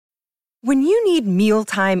When you need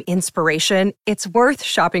mealtime inspiration, it's worth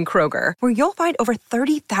shopping Kroger, where you'll find over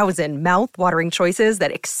 30,000 mouth-watering choices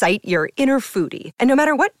that excite your inner foodie. And no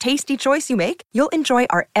matter what tasty choice you make, you'll enjoy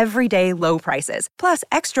our everyday low prices, plus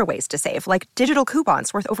extra ways to save, like digital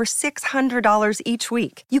coupons worth over $600 each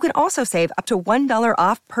week. You can also save up to $1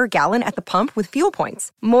 off per gallon at the pump with fuel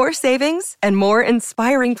points. More savings and more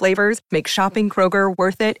inspiring flavors make shopping Kroger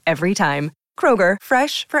worth it every time. Kroger,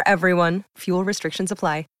 fresh for everyone. Fuel restrictions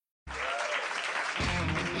apply.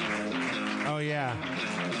 Oh, yeah.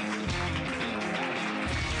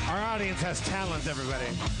 Our audience has talent, everybody.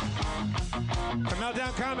 From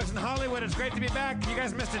Meltdown Comics in Hollywood, it's great to be back. You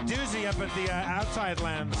guys missed a doozy up at the outside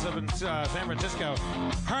lands up in San Francisco.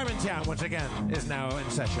 Harmontown, once again, is now in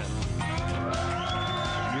session.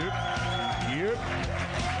 Yep.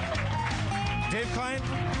 Dave Klein,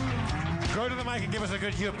 go to the mic and give us a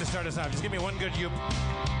good yoop to start us out. Just give me one good yoop.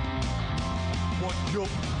 One yoop.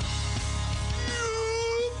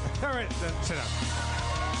 All right, then sit down.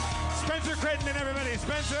 Spencer Crittenden, everybody.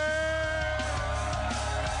 Spencer!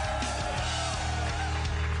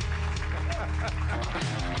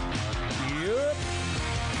 Yep.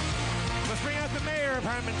 Let's bring out the mayor of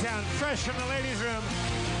Harmontown, fresh from the ladies' room,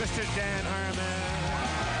 Mr. Dan Harmon.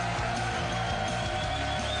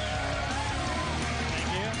 Thank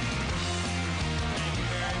you. Thank you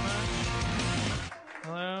very much.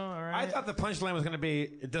 Hello, all right. I thought the punchline was going to be,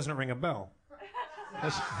 it doesn't ring a bell.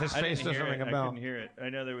 His face doesn't ring a bell. I couldn't hear it. I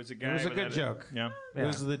know there was a guy. It was a good joke. Yeah. It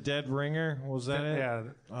was the dead ringer? Was that it? Yeah.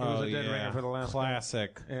 It was a dead ringer for the last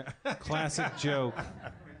Classic. Yeah. Classic joke.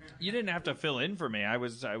 You didn't have to fill in for me. I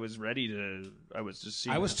was ready to. I was just.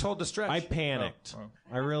 I was told to stretch. I panicked. Oh.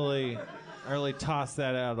 I really tossed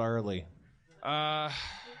that out early. All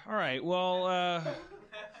right. Well,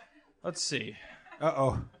 let's see.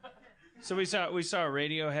 Uh-oh. So we saw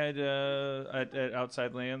Radiohead at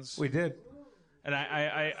Outside Lands. We did. And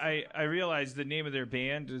I realized the name of their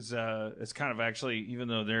band is kind of actually, even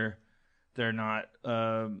though they're not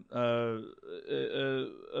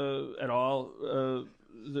at all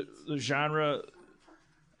the genre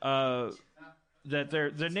that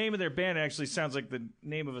the name of their band actually sounds like the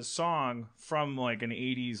name of a song from like an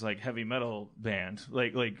 80s like heavy metal band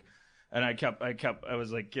like and I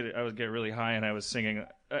was getting really high and I was singing.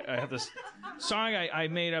 I have this song I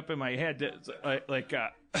made up in my head that like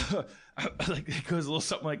it goes a little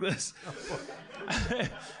something like this. I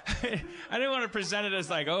didn't want to present it as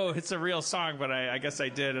like, oh, it's a real song, but I guess I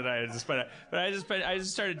did, and I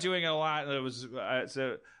just started doing it a lot, and it was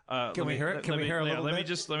so. Can we hear it? Can we hear a little bit?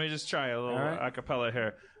 Let me just try a little a cappella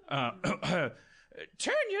here.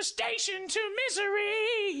 Turn your station to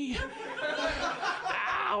misery.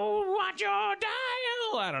 I want your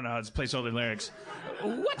dial. I don't know. It's placeholder lyrics.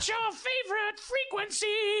 What's your favorite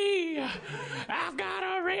frequency? I've got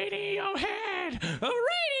a Radiohead,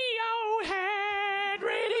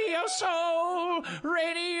 radio soul,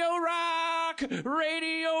 radio rock,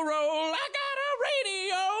 radio roll. I got a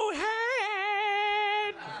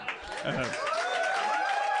Radiohead.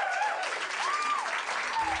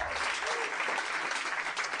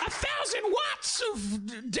 1,000 watts of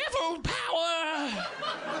devil power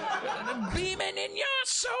beaming in your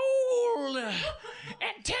soul,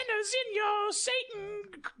 antennas in your Satan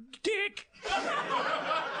dick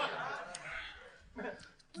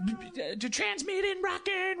to transmit in rock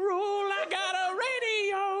and roll. I got a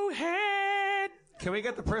Radiohead. Can we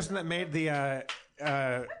get the person that made the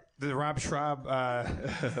Rob Schraub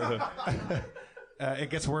It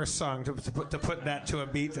Gets Worse song to put that to a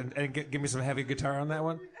beat and give me some heavy guitar on that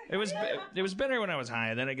one? It was better when I was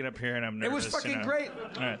high. Then I get up here and I'm nervous. It was fucking great.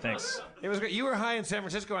 All right, thanks. It was great. You were high in San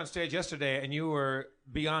Francisco on stage yesterday, and you were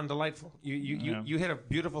beyond delightful. You hit a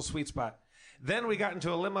beautiful sweet spot. Then we got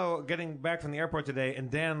into a limo getting back from the airport today,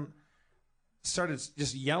 and Dan started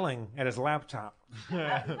just yelling at his laptop.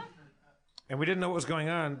 And we didn't know what was going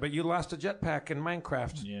on, but you lost a jetpack in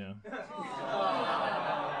Minecraft. Yeah.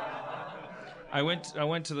 I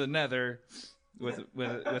went to the Nether with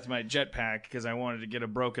my jetpack because I wanted to get a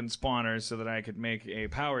broken spawner so that I could make a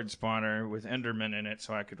powered spawner with Endermen in it,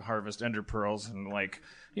 so I could harvest Ender pearls and like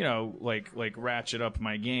ratchet up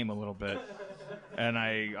my game a little bit. And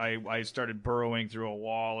I started burrowing through a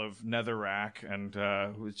wall of netherrack and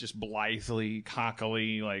was just blithely,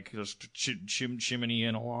 cockily, like just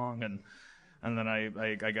chimneying along, and then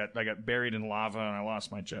I got buried in lava and I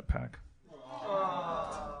lost my jetpack.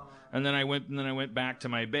 And then I went back to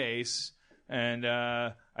my base and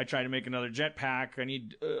I tried to make another jetpack. I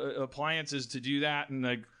need appliances to do that,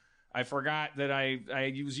 and I forgot that I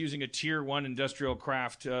was using a tier 1 industrial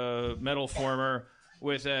craft metal former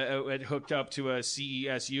with it hooked up to a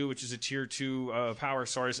CESU, which is a tier 2 power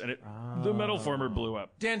source, and the metal former blew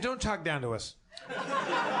up. Dan, don't talk down to us.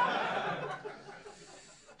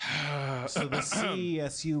 So the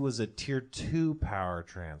CESU was a tier 2 power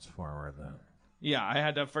transformer, then. Yeah,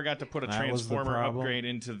 I forgot to put a transformer upgrade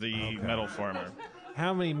into the metal former.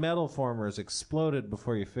 How many metal formers exploded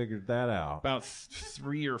before you figured that out? About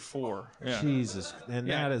 3 or 4. Yeah. Jesus, and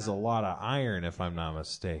that is a lot of iron, if I'm not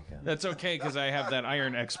mistaken. That's okay because I have that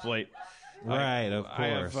iron exploit. Right, of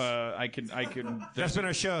course. I can. That's been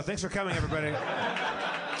our show. Thanks for coming, everybody.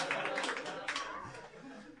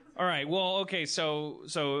 All right. Well, okay. So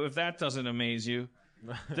if that doesn't amaze you,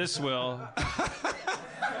 this will.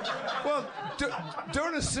 Well,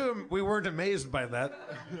 don't assume we weren't amazed by that.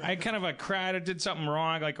 I kind of I did something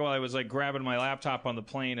wrong, like while I was like grabbing my laptop on the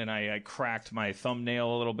plane, and I cracked my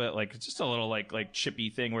thumbnail a little bit, like just a little like chippy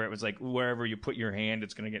thing where it was like wherever you put your hand,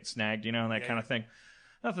 it's gonna get snagged, and that kind of thing.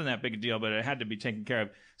 Nothing that big a deal, but it had to be taken care of.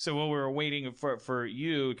 So while we were waiting for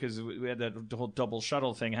you, because we had that whole double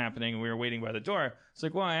shuttle thing happening, and we were waiting by the door. It's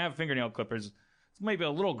like, well, I have fingernail clippers. Maybe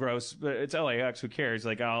a little gross, but it's LAX. Who cares?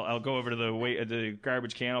 Like, I'll go over to the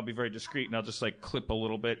garbage can. I'll be very discreet, and I'll just like clip a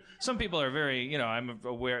little bit. Some people are very, I'm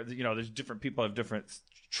aware. There's different people have different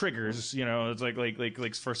triggers. It's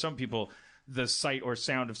like for some people, the sight or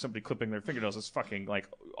sound of somebody clipping their fingernails is fucking like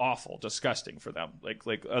awful, disgusting for them.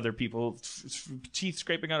 Like other people, teeth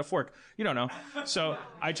scraping on a fork. You don't know. So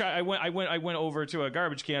I went over to a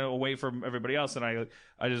garbage can away from everybody else, and I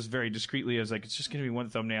just very discreetly, I was like, it's just gonna be one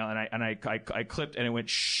thumbnail, and I clipped, and it went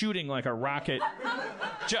shooting like a rocket,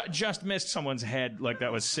 just missed someone's head like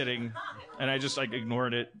that was sitting, and I just like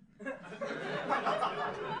ignored it.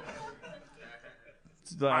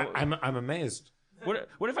 I'm amazed.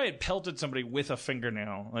 What if I had pelted somebody with a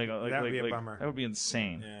fingernail? That would be a bummer. That would be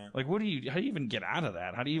insane. Yeah. Like, how do you even get out of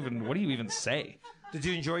that? What do you even say? Did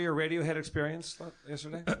you enjoy your Radiohead experience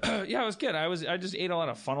yesterday? Yeah, it was good. I just ate a lot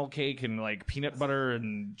of funnel cake and like peanut butter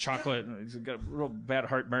and chocolate. And got a real bad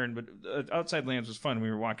heartburn, but Outside Lands was fun.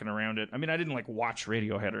 We were walking around it. I mean, I didn't like watch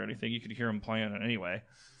Radiohead or anything. You could hear them playing it anyway.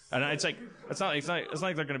 And it's like it's not like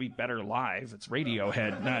they're going to be better live. It's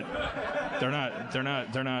Radiohead, they're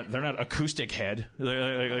not acoustic head.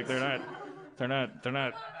 They're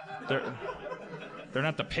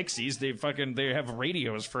not the Pixies. They have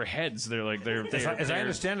radios for heads. As I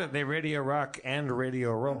understand it, they radio rock and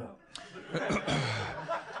radio roll.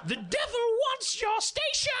 The devil wants your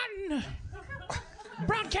station,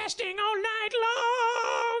 broadcasting all night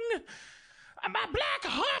long. My black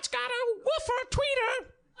heart's got a woofer tweeter.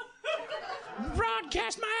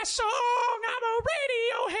 Broadcast my song, I'm a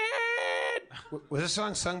Radiohead. Was this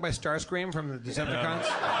song sung by Starscream from the Decepticons?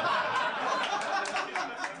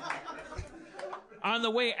 On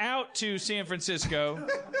the way out to San Francisco,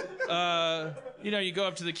 you go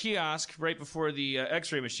up to the kiosk right before the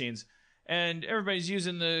X-ray machines, and everybody's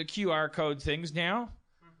using the QR code things now.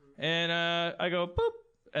 And I go, boop,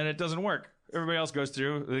 and it doesn't work. Everybody else goes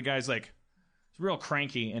through. The guy's like, it's real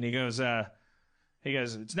cranky, and he goes,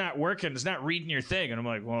 it's not working. It's not reading your thing. And I'm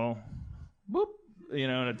like, well, boop,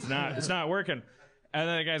 and it's not working. And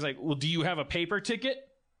then the guy's like, well, do you have a paper ticket?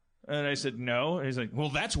 And I said, no. And he's like, well,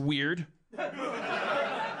 that's weird.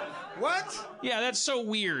 What? Yeah, that's so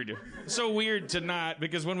weird. So weird to not,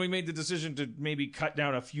 because when we made the decision to maybe cut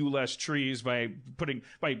down a few less trees by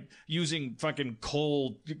using fucking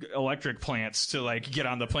coal electric plants to like get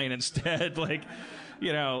on the plane instead,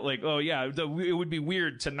 it would be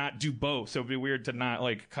weird to not do both. It would be weird to not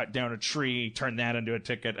like cut down a tree, turn that into a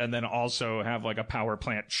ticket, and then also have like a power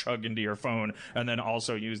plant chug into your phone, and then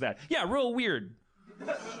also use that. Yeah, real weird.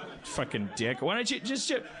 Fucking dick. Why don't you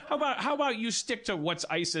just how about you stick to what's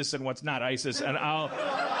ISIS and what's not ISIS, and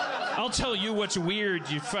I'll tell you what's weird,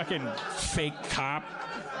 you fucking fake cop.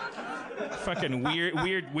 Fucking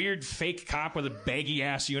weird fake cop with a baggy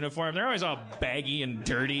ass uniform. They're always all baggy and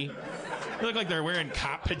dirty. They look like they're wearing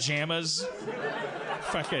cop pajamas.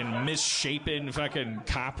 Fucking misshapen fucking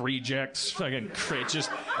cop rejects. Fucking just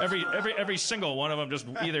every single one of them just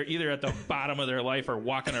either at the bottom of their life or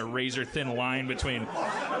walking a razor thin line between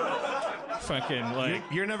fucking like.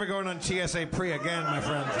 You're never going on TSA pre again, my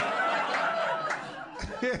friend.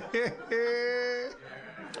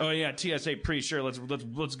 Oh yeah, TSA pre. Sure,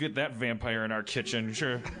 let's get that vampire in our kitchen.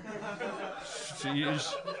 Sure.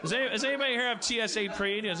 Does anybody here have TSA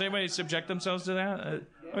pre? Does anybody subject themselves to that? I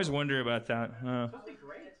always wonder about that.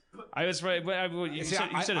 You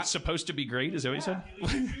said it's supposed to be great. Is that what you said?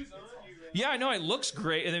 Yeah, I know it looks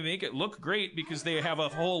great, and they make it look great because they have a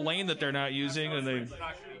whole lane that they're not using, and they.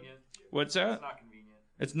 What's that? It's not convenient.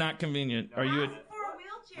 It's not convenient. Are you? For a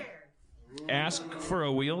wheelchair. Ask for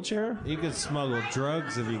a wheelchair? You could smuggle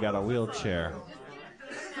drugs if you got a wheelchair.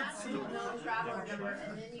 No travel number,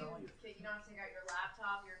 and then you don't have to take out your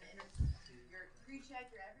laptop, your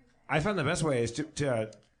pre-check, your everything. I found the best way is to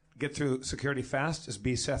get through security fast is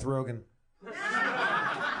be Seth Rogen.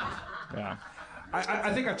 Yeah.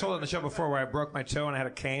 I think I've told it on the show before where I broke my toe and I had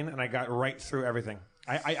a cane and I got right through everything.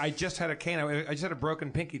 I just had a cane. I just had a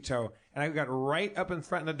broken pinky toe and I got right up in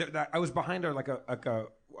front. And I was behind her like a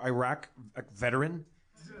Iraq veteran,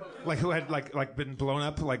 like who had like been blown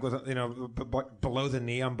up like with below the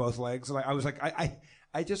knee on both legs. Like I was like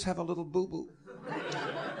I just have a little boo boo,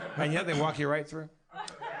 and yet they walk you right through.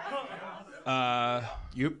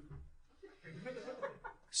 Yep.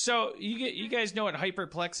 So you guys know what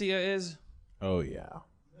hyperplexia is? Oh yeah.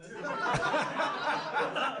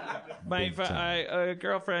 My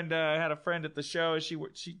girlfriend had a friend at the show. She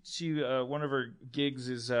one of her gigs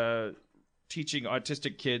is teaching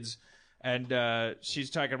autistic kids, and she's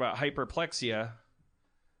talking about hyperplexia,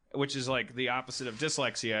 which is like the opposite of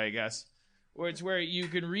dyslexia, I guess. Where it's where you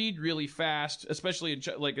can read really fast, especially in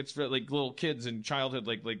it's for like little kids in childhood,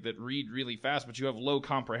 like that read really fast, but you have low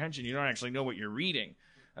comprehension. You don't actually know what you're reading.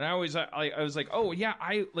 And I was like, oh yeah,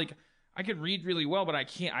 I can read really well, but I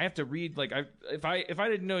can't. I have to read if I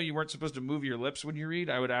didn't know you weren't supposed to move your lips when you read,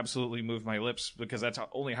 I would absolutely move my lips because that's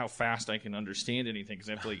only how fast I can understand anything because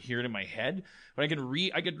I have to hear it in my head. But I could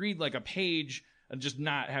read like a page and just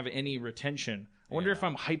not have any retention. I wonder if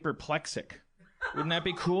I'm hyperplexic. Wouldn't that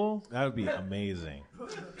be cool? That would be amazing.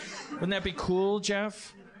 Wouldn't that be cool,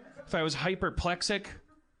 Jeff? If I was hyperplexic?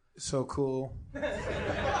 So cool.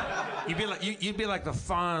 You'd be like the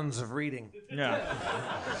Fonz of reading. Yeah.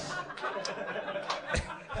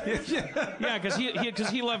 Yeah, because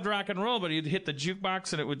he loved rock and roll, but he'd hit the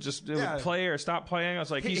jukebox and it would play or stop playing. I was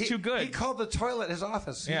like, he's too good. He called the toilet his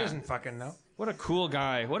office. He doesn't fucking know. What a cool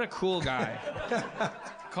guy.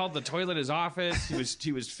 Called the toilet his office.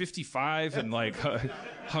 He was 55 and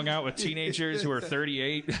hung out with teenagers who were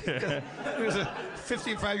 38. He was a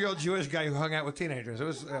 55-year-old Jewish guy who hung out with teenagers. It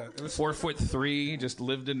was 4'3", just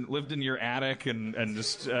lived in your attic and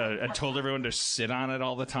just and told everyone to sit on it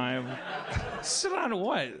all the time. Sit on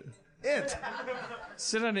what? It.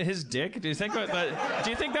 Sit on his dick? Do you think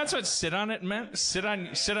that's what sit on it meant? Sit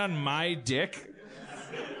on my dick?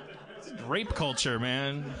 It's rape culture,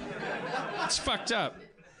 man. It's fucked up.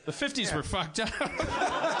 The 50s were fucked up.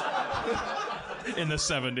 In the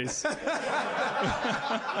 70s.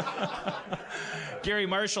 Gary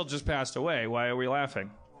Marshall just passed away. Why are we laughing?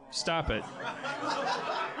 Stop it.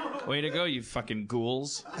 Way to go, you fucking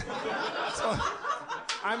ghouls.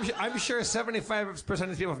 I'm sure 75%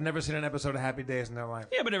 of people have never seen an episode of Happy Days in their life.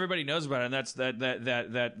 Yeah, but everybody knows about it, and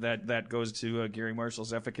that goes to Gary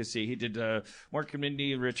Marshall's efficacy. He did Mork and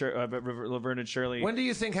Mindy, Richard, Laverne and Shirley. When do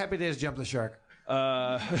you think Happy Days jumped the shark?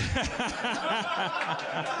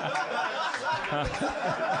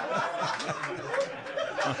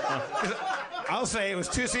 I'll say it was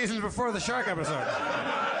 2 seasons before the shark episode.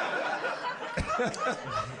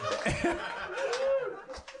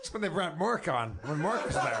 It's when they brought Mork on, when Mork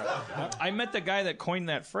was there. I met the guy that coined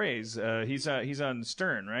that phrase. He's on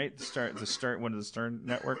Stern, right? The Stern, one of the Stern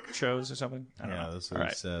network shows or something. I don't know. That's what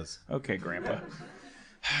he says. Okay, Grandpa.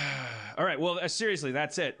 All right, well, seriously,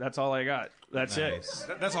 that's it. That's all I got. That's it.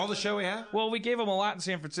 That's all the show we have? Well, we gave them a lot in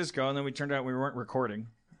San Francisco, and then we turned out we weren't recording.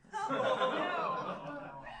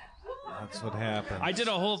 That's what happened. I did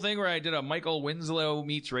a whole thing where I did a Michael Winslow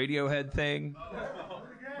meets Radiohead thing.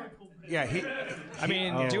 Yeah,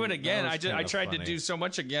 do it again. I tried funny. to do so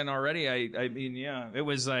much again already. It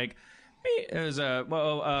was like... It was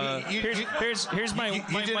here's my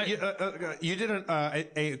you did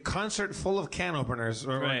a concert full of can openers,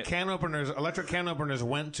 or right. Electric can openers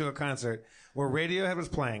went to a concert where Radiohead was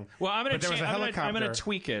playing. Well, I'm gonna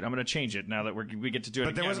tweak it. I'm gonna change it now that we get to do it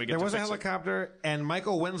again. There was a helicopter, and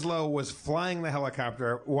Michael Winslow was flying the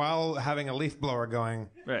helicopter while having a leaf blower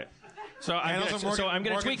going. Right. So I'm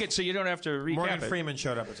going to tweak it so you don't have to recap Morgan it. Freeman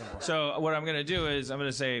showed up at some point. So what I'm going to do is I'm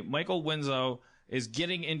going to say Michael Winslow is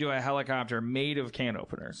getting into a helicopter made of can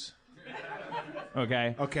openers.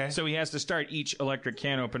 Okay? Okay. So he has to start each electric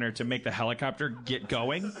can opener to make the helicopter get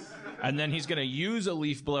going, and then he's going to use a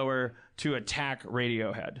leaf blower to attack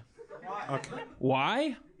Radiohead. Okay.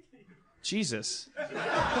 Why? Jesus.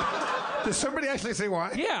 Did somebody actually say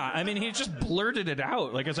why? Yeah, I mean, he just blurted it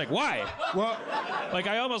out. It's like, why? Well,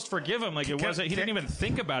 I almost forgive him. He didn't even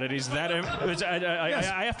think about it. He's that.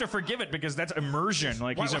 I have to forgive it because that's immersion.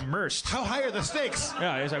 He's immersed. How high are the stakes?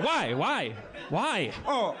 Yeah, he's like, why?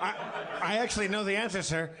 Oh, I actually know the answer,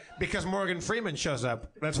 sir. Because Morgan Freeman shows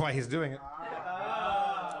up. That's why he's doing it.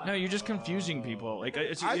 No, you're just confusing people. Like,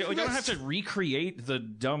 you don't have to recreate the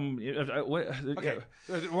dumb. Okay,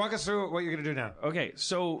 walk us through what you're gonna do now. Okay,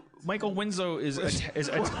 so Michael Winslow is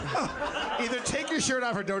either take your shirt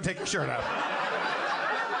off or don't take your shirt off.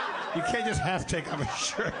 You can't just half take off a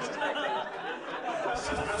shirt.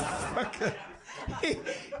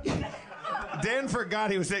 Dan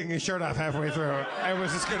forgot he was taking his shirt off halfway through. I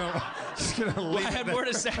was just gonna leave. I had more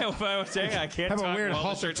to say if I was saying I can't have talk a weird while the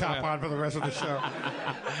halter shirt's top on for the rest of the show.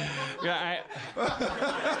 Yeah,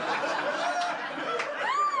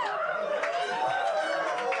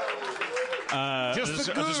 I just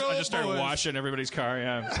started washing everybody's car.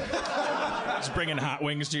 Yeah, just bringing hot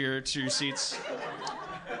wings to your seats.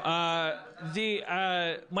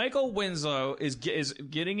 Michael Winslow is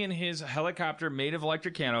getting in his helicopter made of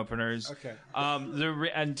electric can openers. Okay.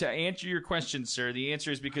 And to answer your question, sir, the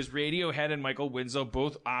answer is because Radiohead and Michael Winslow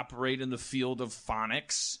both operate in the field of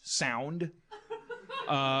phonics, sound.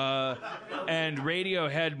 And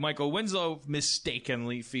Radiohead, Michael Winslow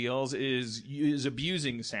mistakenly feels is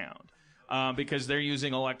abusing sound. Because they're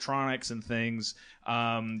using electronics and things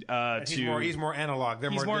he's more analog.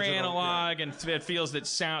 He's more analog, and it feels that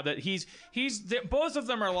sound that both of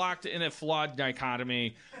them are locked in a flawed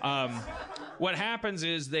dichotomy. What happens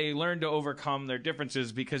is they learn to overcome their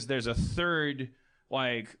differences because there's a third,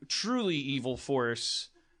 like, truly evil force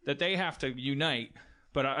that they have to unite.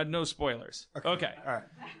 But no spoilers. Okay. All right.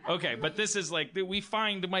 Okay, but this is like we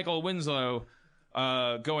find Michael Winslow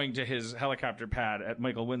going to his helicopter pad at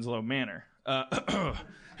Michael Winslow Manor.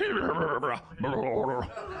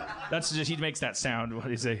 That's just he makes that sound. What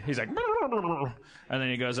he's like, and then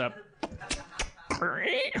he goes up.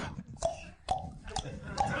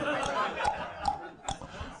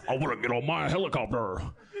 I want to get on my helicopter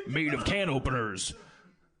made of can openers.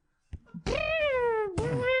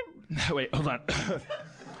 Wait, hold on.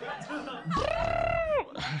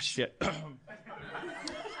 Shit.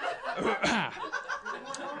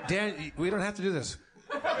 Dan, we don't have to do this.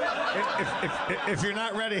 If you're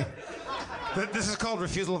not ready, this is called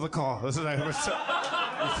refusal of a call. This is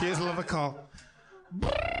refusal of a call.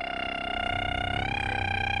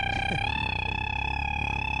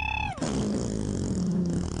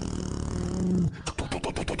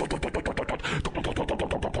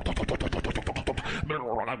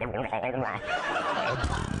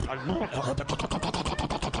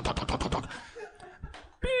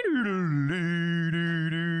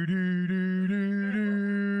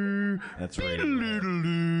 That's right.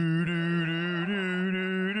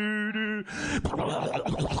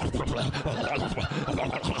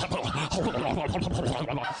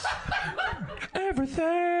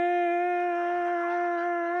 Everything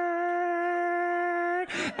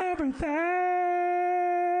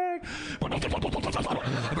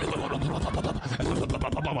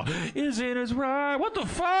isn't as right. What the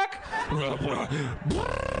fuck?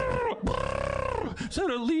 So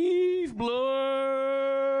to leave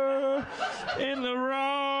blood in the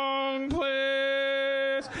wrong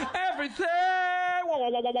place. Everything.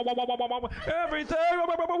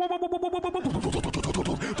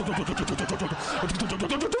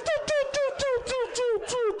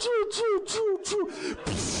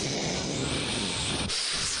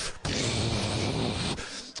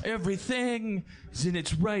 Everything is in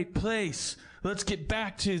its right place. Let's get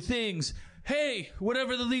back to things. Hey,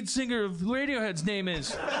 whatever the lead singer of Radiohead's name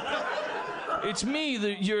is. It's me,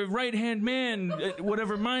 your right-hand man,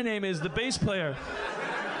 whatever my name is, the bass player.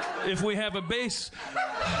 If we have a bass.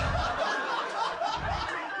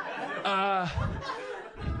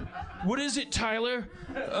 What is it, Tyler?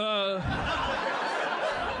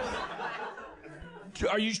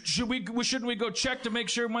 Shouldn't we go check to make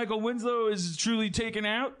sure Michael Winslow is truly taken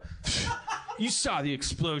out? You saw the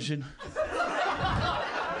explosion.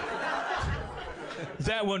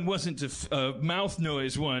 That one wasn't a mouth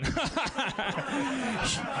noise one.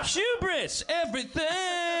 Hubris, everything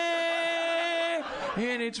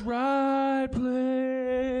in its right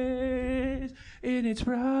place. In its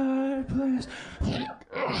right place.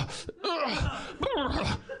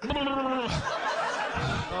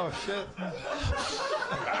 Oh, shit.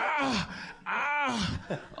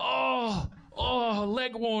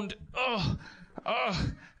 Leg wound.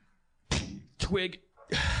 Twig.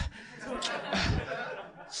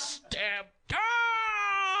 Stab.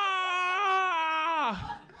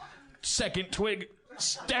 Second twig.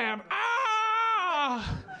 Stab.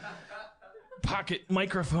 Pocket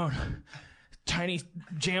microphone. Tiny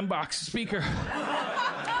jam box speaker.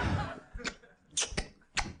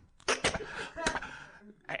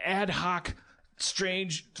 Ad hoc,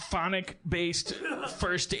 strange, phonic-based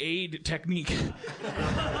first aid technique.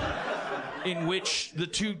 in which the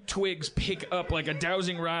two twigs pick up like a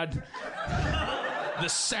dowsing rod the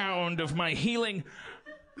sound of my healing,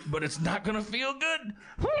 but it's not gonna feel good.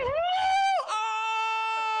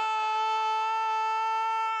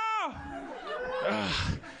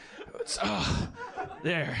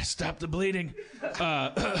 There, stop the bleeding.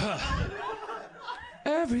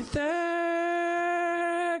 Everything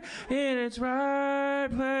in its right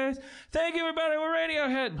place. Thank you, everybody. We're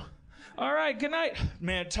Radiohead. All right, good night.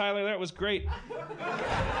 Man, Tyler, that was great.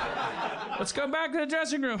 Let's go back to the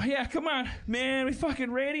dressing room. Yeah, come on. Man, we fucking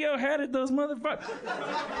Radioheaded those motherfuckers.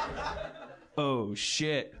 Oh,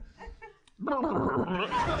 shit.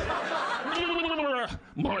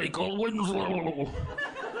 Michael Winslow.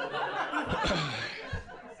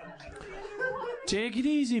 Take it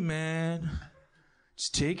easy, man.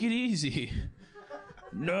 Just take it easy.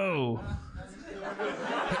 No.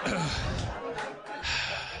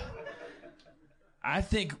 I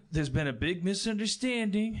think there's been a big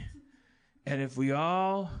misunderstanding, and if we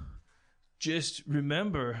all just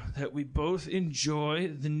remember that we both enjoy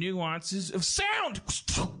the nuances of sound.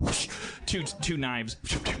 Two knives.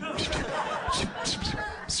 Ping,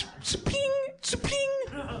 ping.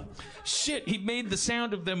 Shit, he made the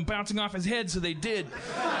sound of them bouncing off his head, so they did.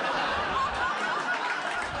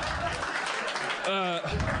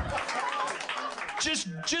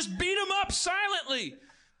 Just beat him up silently.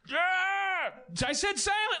 I said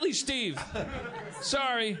silently, Steve.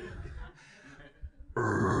 Sorry.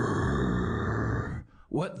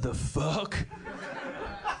 What the fuck?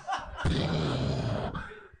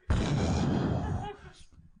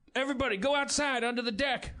 Everybody, go outside onto the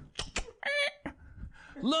deck.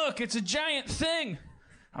 Look, it's a giant thing.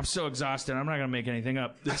 I'm so exhausted. I'm not gonna make anything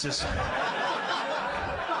up. It's just...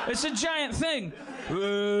 It's a giant thing.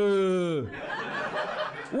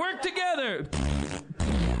 Work together.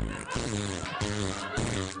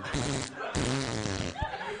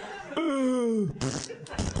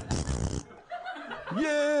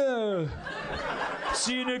 Yeah.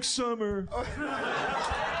 See you next summer.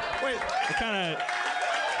 Wait, kind of.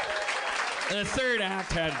 The third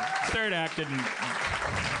act didn't.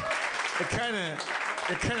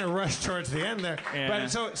 It kind of rushed towards the end there. Yeah. But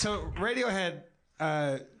so Radiohead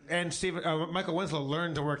and Michael Winslow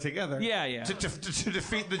learned to work together. Yeah. To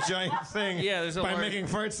defeat the giant thing. By making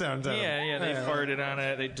fart sounds out of it. Yeah. They farted on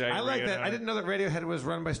it. They diarrhea. I like that. On I didn't know that Radiohead was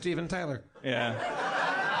run by Steven Tyler. Yeah.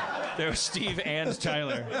 There was Steve and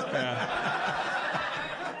Tyler.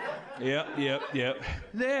 Yeah. Yep.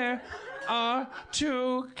 There are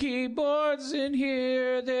two keyboards in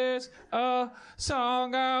here. There's a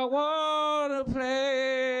song I want to play.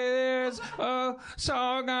 There's a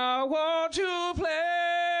song I want to play.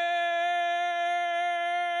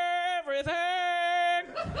 Everything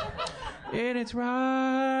in its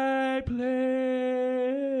right place.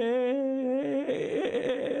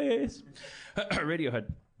 Radiohead.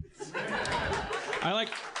 I like...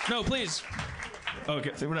 No, please.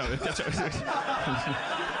 Okay, no, that's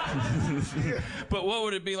But what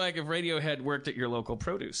would it be like if Radiohead worked at your local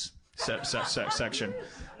produce section?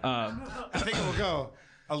 I think it will go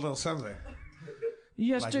a little something.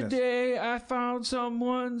 Yesterday I found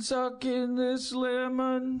someone sucking this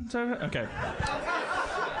lemon. Okay.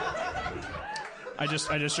 I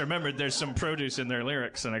just remembered there's some produce in their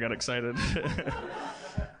lyrics and I got excited.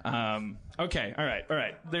 Okay, all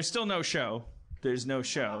right. There's still no show. There's no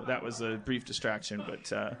show. That was a brief distraction,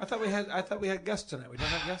 but I thought we had guests tonight. We don't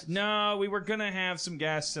have guests? No, we were gonna have some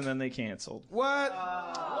guests and then they canceled. What?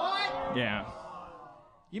 Yeah.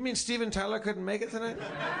 You mean Steven Tyler couldn't make it tonight?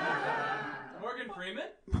 Morgan Freeman?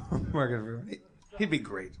 Morgan Freeman. He'd be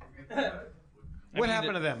great. What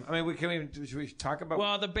happened to them? I mean, should we talk about...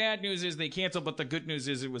 Well, the bad news is they canceled, but the good news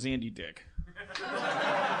is it was Andy Dick.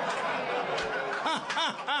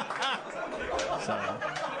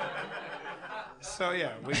 So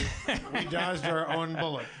yeah, we dodged our own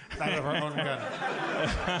bullet out of our own gun.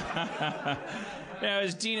 Yeah, it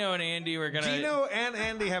was Dino and Andy were gonna... Dino and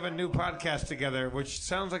Andy have a new podcast together, which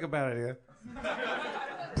sounds like a bad idea.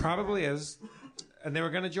 Probably is. And they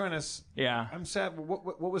were going to join us. Yeah. I'm sad.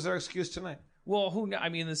 What was their excuse tonight? Well,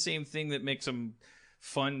 the same thing that makes them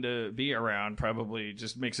fun to be around probably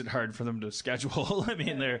just makes it hard for them to schedule. I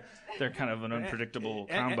mean, they're kind of an unpredictable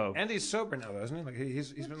combo. Andy's sober now, though, isn't he? Like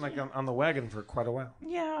he's been like on the wagon for quite a while.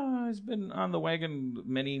 Yeah, he's been on the wagon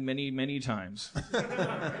many times.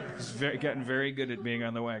 He's gotten very good at being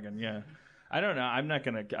on the wagon. Yeah, I don't know. I'm not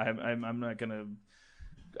gonna.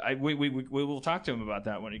 We will talk to him about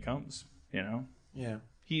that when he comes. You know. Yeah.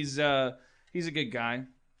 He's a good guy.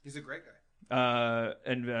 He's a great guy.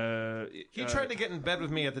 He tried to get in bed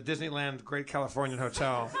with me at the Disneyland Great Californian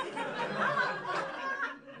Hotel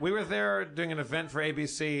We were there doing an event for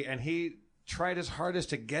ABC, and he tried his hardest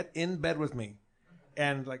to get in bed with me.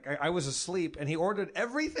 And like I was asleep, and he ordered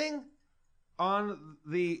everything on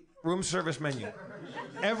the room service menu.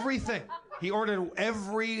 Everything. He ordered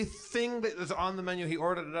everything that was on the menu. He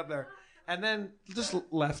ordered it up there, and then just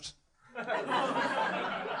left.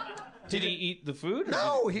 Did he eat the food?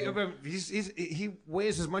 No, he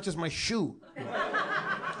weighs as much as my shoe.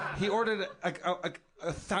 He ordered a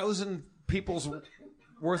 1,000 people's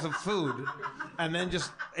worth of food, and then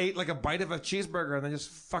just ate like a bite of a cheeseburger, and then just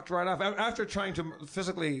fucked right off after trying to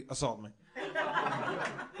physically assault me.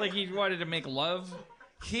 Like he wanted to make love?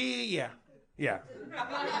 Yeah.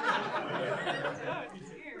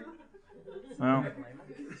 Well,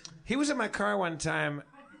 he was in my car one time,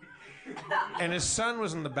 and his son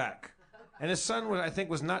was in the back. And his son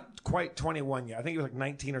was not quite 21 yet. I think he was like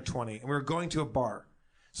 19 or 20. And we were going to a bar.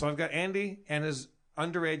 So I've got Andy and his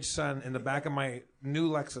underage son in the back of my new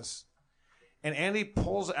Lexus. And Andy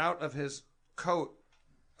pulls out of his coat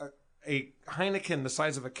a Heineken the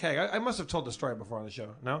size of a keg. I must have told the story before on the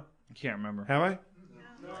show. No? I can't remember. Have I?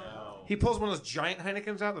 No. He pulls one of those giant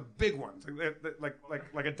Heinekens out, the big ones,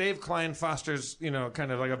 like a Dave Klein Foster's,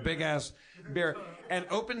 kind of like a big ass beer, and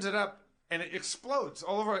opens it up, and it explodes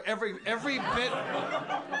all over every bit.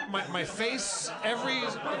 My face,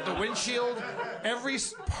 the windshield, every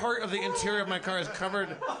part of the interior of my car is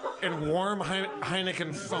covered in warm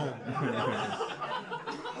Heineken foam.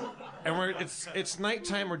 And it's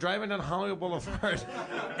nighttime. We're driving down Hollywood Boulevard,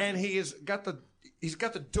 and he's got the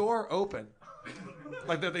door open.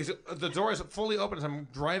 Like the door is fully open as I'm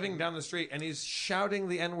driving down the street, and he's shouting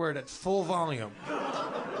the N-word at full volume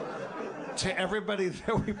to everybody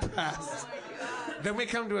that we pass. Then we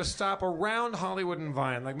come to a stop around Hollywood and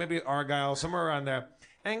Vine, like maybe Argyle, somewhere around there.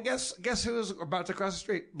 And guess who's about to cross the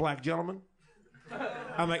street? Black gentleman.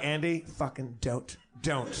 I'm like, Andy, fucking don't.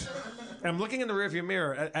 And I'm looking in the rearview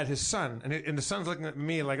mirror at his son, and the son's looking at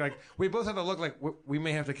me like we both have a look like we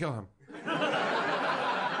may have to kill him.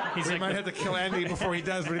 We might have to kill Andy before he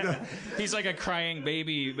does, but he does. He's like a crying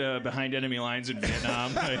baby behind enemy lines in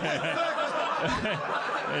Vietnam. Shut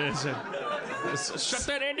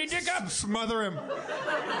that Andy dick up! Smother him.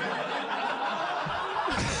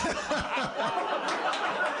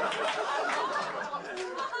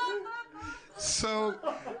 So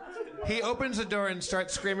he opens the door and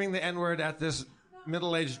starts screaming the N-word at this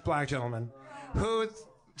middle-aged black gentleman who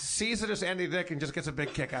sees it as Andy Dick and just gets a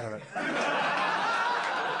big kick out of it.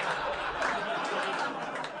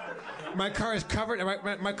 My car is covered.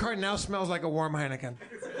 My car now smells like a warm Heineken.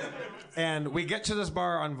 And we get to this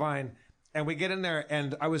bar on Vine, and we get in there,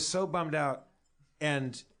 and I was so bummed out.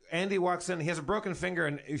 And Andy walks in. He has a broken finger,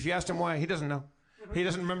 and if you asked him why, he doesn't know. He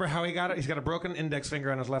doesn't remember how he got it. He's got a broken index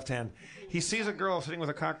finger on his left hand. He sees a girl sitting with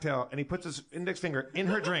a cocktail, and he puts his index finger in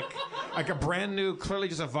her drink, like a brand new, clearly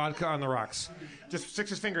just a vodka on the rocks. Just sticks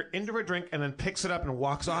his finger into her drink, and then picks it up and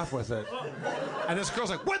walks off with it. And this girl's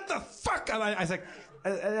like, "What the fuck?" And I was like,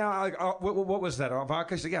 what was that?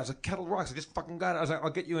 Vodka? She's like, yeah, it's a kettle rocks. I just fucking got it. I was like, I'll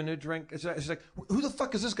get you a new drink. She's like, who the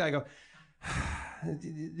fuck is this guy? I go, do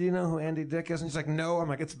you know who Andy Dick is? And she's like, no. I'm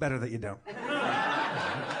like, it's better that you don't.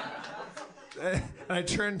 And I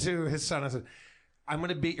turned to his son. I said, I'm going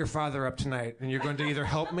to beat your father up tonight, and you're going to either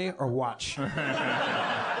help me or watch.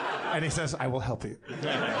 And he says, I will help you.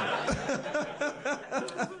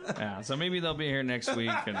 Yeah, so maybe they'll be here next week.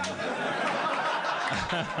 And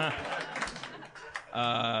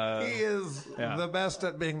he is the best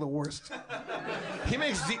at being the worst. He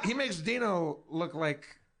makes Dino look like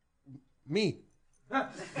me.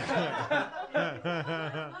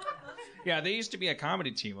 Yeah, they used to be a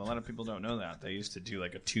comedy team. A lot of people don't know that. They used to do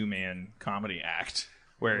like a two-man comedy act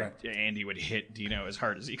where Andy would hit Dino as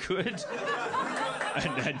hard as he could,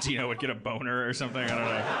 and Dino would get a boner or something. I don't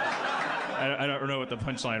know. I don't know what the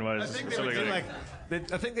punchline was.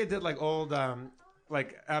 I think they did like old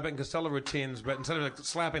like Abbott and Costello routines, but instead of like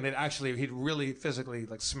slapping, he'd really physically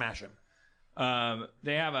like smash him.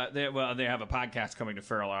 They have a podcast coming to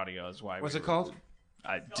Feral Audio. Is why. What's it called?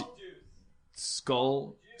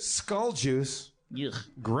 Skull Juice. Ugh.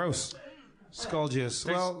 Gross. Skull Juice.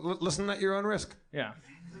 Well, listen at your own risk. Yeah.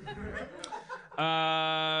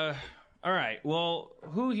 All right. Well,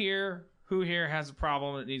 who here has a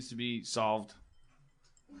problem that needs to be solved?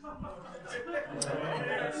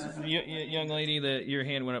 Young lady, your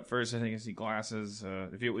hand went up first. I think I see glasses.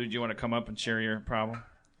 Would you want to come up and share your problem?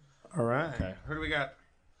 All right. Okay. Who do we got?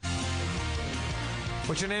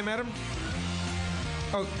 What's your name, madam?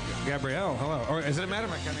 Oh, Gabrielle. Hello. Or is it a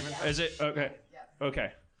madam? I can't even. Is it okay?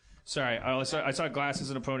 Okay. Sorry, I saw glasses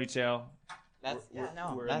and a ponytail.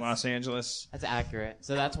 We're in Los Angeles. That's accurate.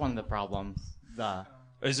 So that's one of the problems.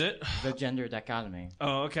 Is it? The gender dichotomy.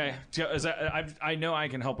 Oh, okay. Is that, I know I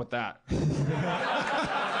can help with that. You're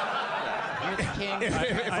the king.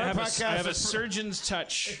 I have a surgeon's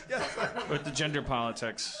touch with the gender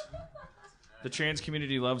politics. The trans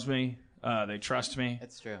community loves me. They trust me.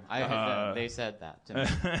 It's true. They said that to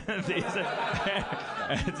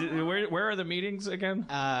me. Where are the meetings again?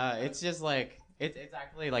 It's just like it's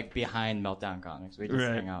actually like behind Meltdown Comics. We just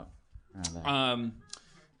hang out around there.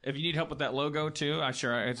 If you need help with that logo too, I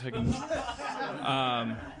can.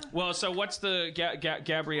 Well, so what's the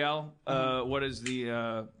Gabrielle? What is the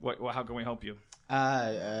how can we help you?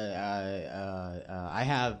 I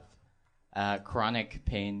have chronic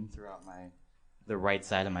pain throughout the right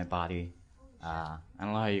side of my body. I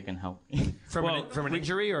don't know how you can help me. From an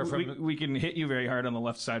injury or from... We can hit you very hard on the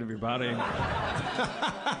left side of your body.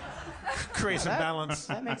 Create some balance.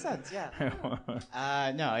 That makes sense, yeah.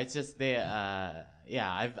 No, it's just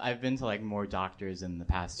I've been to like more doctors in the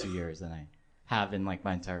past 2 years than I have in like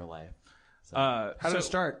my entire life. So. How did it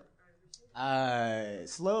start?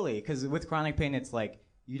 Slowly, because with chronic pain, it's like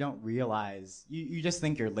you don't realize... You just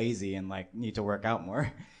think you're lazy and like need to work out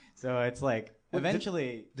more. So it's like...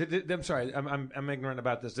 Eventually, I'm sorry, I'm ignorant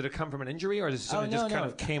about this. Did it come from an injury, or is it something kind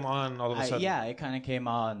of came on all of a sudden? Yeah, it kind of came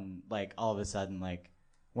on like all of a sudden. Like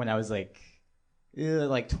when I was like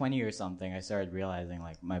 20 or something, I started realizing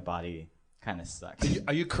like my body kind of sucks.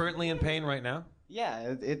 Are you currently in pain right now?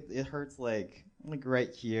 Yeah, it hurts like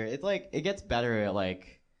right here. It gets better.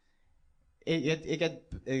 Like it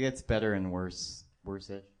gets better and worse.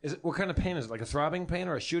 Worse-ish. Is it, what kind of pain is it? Like a throbbing pain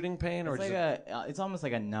or a shooting pain? Or it's almost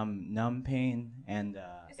like a numb pain. And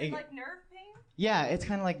is it like nerve pain? Yeah, it's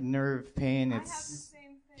kind of like nerve pain. I have the same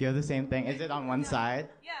thing. Do you have the same thing? Is it on one side?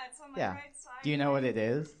 Yeah, it's on my right side. Do you know what it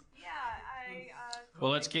is? Yeah,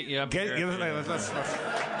 Well, let's get you up here. Let's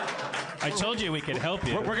I told you we could help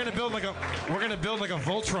you. We're gonna build like a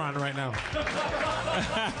Voltron right now.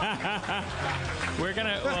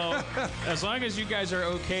 As long as you guys are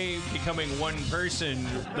okay becoming one person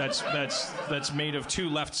that's made of two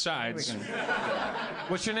left sides.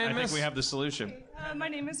 What's your name, I miss? think we have the solution. my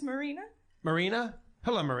name is Marina. Marina?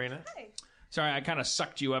 Hello, Marina. Hi. Sorry, I kind of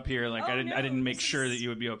sucked you up here. Like I didn't make sure that you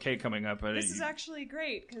would be okay coming up. This is actually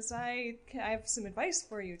great because I have some advice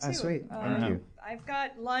for you too. Oh, sweet. Thank you. I've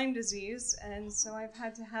got Lyme disease, and so I've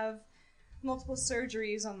had to have multiple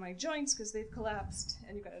surgeries on my joints because they've collapsed.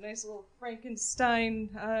 And you've got a nice little Frankenstein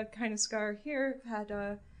kind of scar here. I've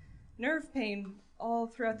had nerve pain all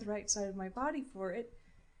throughout the right side of my body for it.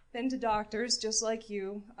 Been to doctors just like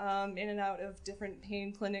you, in and out of different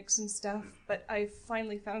pain clinics and stuff, but I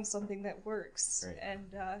finally found something that works. Great.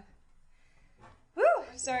 And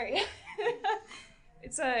sorry.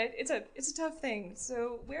 It's a tough thing.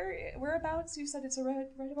 So whereabouts? You said it's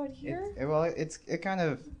right about here? It kind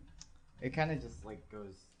of just like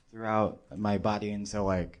goes throughout my body, and so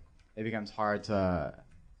like it becomes hard to.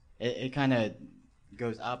 It kind of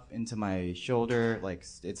goes up into my shoulder. Like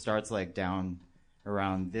it starts like down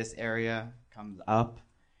around this area, comes up,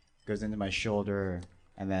 goes into my shoulder,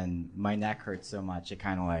 and then my neck hurts so much it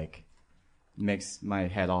kind of like makes my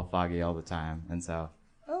head all foggy all the time, and so.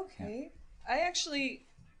 Okay. Yeah.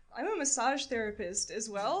 I'm a massage therapist as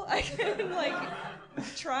well. I can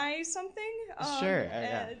try something. Sure.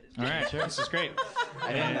 Yeah. All right. Sure. This is great.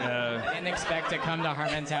 I didn't expect to come to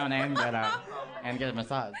Harmontown and get a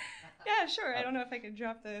massage. Yeah, sure. I don't know if I can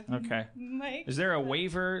drop the mic. Is there a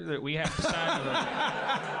waiver that we have to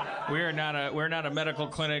sign? We're not a medical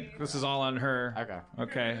clinic. This is all on her.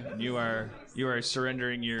 Okay. You are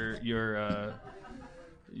surrendering your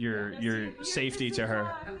safety to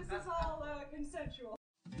her. This is all consensual.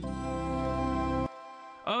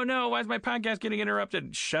 Oh no, why is my podcast getting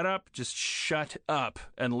interrupted? Shut up. Just shut up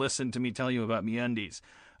and listen to me tell you about MeUndies.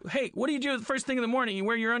 Hey, what do you do the first thing in the morning? You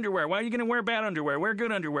wear your underwear. Why are you going to wear bad underwear? Wear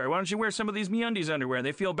good underwear. Why don't you wear some of these MeUndies underwear?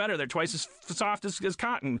 They feel better. They're twice as soft as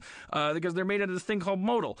cotton because they're made out of this thing called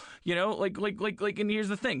modal. You know, and here's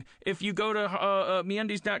the thing. If you go to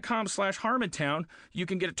MeUndies.com/Harmontown, you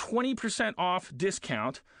can get a 20% off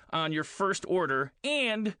discount on your first order.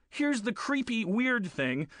 And here's the creepy, weird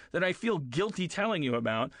thing that I feel guilty telling you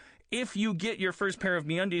about. If you get your first pair of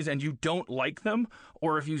MeUndies and you don't like them,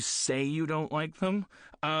 or if you say you don't like them,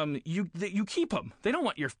 you keep them. They don't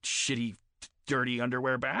want your shitty, dirty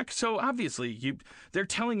underwear back. So obviously, they're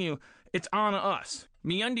telling you it's on us.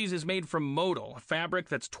 MeUndies is made from modal, a fabric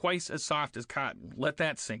that's twice as soft as cotton. Let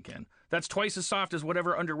that sink in. That's twice as soft as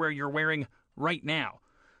whatever underwear you're wearing right now.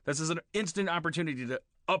 This is an instant opportunity to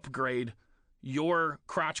upgrade your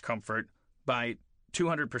crotch comfort by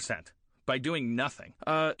 200%. by doing nothing.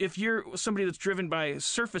 If you're somebody that's driven by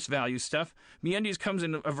surface value stuff, MeUndies comes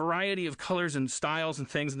in a variety of colors and styles and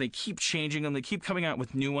things, and they keep changing them. They keep coming out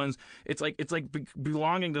with new ones. It's like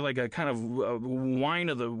belonging to like a kind of wine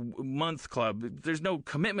of the month club. There's no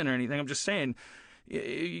commitment or anything. I'm just saying,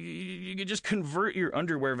 you could just convert your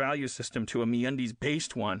underwear value system to a MeUndies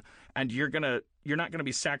based one, and you're not gonna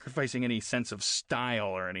be sacrificing any sense of style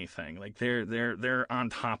or anything. Like they're on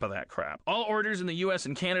top of that crap. All orders in the U.S.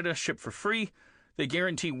 and Canada ship for free. They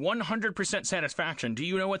guarantee 100% satisfaction. Do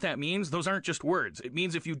you know what that means? Those aren't just words. It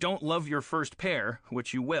means if you don't love your first pair,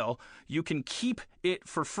 which you will, you can keep it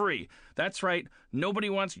for free. That's right. Nobody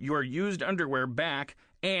wants your used underwear back,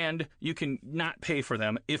 and you can not pay for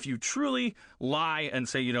them if you truly lie and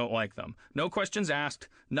say you don't like them. No questions asked,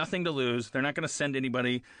 nothing to lose. They're not going to send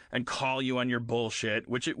anybody and call you on your bullshit,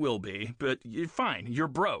 which it will be, but you're fine. You're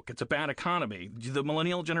broke. It's a bad economy. The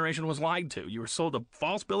millennial generation was lied to. You were sold a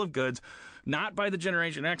false bill of goods, not by the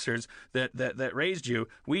Generation Xers that raised you.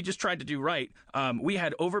 We just tried to do right. We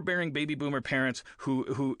had overbearing baby boomer parents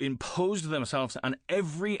who imposed themselves on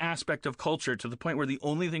every aspect of culture to the point where the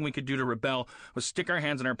only thing we could do to rebel was stick our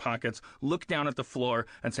hands in our pockets, look down at the floor,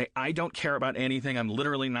 and say, I don't care about anything. I'm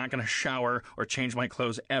literally not going to shower or change my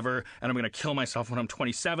clothes ever, and I'm going to kill myself when I'm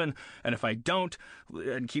 27. And if I don't,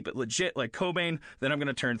 and keep it legit like Cobain, then I'm going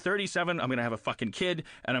to turn 37, I'm going to have a fucking kid,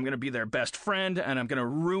 and I'm going to be their best friend, and I'm going to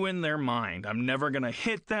ruin their mind. I'm never going to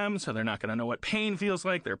hit them, so they're not going to know what pain feels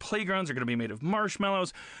like. Their playgrounds are going to be made of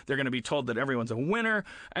marshmallows. They're going to be told that everyone's a winner,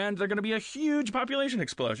 and they're going to be a huge population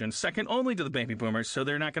explosion, second only to the baby boomers, so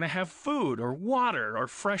they're not going to have food or water or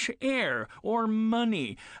fresh air or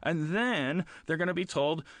money. And then they're going to be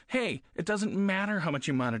told, hey, it doesn't matter how much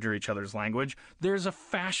you monitor each other's language. There's a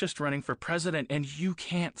fascist running for president, and you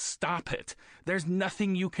can't stop it. There's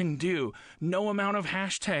nothing you can do. No amount of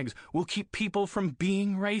hashtags will keep people from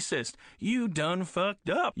being racist. You done fucked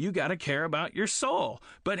up. You gotta care about your soul.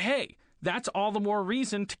 But hey, that's all the more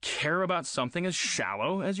reason to care about something as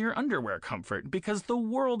shallow as your underwear comfort, because the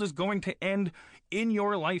world is going to end in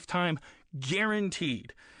your lifetime,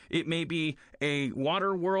 guaranteed. It may be a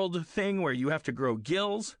water world thing where you have to grow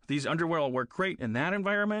gills. These underwear will work great in that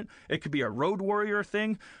environment. It could be a road warrior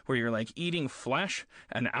thing where you're like eating flesh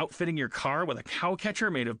and outfitting your car with a cow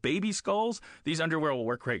catcher made of baby skulls. These underwear will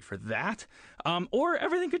work great for that. Or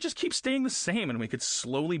everything could just keep staying the same and we could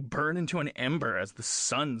slowly burn into an ember as the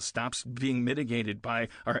sun stops being mitigated by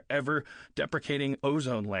our ever-deprecating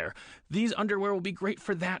ozone layer. These underwear will be great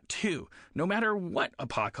for that too. No matter what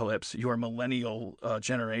apocalypse your millennial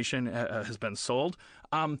generation has been sold,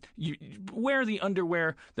 you wear the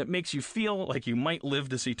underwear that makes you feel like you might live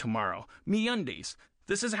to see tomorrow. MeUndies.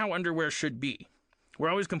 This is how underwear should be. We're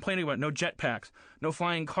always complaining about no jetpacks, no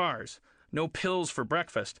flying cars, no pills for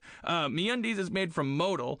breakfast. MeUndies is made from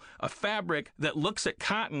modal, a fabric that looks at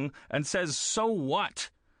cotton and says, so what?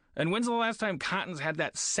 And when's the last time cotton's had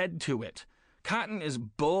that said to it? Cotton is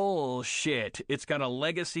bullshit. It's got a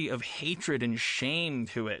legacy of hatred and shame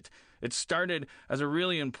to it. It started as a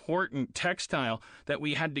really important textile that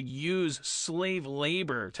we had to use slave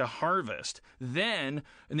labor to harvest. Then,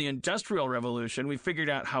 in the Industrial Revolution, we figured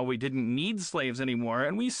out how we didn't need slaves anymore,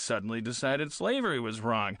 and we suddenly decided slavery was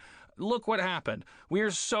wrong. Look what happened. We are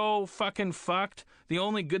so fucking fucked. The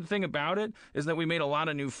only good thing about it is that we made a lot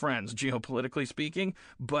of new friends, geopolitically speaking.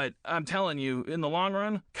 But I'm telling you, in the long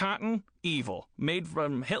run, cotton, evil. Made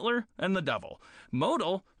from Hitler and the devil.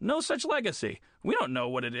 Modal, no such legacy. We don't know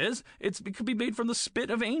what it is. It could be made from the spit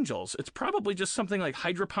of angels. It's probably just something like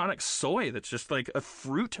hydroponic soy that's just like a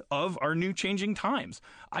fruit of our new changing times.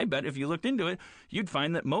 I bet if you looked into it, you'd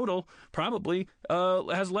find that modal probably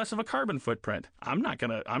has less of a carbon footprint. I'm not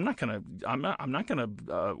gonna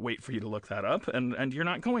wait for you to look that up, and you're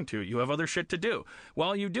not going to. You have other shit to do.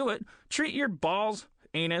 While you do it, treat your balls,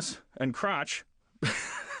 anus, and crotch,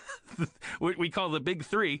 what we call the big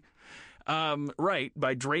three, right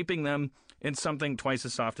by draping them in something twice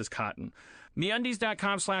as soft as cotton.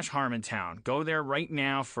 MeUndies.com/Harmontown. Go there right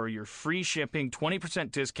now for your free shipping,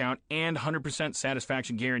 20% discount, and 100%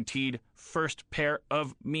 satisfaction guaranteed. First pair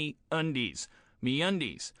of MeUndies.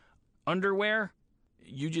 MeUndies. Underwear,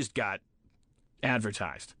 you just got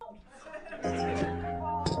advertised.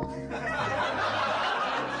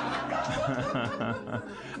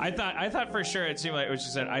 I thought for sure it seemed like when she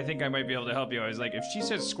said, I think I might be able to help you. I was like, if she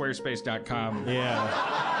says squarespace.com,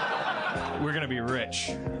 Yeah. we're going to be rich.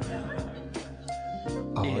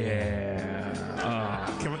 Oh, Yeah.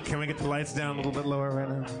 Can we get the lights down a little bit lower right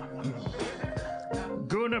now?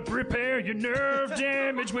 Gonna repair your nerve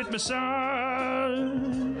damage with massage.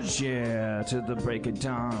 Yeah, to the break of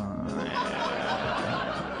dawn.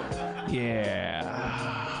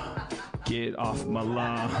 Yeah. Get off my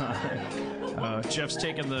lawn. Jeff's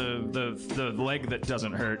taking the leg that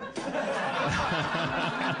doesn't hurt.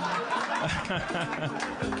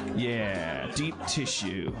 Yeah, deep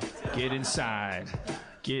tissue. Get inside.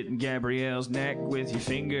 Get in Gabrielle's neck with your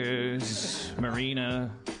fingers.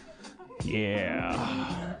 Marina.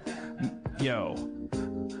 Yeah. Yo.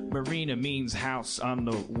 Marina means house on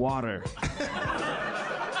the water.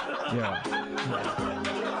 Yeah.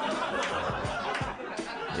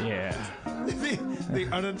 Yeah. The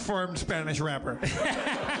uninformed Spanish rapper.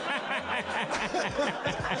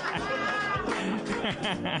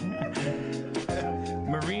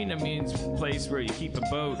 Marina means place where you keep a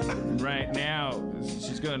boat. Right now,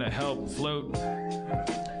 she's gonna help float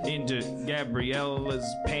into Gabriella's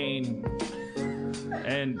pain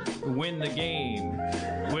and win the game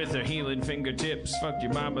with her healing fingertips. Fucked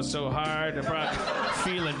your mama so hard, I brought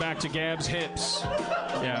feeling back to Gab's hips.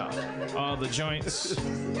 Yeah, all the joints.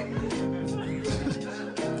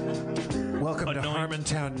 Welcome to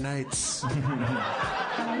Harmontown Nights.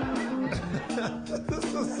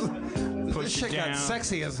 This shit got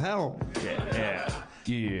sexy as hell. Yeah.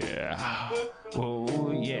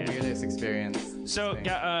 Oh yeah. Weirdest experience. So,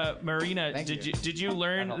 Marina, did you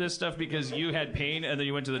learn this stuff because you had pain and then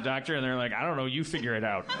you went to the doctor and they're like, I don't know, you figure it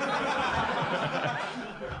out.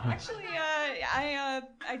 Actually,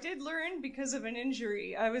 I did learn because of an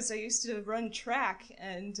injury. I used to run track,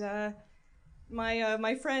 and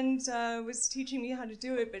my friend was teaching me how to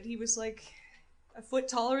do it, but he was like a foot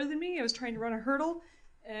taller than me. I was trying to run a hurdle,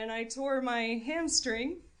 and I tore my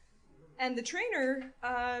hamstring. And the trainer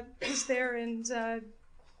was there and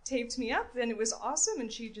taped me up, and it was awesome.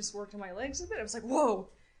 And she just worked on my legs a bit. I was like, whoa,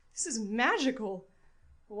 this is magical.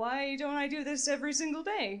 Why don't I do this every single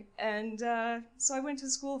day? And so I went to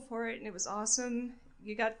school for it, and it was awesome.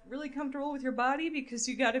 You got really comfortable with your body because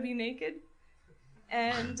you got to be naked.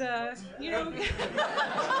 And,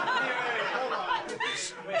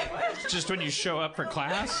 Just when you show up for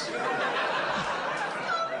class?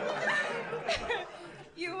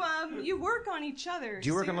 You work on each other. Do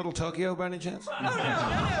you work in Little Tokyo by any chance? Oh,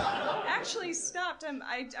 no. Actually stopped. I'm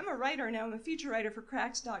a writer now. I'm a feature writer for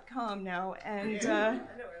Cracks.com now, and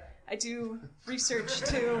I do research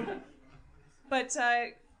too. But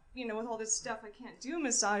with all this stuff, I can't do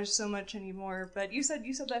massage so much anymore. But you said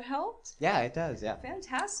that helped? Yeah, it does. Yeah.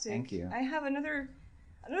 Fantastic. Thank you. I have another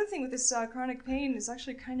thing with this chronic pain is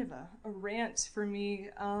actually kind of a rant for me.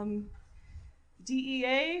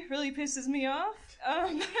 DEA really pisses me off.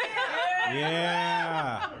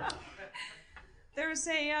 Yeah. There's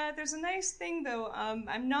a nice thing though.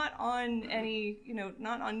 I'm not on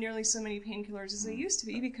not on nearly so many painkillers as I used to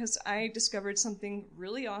be because I discovered something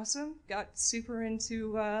really awesome. Got super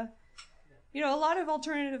into, a lot of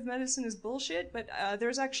alternative medicine is bullshit, but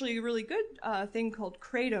there's actually a really good thing called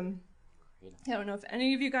Kratom. I don't know if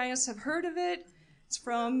any of you guys have heard of it. It's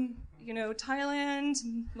from, Thailand,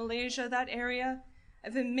 Malaysia, that area.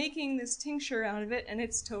 I've been making this tincture out of it, and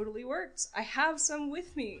it's totally worked. I have some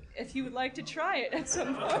with me, if you would like to try it at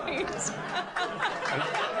some point.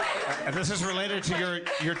 And this is related to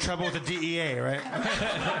your trouble with the DEA, right?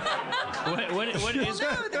 What is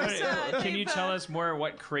it? Can you tell us more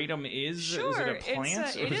what kratom is? Sure. Is it a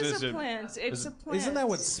plant? It is a plant. It's a plant. Isn't that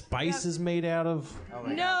what spice is made out of?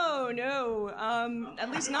 Oh no. At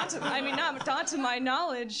least not to my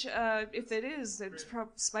knowledge. If it is,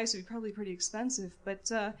 spice would be probably pretty expensive. But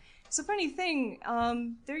it's a funny thing.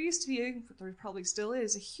 There used to be, there probably still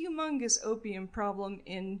is, a humongous opium problem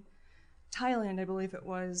in Thailand, I believe it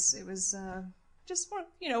was. It was just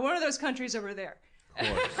one of those countries over there. Of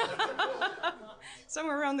course.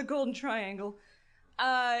 Somewhere around the Golden Triangle.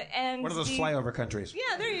 And one of those flyover countries.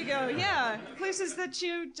 Yeah, there you go. Yeah, places that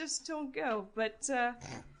you just don't go. But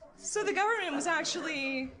so the government was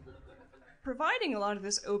actually providing a lot of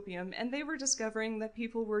this opium, and they were discovering that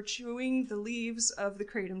people were chewing the leaves of the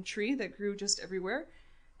kratom tree that grew just everywhere,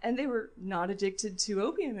 and they were not addicted to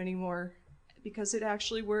opium anymore because it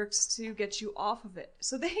actually works to get you off of it.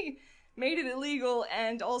 So they made it illegal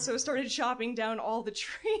and also started chopping down all the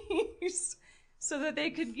trees so that they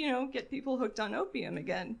could, get people hooked on opium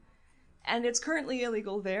again. And it's currently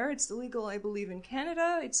illegal there. It's illegal, I believe, in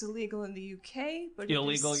Canada. It's illegal in the UK. But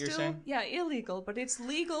illegal, you're saying? Yeah, illegal, but it's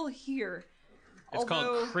legal here. It's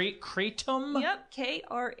called Kratom? Yep,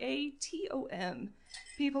 Kratom.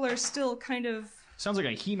 People are still kind of... Sounds like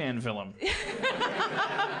a He-Man villain.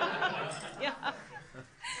 Yeah.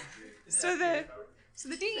 So the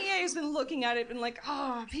DEA has been looking at it and like,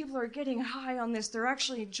 people are getting high on this. They're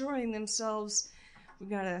actually enjoying themselves. We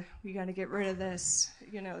gotta get rid of this.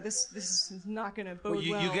 This is not gonna bode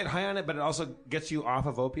well. You get high on it, but it also gets you off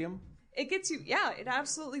of opium? It gets you, yeah, it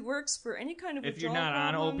absolutely works for any kind of If you're withdrawal not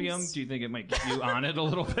on problems. opium, do you think it might get you on it a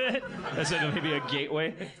little bit? That's maybe a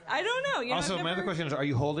gateway? I don't know. You know, Also, my other question is, are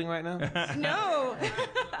you holding right now? No,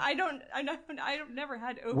 I've never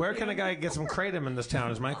had opium. Where can a guy get some kratom in this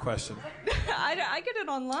town is my question. I get it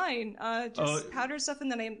online. Just powder stuff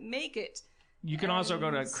and then I make it. You can also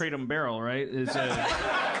go to Kratom Barrel, right?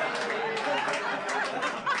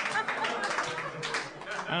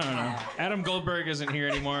 I don't know. Adam Goldberg isn't here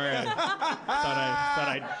anymore. I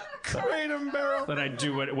thought Kratom Barrel. Thought I'd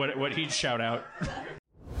do what he'd shout out.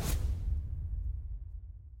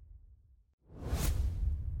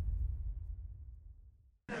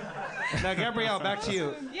 Now, Gabrielle, back to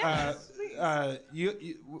you. Yes,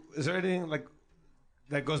 Is there anything like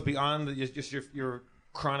that goes beyond just your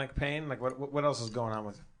chronic pain? Like what else is going on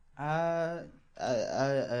with it? I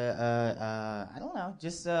don't know.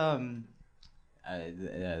 Just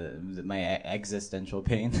my existential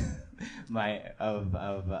pain, I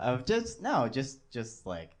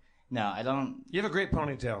don't. You have a great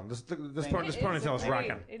ponytail. This ponytail is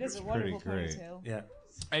rocking. It is a wonderful ponytail. Yeah.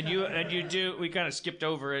 And you do. We kind of skipped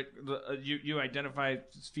over it. You identify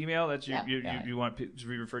as female. That's you want to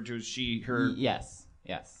be referred to as she, her. Yes.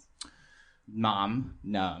 Mom.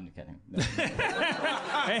 No, I'm kidding. No.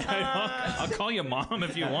 Hey, I'll call you mom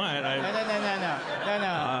if you want. No.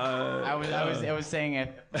 I was saying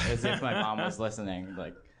it as if my mom was listening.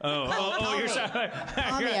 Like. Oh, you're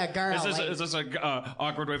Call me a girl. Is this a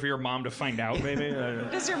awkward way for your mom to find out? Maybe.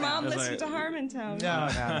 Does your mom listen to Harmontown? No.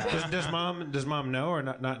 Does mom know or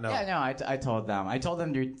not know? Yeah, no. I told them. I told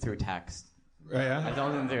them through text. Oh, yeah. I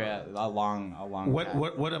told them through a long. What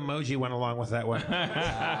emoji went along with that one?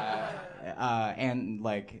 And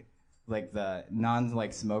like the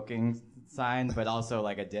non-smoking sign, but also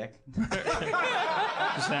like a dick.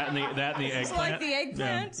 Is that in the eggplant? It's like the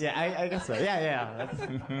eggplant? Yeah, I guess so. Yeah.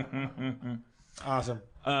 Awesome.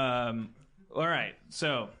 All right.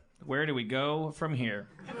 So where do we go from here?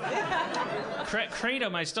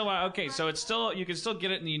 Kratom, okay. So it's still, you can still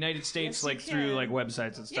get it in the United States, Yes, through like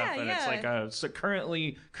websites and stuff. Yeah, and it's like so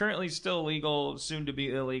currently still legal, soon to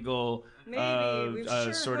be illegal. Maybe. We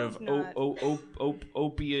sure sort of hope not.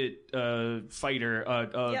 opiate fighter,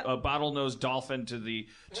 a bottlenose dolphin to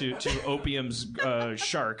opium's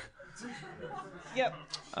shark. Yep.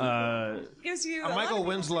 Gives you a Michael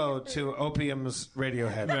Winslow to opium's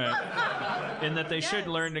Radiohead. Right. And that they should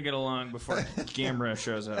learn to get along before Gamera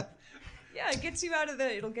shows up. Yeah, it'll get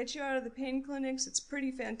you out of the pain clinics. It's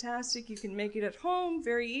pretty fantastic. You can make it at home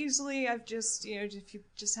very easily. I've just, if you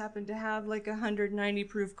just happen to have like 190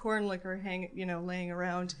 proof corn liquor laying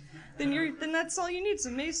around, then that's all you need.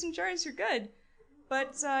 Some mason jars, you're good.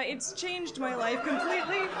 But it's changed my life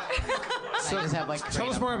completely. So just have tell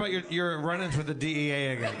us more about your run-ins with the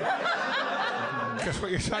DEA again. Because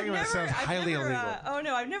what you're talking about sounds highly illegal.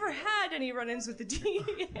 I've never had any run-ins with the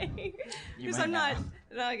DEA. Because I'm not.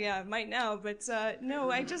 I might now, but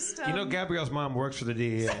no, I just. Gabrielle's mom works for the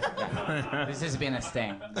DEA. This has been a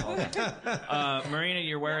sting. Marina,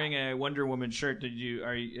 you're wearing a Wonder Woman shirt.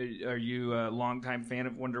 Are you a longtime fan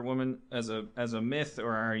of Wonder Woman as a myth,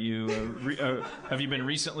 or are you have you been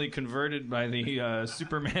recently converted by the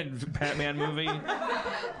Superman Batman movie,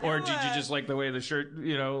 or did you just like the way the shirt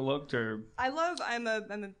looked? Or I'm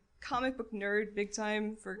a comic book nerd, big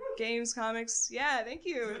time for games, comics. Yeah, thank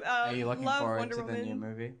you. Are you looking forward Wonder to Woman. the new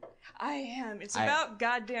movie? I am. It's about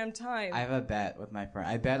goddamn time. I have a bet with my friend.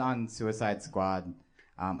 I bet on Suicide Squad.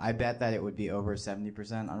 I bet that it would be over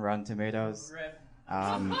 70% on Rotten Tomatoes.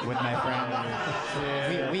 With my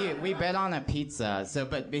friend, we bet on a pizza.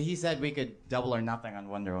 But he said we could double or nothing on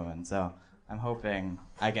Wonder Woman. So I'm hoping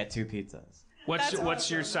I get 2 pizzas.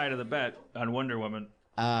 What's your side of the bet on Wonder Woman?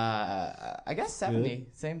 I guess 70.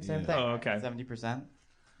 Same thing. Oh, okay. 70%.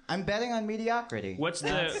 I'm betting on mediocrity. What's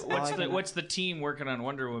the team working on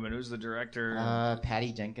Wonder Woman? Who's the director?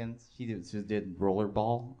 Patty Jenkins. She did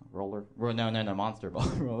Rollerball. Monster Ball.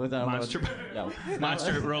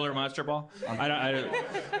 Monster Ball.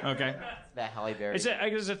 Okay. That Halle Berry.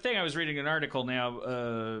 It's a thing. I was reading an article now.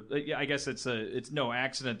 I guess it's no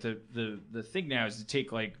accident that the thing now is to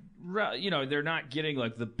take like they're not getting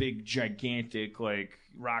like the big gigantic like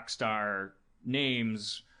rock star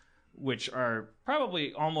names, which are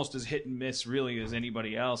probably almost as hit and miss really as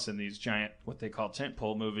anybody else in these giant what they call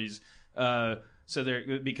tentpole movies. So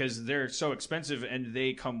because they're so expensive and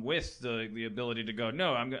they come with the ability to go,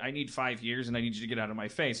 no, I need 5 years and I need you to get out of my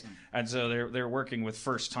face. And so they're working with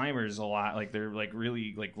first timers a lot. Like they're like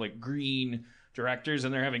really like green directors,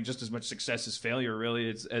 and they're having just as much success as failure. Really,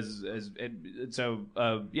 that's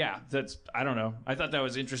I don't know. I thought that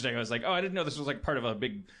was interesting. I was like, oh, I didn't know this was like part of a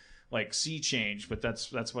big like sea change, but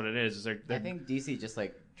that's what it is. They're I think DC just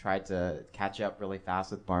like tried to catch up really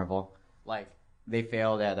fast with Marvel. Like they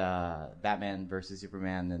failed at Batman versus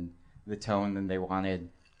Superman and the tone that they wanted.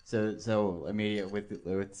 So immediately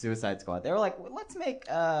with Suicide Squad, they were like, well, let's make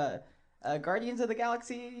Guardians of the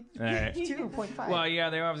Galaxy 2.5. Well, yeah,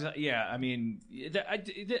 they obviously, yeah. I mean,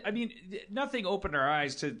 nothing opened our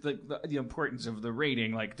eyes to the importance of the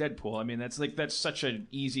rating like Deadpool. I mean, that's such an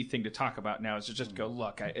easy thing to talk about now. Is to just go,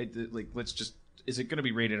 look, let's just. Is it going to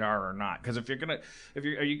be rated R or not? Because if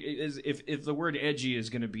the word edgy is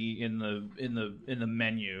going to be in the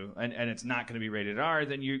menu and it's not going to be rated R,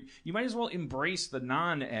 then you might as well embrace the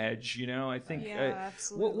non-edge. You know, I think. Yeah,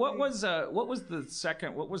 absolutely. What was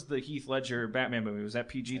the Heath Ledger Batman movie? Was that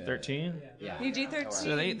PG-13? Yeah. PG-13.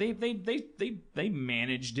 So they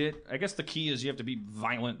managed it. I guess the key is you have to be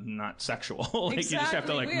violent and not sexual. Like exactly. You just have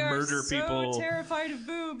to murder people. So terrified of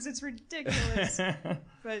boobs, it's ridiculous.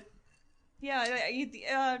 But. Yeah,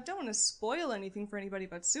 I don't want to spoil anything for anybody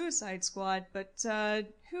about Suicide Squad, but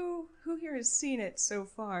who here has seen it so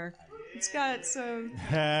far? It's got some.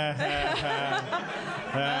 I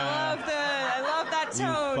love that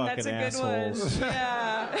tone. That's a good one.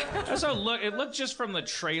 Yeah. So it looked just from the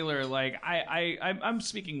trailer like I'm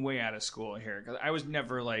speaking way out of school here because I was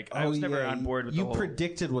never on board with the whole. You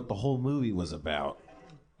predicted what the whole movie was about.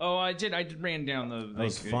 Oh, I did. I ran down the. That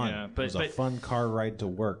was fun. Yeah, it was a fun car ride to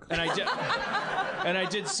work. And I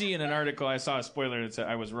did see in an article I saw a spoiler that said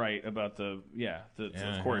I was right about of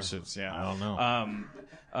course it's I don't know.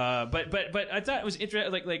 But I thought it was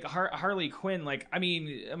interesting. Like Harley Quinn. Like I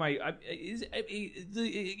mean, I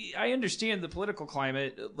understand the political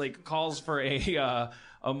climate like calls for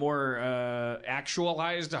a more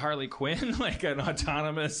actualized Harley Quinn, like an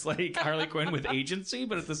autonomous like Harley Quinn with agency.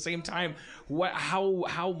 But at the same time,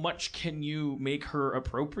 how much can you make her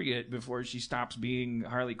appropriate before she stops being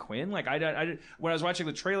Harley Quinn? Like I when I was watching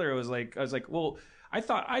the trailer, I was like, well. I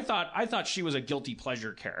thought she was a guilty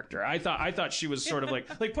pleasure character. I thought she was sort of like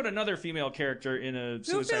put another female character in a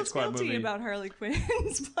Suicide Squad movie. Who feels guilty about Harley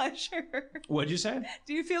Quinn's pleasure? What'd you say?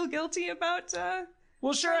 Do you feel guilty about?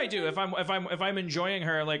 Well, sure I do. If I'm enjoying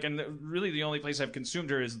her, like, and really the only place I've consumed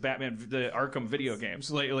her is Batman, the Arkham video games.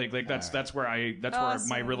 Like that's where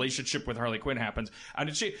my relationship with Harley Quinn happens.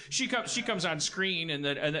 And she comes on screen, and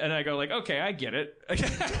then I go like, okay, I get it.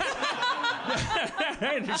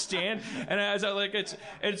 I understand, and as I like, it's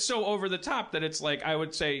so over the top that it's like I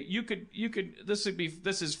would say you could this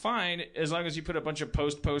is fine as long as you put a bunch of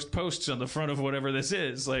posts on the front of whatever this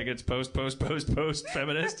is, like it's post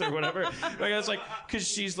feminist or whatever. Like it's like because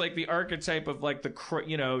she's like the archetype of like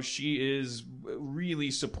she is really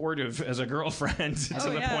supportive as a girlfriend to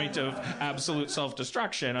the point of absolute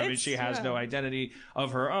self-destruction. I mean, she has no identity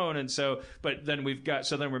of her own, and so but then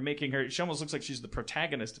we're making her. She almost looks like she's the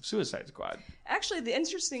protagonist of Suicide Squad. Actually,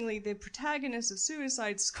 interestingly, the protagonist of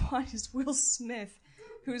Suicide Squad is Will Smith,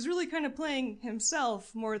 who is really kind of playing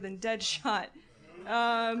himself more than Deadshot.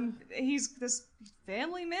 He's this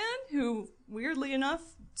family man who, weirdly enough,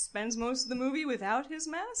 spends most of the movie without his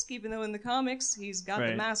mask, even though in the comics he's got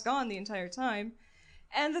the mask on the entire time.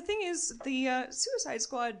 And the thing is, the Suicide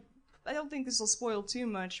Squad, I don't think this will spoil too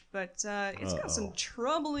much, but it's got some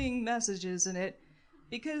troubling messages in it,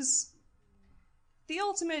 because the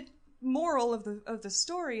ultimate moral of the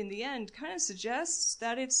story in the end kind of suggests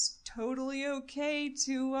that it's totally okay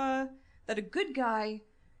to that a good guy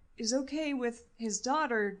is okay with his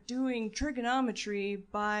daughter doing trigonometry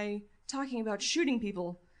by talking about shooting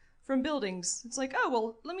people from buildings. It's like, oh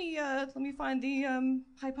well, let me find the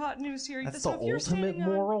hypotenuse here. That's the ultimate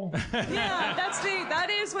moral. Yeah, that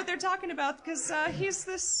is what they're talking about, because he's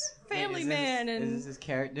this family man, and is this his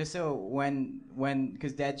character? So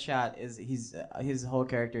because Deadshot is his whole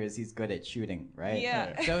character is he's good at shooting, right?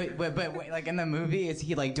 Yeah. So but like in the movie, is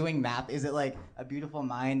he like doing math? Is it like a beautiful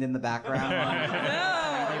mind in the background? No,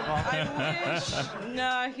 I wish.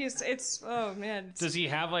 No, it's oh man. Does he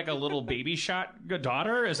have like a little baby shot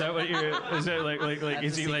daughter? Is that what you're? Is it like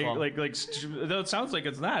is he like? No, it sounds like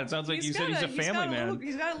it's not. It sounds like you said he's a family man.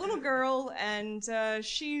 He's got a little girl, and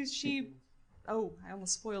she. Oh, I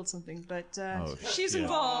almost spoiled something, but she's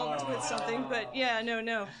involved with something. But yeah,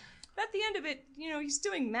 no. But at the end of it, he's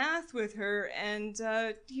doing math with her, and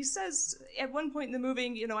he says at one point in the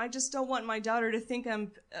movie, I just don't want my daughter to think I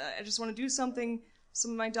just want to do something so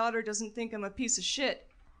my daughter doesn't think I'm a piece of shit,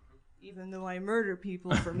 even though I murder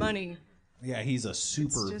people for money. Yeah, he's a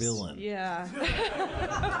super villain. Yeah.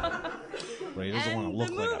 But he doesn't want to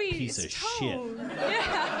look like a piece of shit.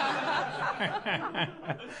 Yeah.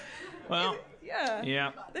 Well,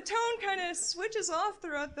 yeah. The tone kind of switches off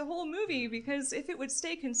throughout the whole movie, because if it would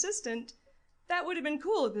stay consistent, that would have been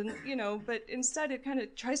cool, but instead it kind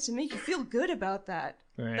of tries to make you feel good about that.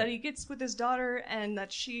 Right. That he gets with his daughter and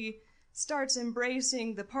that she starts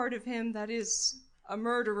embracing the part of him that is a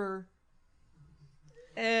murderer.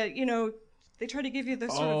 They try to give you the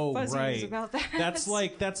sort of fuzziness about that. That's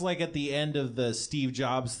like at the end of the Steve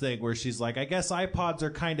Jobs thing where she's like, I guess iPods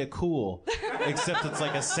are kind of cool, except it's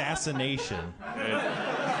like assassination.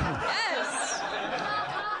 Yes.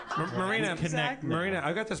 Marina, Exactly. Marina,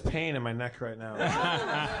 I've got this pain in my neck right now.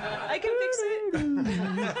 I can fix it.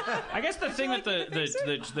 I guess the thing that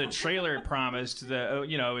the trailer promised, is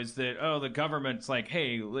that the government's like,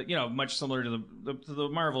 hey, much similar to the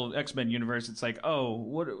Marvel X-Men universe, it's like,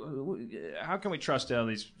 how can we trust all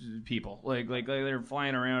these people? Like they're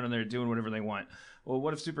flying around and they're doing whatever they want. Well,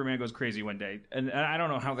 what if Superman goes crazy one day? And I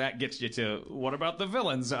don't know how that gets you to, what about the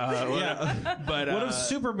villains? But what if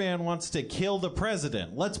Superman wants to kill the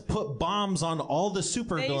president? Let's put bombs on all the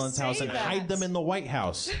supervillains' house and hide them in the White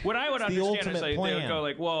House. What I would understand is they would plan. go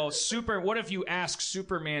like, well, what if you ask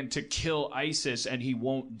Superman to kill ISIS and he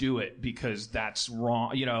won't do it because that's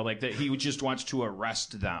wrong? That he just wants to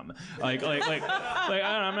arrest them. I'm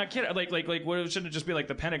not kidding. Shouldn't it just be like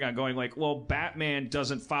the Pentagon going like, well, Batman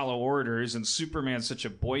doesn't follow orders and Superman's such a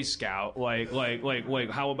Boy Scout.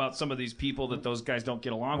 How about some of these people that those guys don't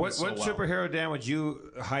get along with so well? What superhero, Dan, would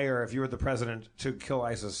you hire if you were the president to kill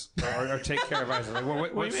ISIS or take care of ISIS?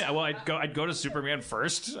 What do you mean? Well, I'd go to Superman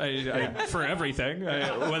first for everything,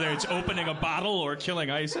 whether it's opening a bottle or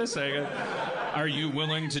killing ISIS. Are you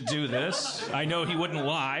willing to do this? I know he wouldn't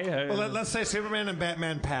lie. Well, let's say Superman and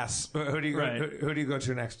Batman pass. Who do you go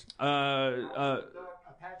to next?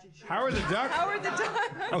 Howard the Duck? Howard the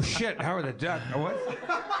Duck. Oh, shit. Howard the Duck. What?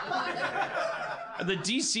 The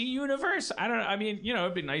DC universe? I don't know. I mean,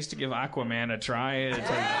 it'd be nice to give Aquaman a try. It's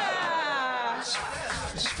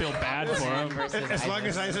just feel bad for him. As long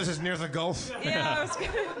as ISIS is near the Gulf. Yeah, I was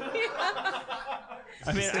going to...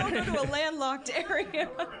 Still go to a landlocked area.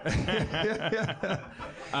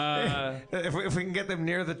 If we can get them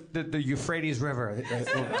near the Euphrates River.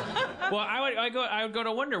 Well, I would go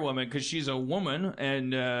to Wonder Woman because she's a woman,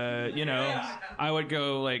 and I would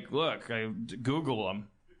go like, look, I Google them.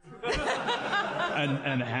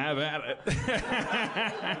 and have at it.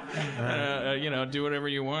 Do whatever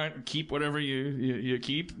you want, keep whatever you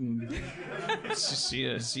keep, and see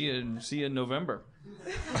you in November.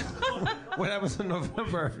 What happens in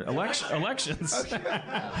November? Elections.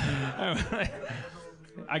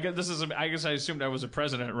 I guess I assumed I was a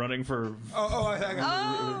president running for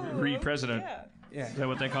re-president. Yeah. Is that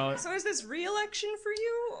what they call it? So is this re-election for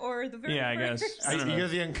you, or the very I guess. first? I don't know. You're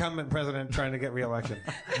the incumbent president trying to get re-election.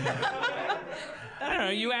 I don't know.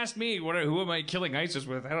 You asked me, who am I killing ISIS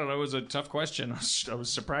with? I don't know. It was a tough question. I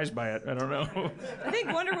was surprised by it. I don't know. I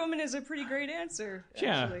think Wonder Woman is a pretty great answer.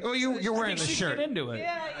 Yeah. Actually. Well, you're wearing the shirt. Get into it.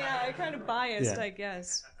 Yeah. I'm kind of biased, Yeah. I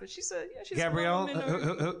guess. But she's a Gabrielle, a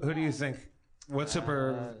woman. who do you think? What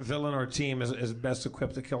super villain or team is best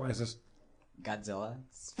equipped to kill ISIS? Godzilla.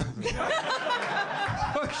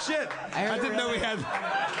 Oh shit! I didn't know we had.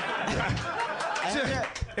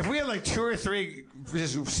 If we had like 2 or 3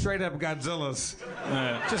 just straight up Godzillas,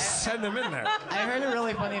 just send them in there. I heard a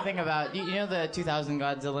really funny thing about you know the 2000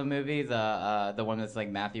 Godzilla movie, the one that's like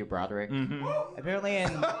Matthew Broderick. Mm-hmm. Apparently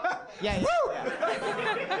apparently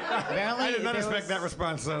I did not expect that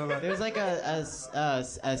response. There was like a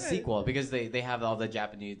sequel because they have all the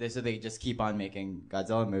Japanese. So they just keep on making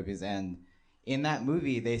Godzilla movies, and in that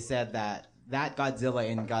movie they said that Godzilla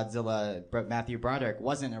in Godzilla Matthew Broderick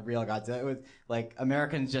wasn't a real Godzilla. It was like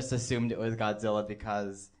Americans just assumed it was Godzilla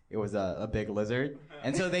because it was a big lizard,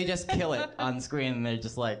 and so they just kill it on screen, and they're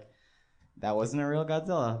just like, that wasn't a real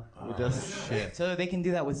Godzilla. Shit. So they can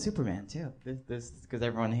do that with Superman too. This because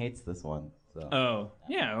everyone hates this one. So. Oh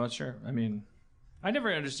yeah, well sure. I mean, I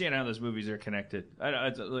never understand how those movies are connected.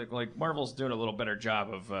 Like Marvel's doing a little better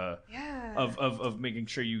job of making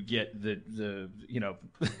sure you get the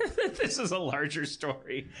this is a larger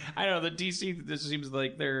story. I don't know the DC. This seems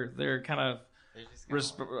like they're kind of.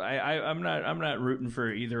 I'm not rooting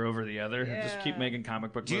for either over the other. Yeah. Just keep making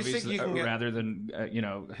comic book movies rather than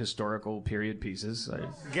historical period pieces.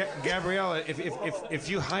 Gabrielle, if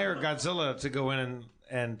you hire Godzilla to go in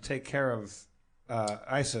and take care of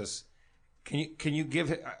ISIS. Can you give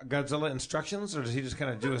Godzilla instructions, or does he just kind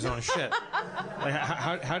of do his own shit?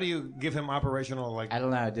 Like, how do you give him operational like? I don't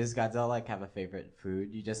know. Does Godzilla like have a favorite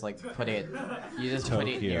food? You just like put it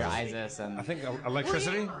near Isis and. I think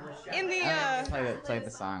electricity. In the play the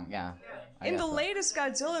song, yeah. In the latest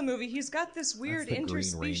Godzilla movie, he's got this weird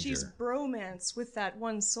interspecies bromance with that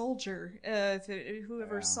one soldier.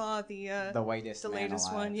 Whoever saw the latest alive.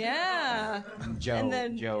 One, yeah.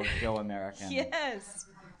 Joe American. Yes.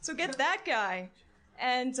 So get that guy,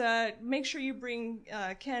 and make sure you bring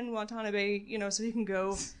Ken Watanabe, so he can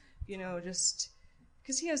go, just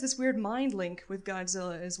because he has this weird mind link with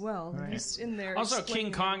Godzilla as well. Right. He's in there. Also,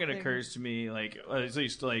 King Kong. It occurs to me at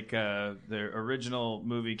least the original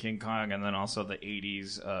movie King Kong, and then also the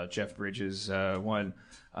 '80s Jeff Bridges one.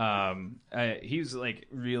 He was like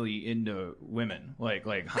really into women,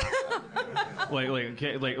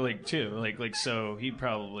 so he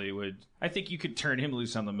probably would. I think you could turn him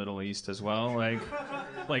loose on the Middle East as well, like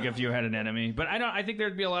if you had an enemy. But I think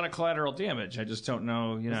there'd be a lot of collateral damage. I just don't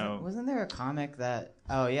know, Wasn't there a comic that?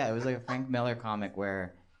 Oh yeah, it was like a Frank Miller comic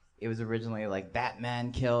where it was originally like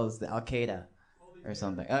Batman kills the Al Qaeda or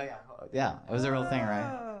something. Oh yeah, it was a real thing,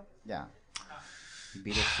 right? Yeah. He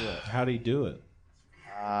beat us to it. How'd he do it?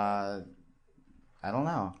 I don't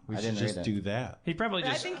know. We should just do that. He probably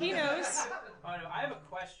just. I think he knows. Oh no, I have a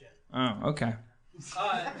question. Oh, okay.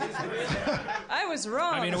 I was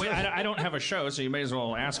wrong. I mean, I don't have a show, so you may as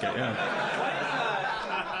well ask it. Yeah.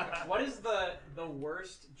 What is the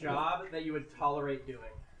worst job that you would tolerate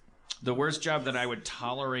doing? The worst job that I would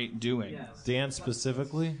tolerate doing. Yes. Dan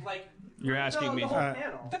specifically? Like you're asking me.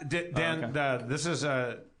 Dan, this is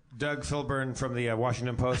Doug Filburn from the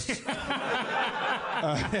Washington Post.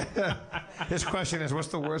 His question is, what's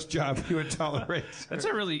the worst job you would tolerate? That's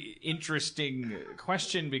a really interesting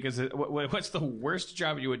question because what's the worst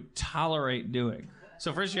job you would tolerate doing?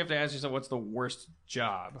 So first you have to ask yourself, what's the worst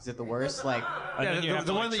job? Is it the worst? Like,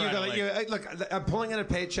 the one that you go. Look, I'm pulling in a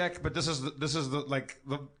paycheck, but this is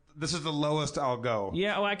the lowest I'll go.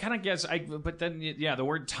 Yeah, well, I kind of guess. But then, the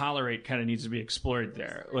word tolerate kind of needs to be explored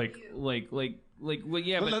there. Well,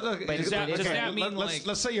 yeah, but does that mean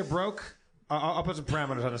let's say you're broke. I'll put some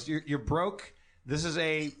parameters on this. You're broke. This is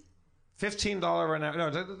a $15 an hour. No,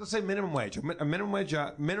 let's say minimum wage. A minimum wage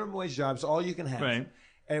job. Minimum wage job's all you can have. Right.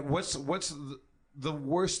 And what's the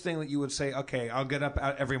worst thing that you would say? Okay, I'll get up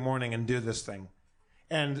every morning and do this thing.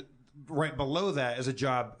 And right below that is a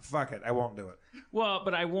job. Fuck it, I won't do it. Well,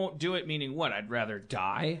 but I won't do it. Meaning what? I'd rather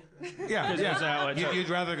die. Yeah. You'd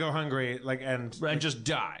rather go hungry, and just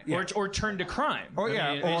die, yeah. or turn to crime.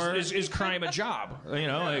 Is crime a job?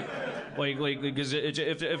 Because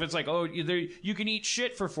if it's like, oh, you can eat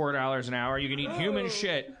shit for $4 an hour, you can eat human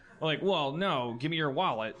shit. Like, well, no, give me your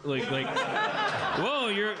wallet. Whoa,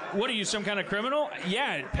 what are you, some kind of criminal?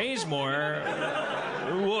 Yeah, it pays more.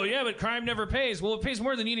 Well, yeah, but crime never pays. Well, it pays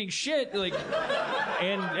more than eating shit. And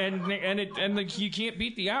you can't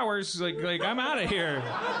beat the hours. Like I'm out of here.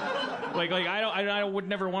 I would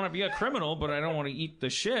never want to be a criminal, but I don't want to eat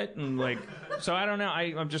the shit. And so I don't know.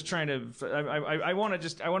 I'm just trying to. I want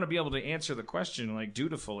to be able to answer the question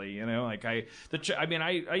dutifully.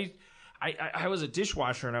 I was a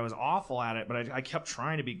dishwasher and I was awful at it, but I kept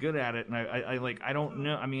trying to be good at it, and I don't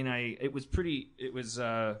know. I mean, if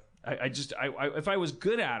I was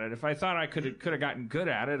good at it, if I thought I could have gotten good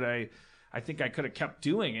at it, I think I could have kept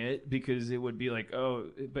doing it because it would be like, oh,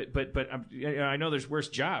 but I know there's worse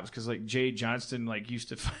jobs because Jay Johnston used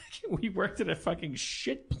to we worked at a fucking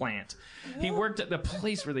shit plant. He worked at the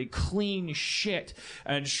place where they clean shit,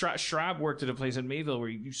 and Schraub worked at a place in Mayville where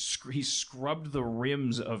he scrubbed the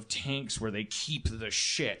rims of tanks where they keep the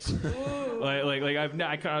shit.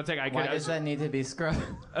 I kind of think I could. Why does that need to be scrubbed?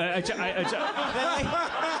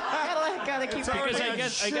 Gotta keep because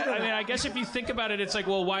I guess if you think about it, it's like,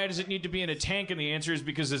 well, why does it need to be in a tank? And the answer is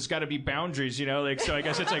because there's got to be boundaries, so I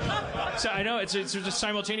guess it's so I know it's just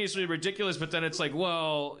simultaneously ridiculous, but then it's like,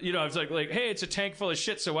 well, it's like hey, it's a tank full of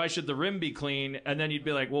shit, so why should the rim be clean? And then you'd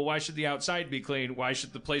be like, well, why should the outside be clean? Why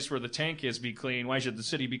should the place where the tank is be clean? Why should the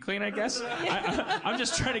city be clean? I guess I'm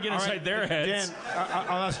just trying to get inside their heads. Dan,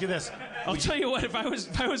 I'll ask you this. I'll tell you what, if I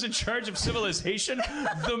was in charge of civilization,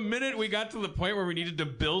 the minute we got to the point where we needed to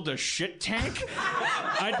build a shit tank,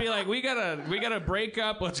 I'd be like, we gotta break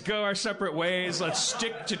up. Let's go our separate ways. Let's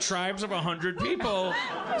stick to tribes of 100 people.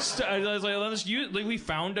 We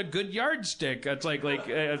found a good yardstick.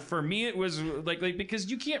 It's for me, it was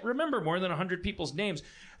because you can't remember more than 100 people's names.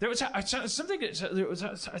 There was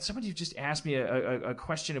somebody just asked me a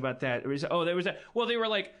question about that. Well, they were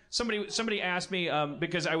like, somebody asked me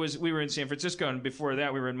because we were in San Francisco, and before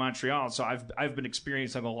that we were in Montreal. So I've been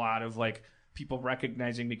experiencing a lot of people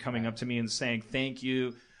recognizing me, coming up to me and saying thank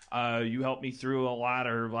you. You helped me through a lot,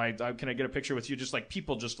 or like, can I get a picture with you? Just like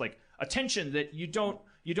people, just like attention that you don't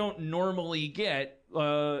normally get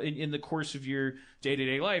in the course of your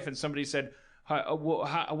day-to-day life. And somebody said,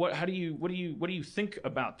 how do you think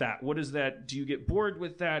about that? What is that? Do you get bored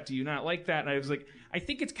with that? Do you not like that? And I was like, I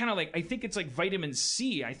think it's like vitamin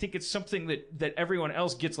C. I think it's something that everyone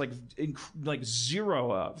else gets like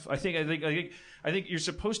zero of. I think you're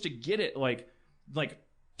supposed to get it like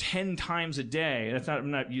 10 times a day. I'm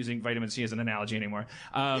not using vitamin C as an analogy anymore.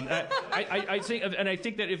 I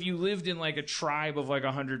think that if you lived in like a tribe of like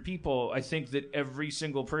 100 people, I think that every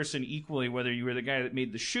single person equally, whether you were the guy that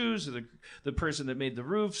made the shoes or the person that made the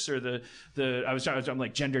roofs or I'm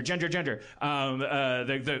like gender. The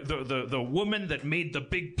woman that made the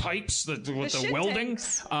big pipes with the welding,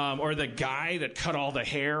 or the guy that cut all the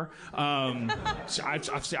hair. I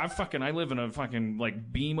live in a fucking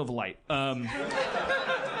like beam of light.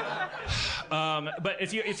 But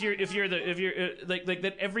if you're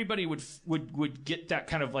that everybody would get that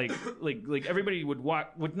kind of like everybody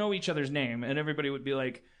would know each other's name, and everybody would be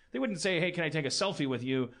like, they wouldn't say, hey, can I take a selfie with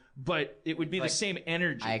you? But it would be the same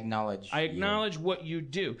energy. I acknowledge what you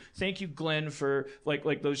do. Thank you, Glenn, for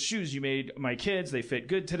like those shoes you made my kids. They fit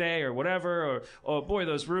good today, or whatever. Or, oh boy,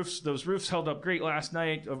 those roofs held up great last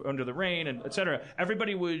night under the rain, and etc.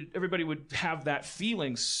 Everybody would have that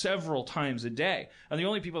feeling several times a day. And the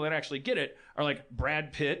only people that actually get it are like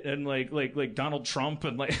Brad Pitt and like Donald Trump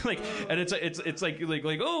and like and it's like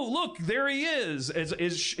oh look, there he is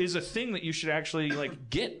a thing that you should actually like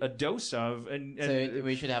get a dose of. And so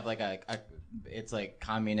we should have like it's like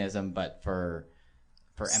communism but for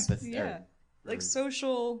empathy. Yeah, like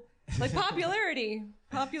social, like popularity,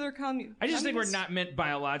 popular commun. I just think we're not meant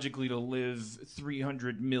biologically to live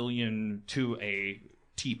 300 million to a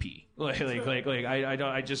TP. I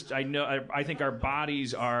think our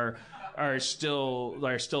bodies are still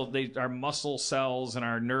our muscle cells and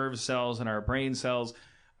our nerve cells and our brain cells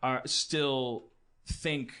are still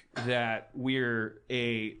think that we're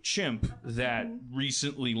a chimp that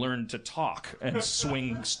recently learned to talk and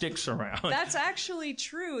swing sticks around. That's actually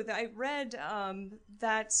true. I read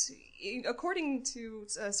that according to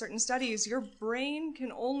certain studies, your brain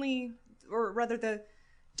can only, or rather the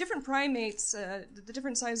different primates, the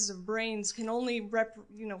different sizes of brains can only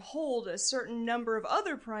hold a certain number of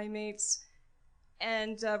other primates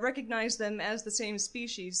and recognize them as the same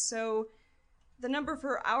species. So the number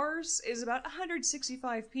for ours is about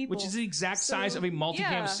 165 people. Which is the exact size of a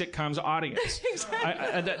multicam sitcom's audience.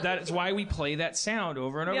 Exactly. That's why we play that sound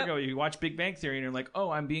over and over again. You watch Big Bang Theory and you're like, oh,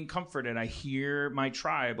 I'm being comforted. I hear my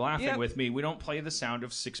tribe laughing with me. We don't play the sound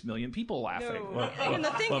of 6 million people laughing. No.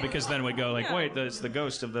 Well, because then we go like, wait, that's the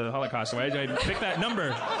ghost of the Holocaust. Why did I pick that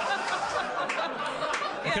number?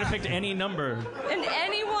 I could have picked any number. And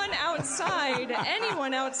anyone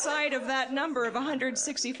outside of that number of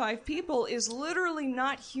 165 people is literally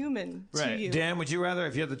not human to you. Dan, would you rather,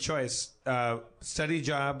 if you had the choice, steady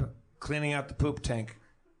job cleaning out the poop tank,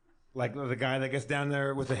 like the guy that gets down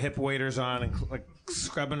there with the hip waders on and like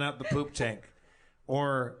scrubbing out the poop tank,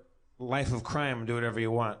 or life of crime and do whatever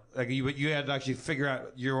you want? Like you had to actually figure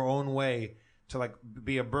out your own way to like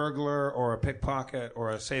be a burglar or a pickpocket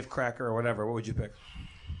or a safe cracker or whatever. What would you pick?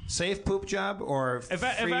 Safe poop job or if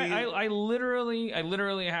I literally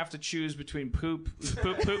have to choose between poop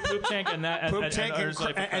tank and that poop tank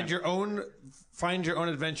and your own find your own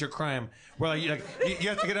adventure crime. Well, you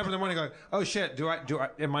have to get up in the morning and go, oh shit,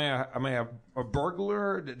 am I a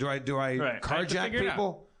burglar? Do I carjack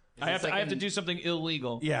people? I have to do something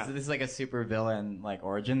illegal. Yeah. So this is like a super villain like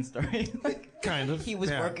origin story. Kind of. He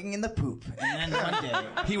was working in the poop, and then one day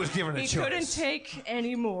he was given a choice. He couldn't take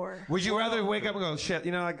any more. Would you rather wake up and go, shit,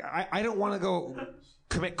 I don't want to go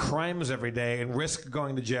commit crimes every day and risk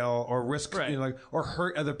going to jail or risk or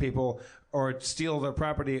hurt other people or steal their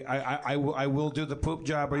property. I will do the poop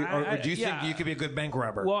job, or do you think you could be a good bank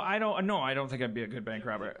robber? Well, I don't think I'd be a good bank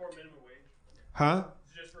robber. Huh?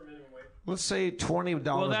 Let's say $20.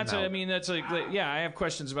 Well, that's I have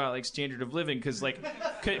questions about like standard of living because there's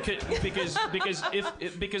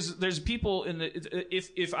people in the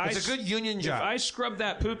if it's a good union job. If I scrub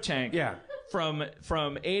that poop tank, from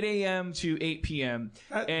 8 a.m. to 8 p.m.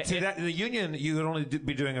 The union, you would only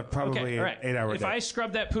be doing probably 8 hour day. If I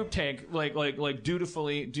scrub that poop tank like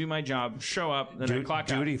dutifully, do my job, show up, then I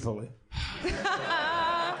clock out. Dutifully.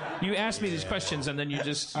 You asked me these questions and then you're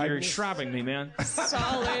shrobbing me, man.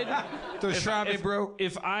 Solid. Bro.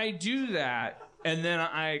 If I do that and then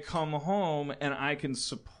I come home and I can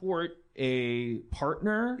support a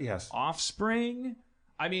partner, offspring,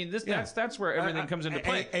 I mean, that's where everything comes into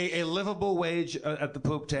play. A livable wage at the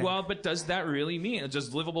poop tank. Well, but does that really mean it's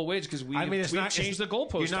just livable wage? Because we've changed the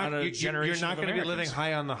goalpost on a generation. You're not going to be living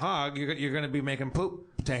high on the hog. You're going to be making poop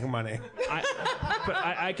tank money. But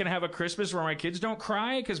I can have a Christmas where my kids don't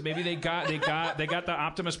cry because maybe they got the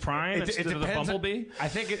Optimus Prime instead of the Bumblebee. I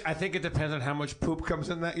think it depends on how much poop comes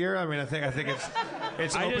in that year. I mean, I think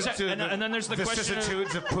it's open to and then there's the question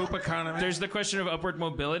of poop economy. There's the question of upward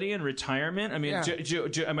mobility and retirement. I mean,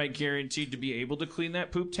 am I guaranteed to be able to clean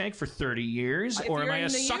that poop tank for 30 years, or am I a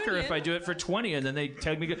sucker if I do it for 20 and then they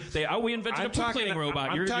tell me we invented a poop cleaning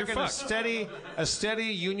robot? You're fucked. A steady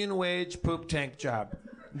union wage poop tank job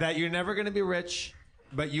that you're never going to be rich,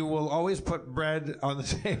 but you will always put bread on the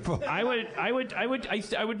table. I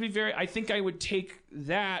would be very. I think I would take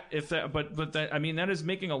that if that. But that. I mean, that is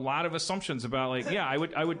making a lot of assumptions about like. Yeah, I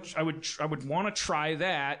would want to try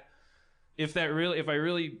that if I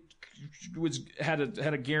really had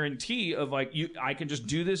a guarantee of like I can just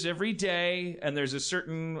do this every day, and there's a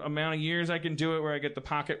certain amount of years I can do it where I get the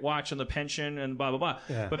pocket watch and the pension and blah blah blah.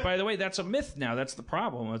 Yeah. But by the way, that's a myth now. That's the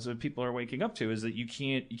problem. That's what people are waking up to, is that you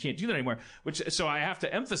can't do that anymore. So I have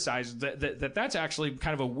to emphasize that's actually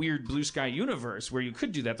kind of a weird blue sky universe where you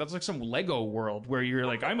could do that. That's like some Lego world where you're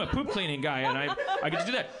like, I'm a poop cleaning guy and I get to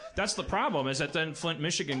do that. That's the problem, is that then Flint,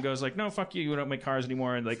 Michigan goes like, no, fuck you, we don't make cars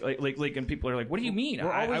anymore, and like and people are like, what do you mean?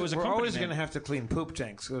 We're always going to have to clean poop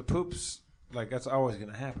tanks. Poops, like, that's always going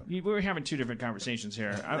to happen. We're having two different conversations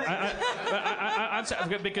here.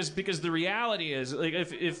 Because the reality is, like,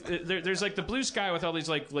 if there's like the blue sky with all these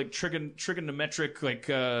like trigonometric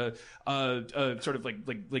sort of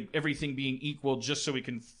like everything being equal, just so we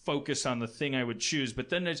can focus on the thing I would choose. But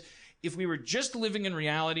then there's, if we were just living in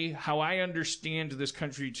reality, how I understand this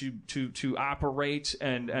country to operate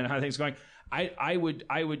and how things are going, I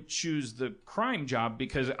would choose the crime job,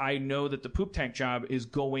 because I know that the poop tank job is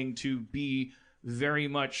going to be very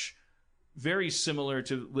similar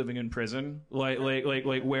to living in prison, like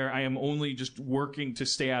where I am only just working to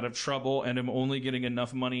stay out of trouble and am only getting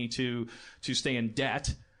enough money to stay in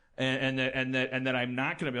debt. And that I'm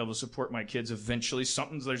not going to be able to support my kids eventually.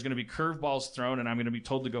 There's going to be curveballs thrown, and I'm going to be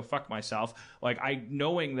told to go fuck myself. Like,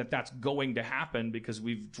 knowing that that's going to happen because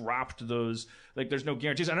we've dropped those. Like, there's no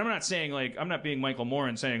guarantees. And I'm not saying, like, I'm not being Michael Moore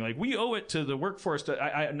and saying like we owe it to the workforce.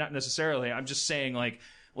 I not necessarily. I'm just saying like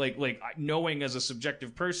knowing as a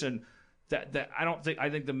subjective person that I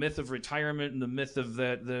think the myth of retirement and the myth of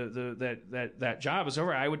that job is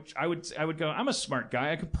over. I would go, I'm a smart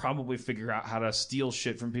guy. I could probably figure out how to steal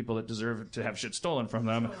shit from people that deserve to have shit stolen from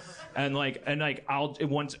them. and I'll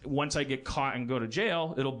once I get caught and go to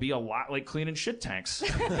jail, it'll be a lot like cleaning shit tanks.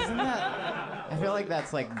 Isn't that, I feel like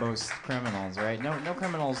that's like most criminals, right? No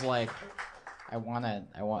criminals like, I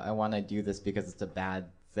wanna do this because it's a bad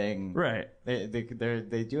thing. Right. They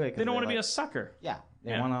do it. They don't want to be a sucker. Yeah.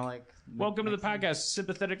 They want to like. Welcome to the podcast,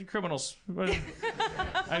 Sympathetic to Criminals.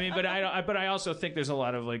 I mean, but I also think there's a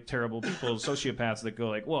lot of like terrible people, sociopaths that go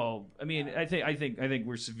like, well, I mean, I think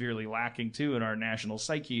we're severely lacking too in our national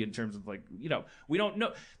psyche in terms of like, you know, we don't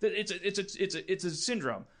know. It's a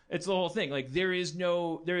syndrome. It's the whole thing. Like there is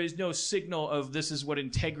no signal of this is what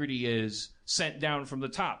integrity is sent down from the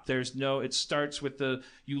top. It starts with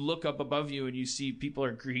you look up above you and you see people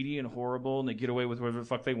are greedy and horrible and they get away with whatever the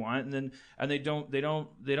fuck they want, and they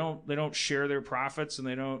don't share their profits, and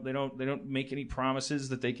they don't make any promises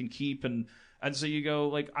that they can keep, and so you go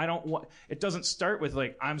like, it doesn't start with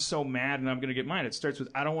like, I'm so mad and I'm going to get mine. It starts with,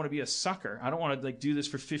 I don't want to be a sucker. I don't want to like do this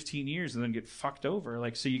for 15 years and then get fucked over.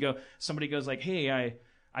 Like, so somebody goes like, hey,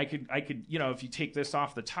 I could, you know, if you take this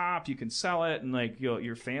off the top, you can sell it, and like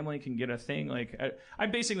your family can get a thing. Like, I'm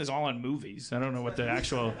basing this all on movies. I don't know what the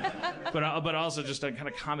actual, but also just a kind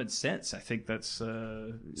of common sense. I think that's.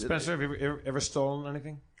 Spencer, have you ever stolen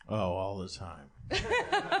anything? Oh, all the time.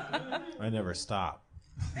 I never stop.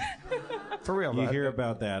 For real, you hear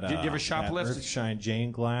about that? Did you ever shoplift? Earthshine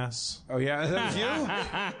Jane glass. Oh yeah, that was you.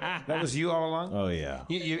 That was you all along. Oh yeah.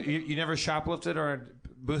 You never shoplifted or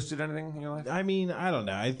boosted anything in your life? I mean, I don't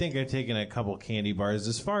know. I think I've taken a couple candy bars.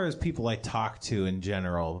 As far as people I talk to in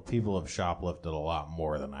general, people have shoplifted a lot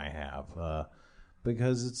more than I have,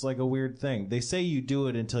 because it's like a weird thing. They say you do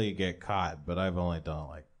it until you get caught, but I've only done it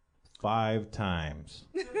like 5 times.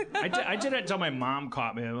 I did it until my mom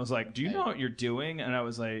caught me and was like, do you know what you're doing? And I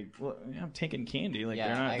was like, well, I'm taking candy. Like,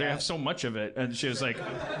 they have so much of it. And she was like,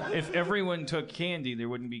 if everyone took candy, there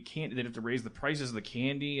wouldn't be candy. They'd have to raise the prices of the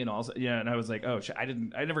candy and all. Yeah. And I was like, oh, I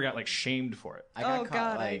never got like shamed for it.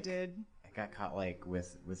 I did. I got caught like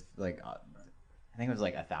with like I think it was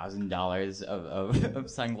like $1,000 of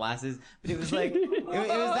sunglasses, but it was like it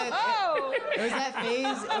was that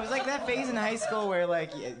phase. It was like that phase in high school where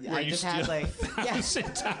like I just had like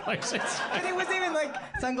 $1,000. But it wasn't even like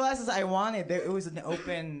sunglasses I wanted. It was an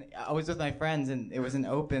open. I was with my friends and it was an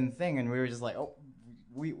open thing, and we were just like, oh,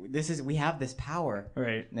 we have this power,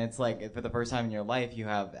 right? And it's like for the first time in your life, you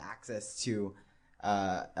have access to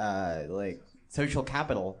like social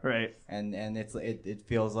capital, right? And it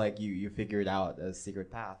feels like you figured out a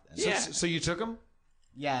secret path. And So you took them?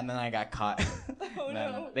 Yeah, and then I got caught. Oh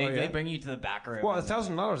no! They bring you to the back room. Well,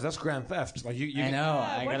 $1,000—that's grand theft. Like you I know.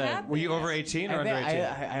 What happened? Were you over 18 or under 18?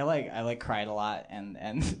 I cried a lot, and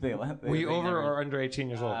they were you over or under 18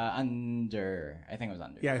 years old? Under. I think I was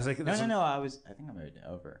under. Yeah, it's like no. I think I'm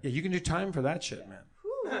over. Yeah, you can do time for that shit, man.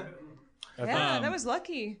 Yeah, that was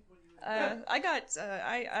lucky. I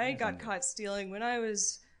got caught stealing when I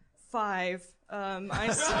was 5.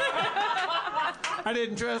 I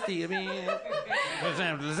didn't trust you. I mean,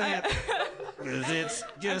 it's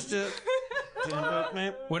just a.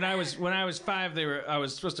 When I was 5, I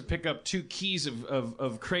was supposed to pick up 2 keys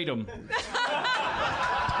of Kratom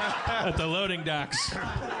at the loading docks.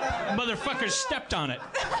 Motherfuckers stepped on it.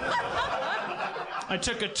 I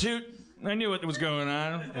took a toot. I knew what was going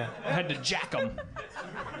on. I had to jack them,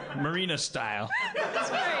 Marina style.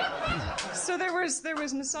 That's right. So there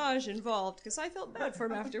was massage involved because I felt bad for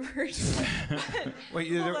him afterwards.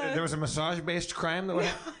 Wait, there was a massage-based crime that was.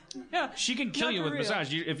 Yeah, she can kill you with real.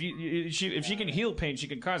 massage. If she can heal pain, she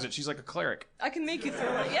can cause it. She's like a cleric. I can make you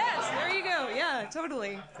throw it. Yes, there you go. Yeah,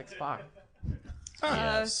 totally. It's like Spock.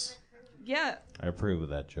 Yes. Yeah. I approve of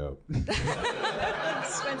that joke.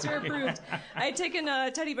 Spencer approved. I had taken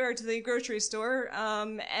a teddy bear to the grocery store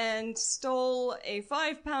and stole a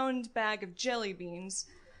 5-pound bag of jelly beans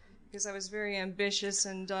because I was very ambitious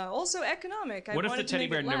and also economic. What if the teddy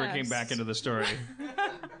bear never came back into the story?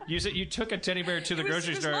 You said you took a teddy bear to the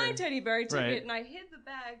grocery store. It was my teddy bear. I took it and I hid the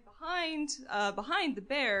bag behind the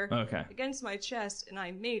bear against my chest, and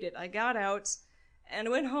I made it. I got out. And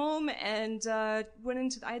I went home and I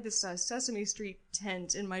had this Sesame Street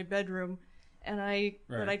tent in my bedroom, and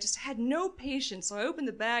but I just had no patience. So I opened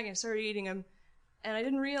the bag and I started eating them, and I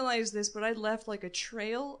didn't realize this, but I'd left like a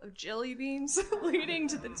trail of jelly beans leading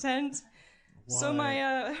to the tent. Why? So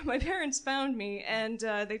my parents found me, and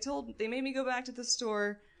they made me go back to the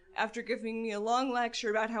store after giving me a long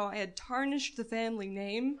lecture about how I had tarnished the family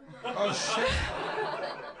name. Oh shit.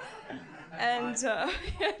 And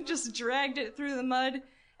just dragged it through the mud.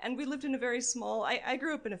 And we lived in a very small. I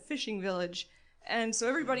grew up in a fishing village, and so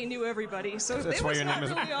everybody knew everybody. So that's why your name is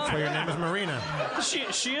Marina.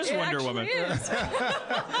 She is Wonder Woman. Is.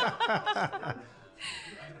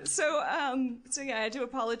 So yeah, I had to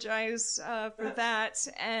apologize for that.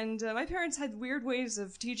 And my parents had weird ways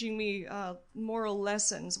of teaching me moral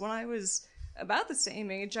lessons. When I was about the same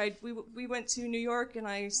age, we went to New York, and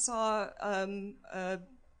I saw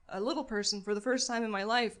a little person for the first time in my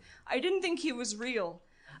life. I didn't think he was real.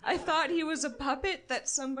 I thought he was a puppet that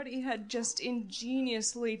somebody had just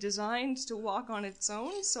ingeniously designed to walk on its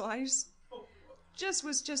own. So I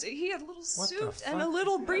he had a little suit and a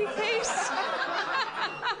little briefcase.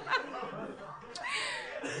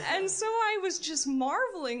 And so I was just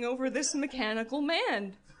marveling over this mechanical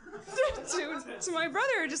man to my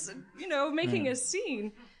brother, just, making a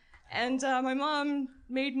scene. And my mom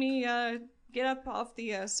made me get up off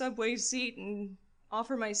the subway seat and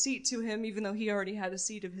offer my seat to him, even though he already had a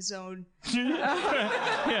seat of his own.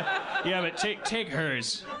 Yeah, but take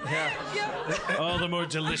hers. Yeah. All the more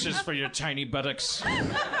delicious for your tiny buttocks.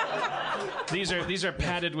 These are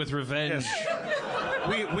padded with revenge.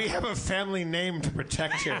 Yes. We have a family name to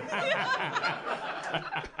protect here.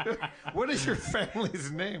 What is your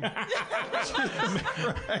family's name?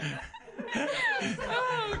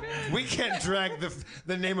 Oh, we can't drag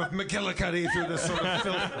the name of McGillicuddy through this sort of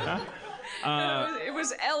filth. it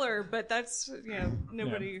was Eller, but that's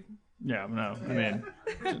nobody. Yeah, no. I mean,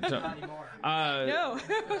 Not anymore. No.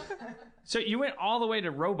 So you went all the way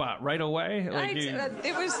to robot right away?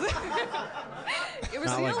 It was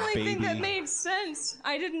the only thing that made sense.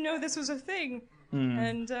 I didn't know this was a thing,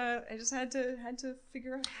 and I just had to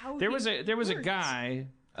figure out how. There was a guy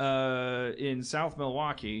in South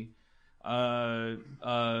Milwaukee. God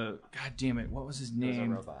damn it! What was his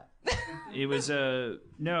name? It was a robot. It was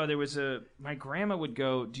there was my grandma would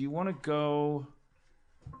go, do you want to go?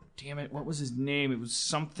 Damn it! What was his name? It was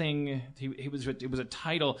something. It was a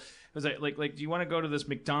title. It was like do you want to go to this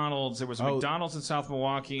McDonald's? There was a McDonald's in South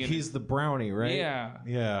Milwaukee. And he's the brownie, right? Yeah.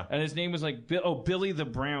 Yeah. And his name was like Billy the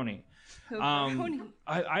Brownie. brownie.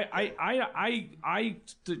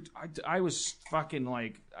 I was fucking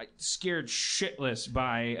like scared shitless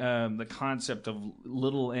by the concept of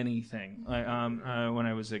little anything. When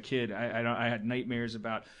I was a kid, I had nightmares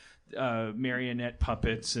about marionette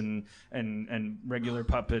puppets and regular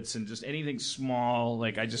puppets and just anything small.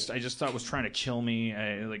 Like I just thought was trying to kill me.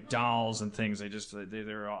 Like dolls and things. I just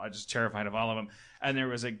terrified of all of them. And there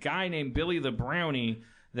was a guy named Billy the Brownie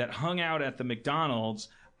that hung out at the McDonald's.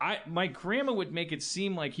 My grandma would make it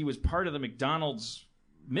seem like he was part of the McDonald's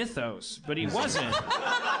mythos, but he wasn't.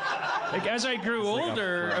 Like as I grew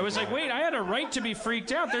older, I was like, wait, I had a right to be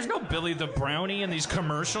freaked out. There's no Billy the Brownie in these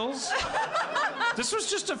commercials. This was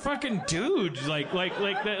just a fucking dude, like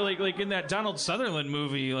in that Donald Sutherland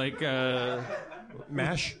movie, like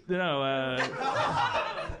MASH.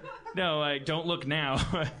 No, Don't Look Now.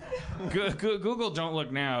 Google Don't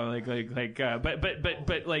Look Now. But it's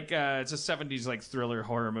a 70s like thriller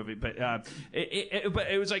horror movie. But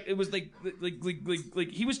it was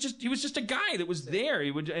like he was just a guy that was there.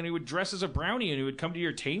 He would dress as a brownie and he would come to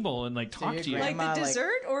your table and like talk to you. Like the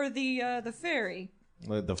dessert or the fairy?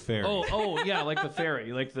 Like the fairy. Oh, yeah, like the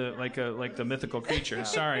fairy, like the mythical creature.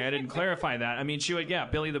 Sorry, I didn't clarify that. I mean, she would,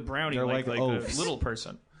 Billy the Brownie, They're like a oafs. little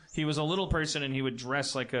person. He was a little person, and he would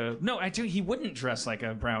dress like a... No, actually, he wouldn't dress like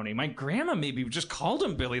a brownie. My grandma maybe just called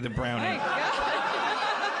him Billy the Brownie.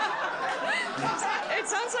 It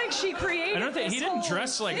sounds like she created. I don't think he didn't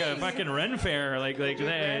dress like a fucking Ren Fair. I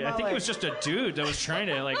think he was just a dude that was trying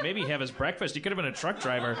to maybe have his breakfast. He could have been a truck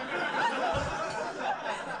driver.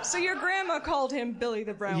 So your grandma called him Billy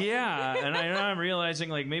the Brownie. Yeah, and I'm realizing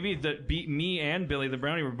maybe me and Billy the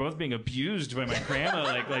Brownie were both being abused by my grandma,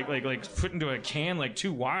 like put into a can like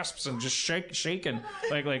two wasps and just shaken,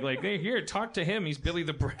 like hey, here, talk to him. He's Billy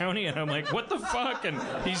the Brownie, and I'm like, what the fuck? And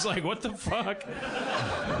he's like, what the fuck?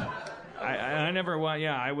 I never. Well,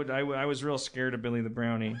 yeah, I was real scared of Billy the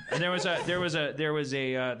Brownie. And there was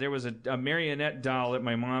a marionette doll that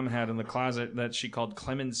my mom had in the closet that she called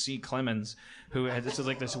Clemency Clemens, who had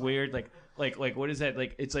this weird like what is that?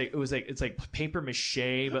 It's like paper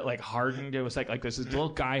mache but like hardened. It was like this little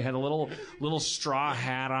guy had a little straw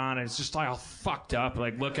hat on, and it's just all fucked up,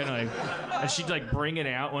 like looking like, and she'd like bring it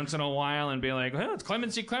out once in a while and be like, well, it's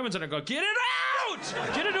Clemency Clemens, and I go, get it out!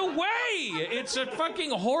 Get it away! It's a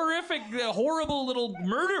fucking horrific, horrible little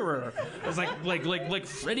murderer. It was like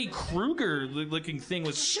Freddy Krueger looking thing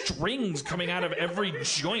with strings coming out of every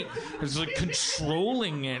joint. It was like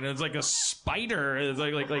controlling it. It was like a spider. It was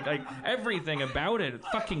like everything about it. It's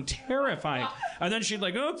fucking terrifying. And then she'd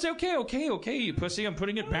like, oh, it's okay, you pussy. I'm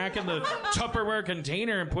putting it back in the Tupperware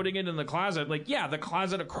container and putting it in the closet. Like, yeah, the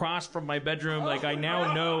closet across from my bedroom. Like, I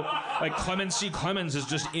now know, like, Clemency Clemens is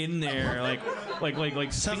just in there, like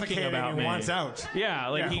thinking about me. Wants out. Yeah,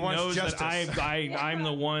 like he knows justice. that I'm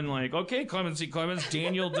the one. Like, okay, Clemency Clemens,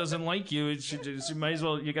 Daniel doesn't like you. You might as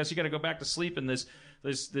well. You guess you got to go back to sleep in this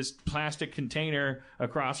plastic container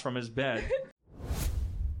across from his bed.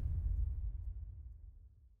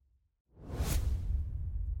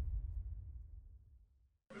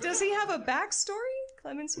 Does he have a backstory?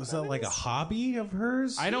 Clemency Was Clemens? that like a hobby of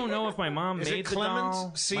hers? I don't know if my mom Is made it the doll.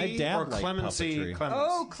 Clemency My dad or liked Clemency puppetry. Clemens?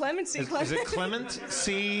 Oh, Clemency Clemens. Is it Clement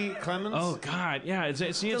C. Clemens? Oh God, yeah. It's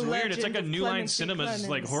weird. It's like a legend of New Line Clemency Cinemas Clemens.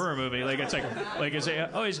 like horror movie. Like it's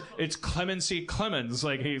it's Clemency Clemens.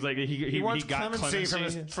 Like he wants got clemency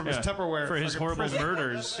from his Tupperware for his horrible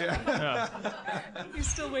murders. Yeah. He's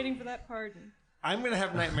still waiting for that pardon. I'm going to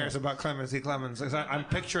have nightmares about Clemency Clemens. 'Cause I'm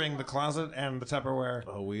picturing the closet and the Tupperware.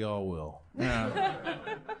 Oh, we all will. Yeah,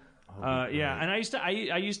 and I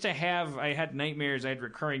had nightmares. I had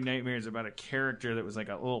recurring nightmares about a character that was like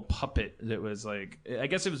a little puppet that was like, I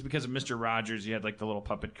guess it was because of Mr. Rogers. You had like the little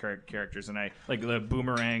puppet characters, and I like the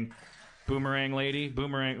boomerang lady,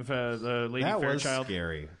 the Lady That was Fairchild.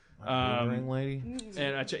 scary. Boomerang lady?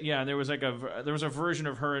 And there was a version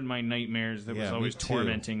of her in my nightmares that was Yeah, always me too.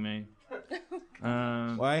 tormenting me.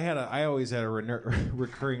 Well, I always had a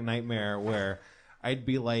recurring nightmare where it would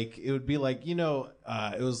be like,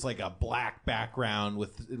 it was like a black background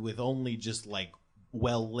with only just like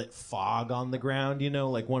well-lit fog on the ground,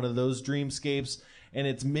 like one of those dreamscapes. And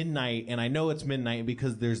it's midnight, and I know it's midnight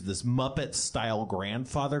because there's this Muppet-style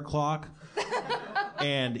grandfather clock.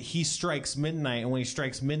 And he strikes midnight, and when he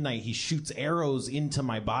strikes midnight, he shoots arrows into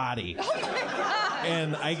my body.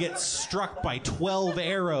 And I get struck by 12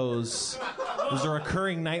 arrows. It was a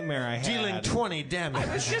recurring nightmare I had. Dealing 20 damage.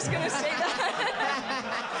 I was just going to say that.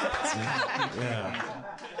 Yeah.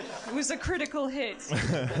 It was a critical hit.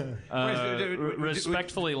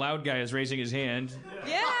 Respectfully, loud guy is raising his hand.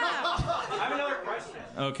 Yeah. I have another question.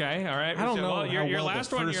 Okay, all right. I don't know Well, how your well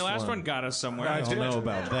last the one, first your last one- one got us somewhere. I don't know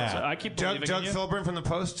about that. So I keep believing Doug in you. Philburn from the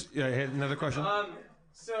Post. Yeah, another question.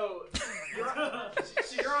 So you're on a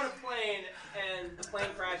plane, and the plane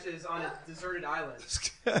crashes on a deserted island,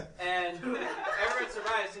 and everyone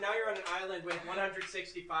survives. And now you're on an island with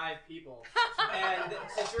 165 people, and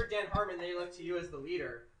since you're Dan Harmon, they look to you as the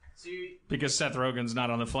leader. Because Seth Rogen's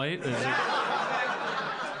not on the flight. So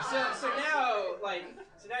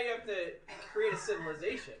now you have to create a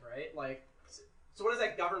civilization, right? Like, so what does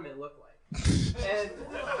that government look like? And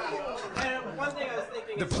one thing I was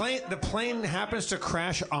thinking the plane happens to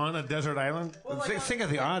crash on a desert island. Well, Think of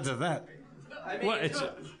the odds of that. I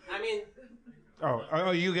mean,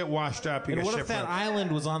 Oh, you get washed up. You And get what if that shipwrecked.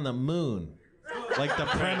 island was on the moon? Like the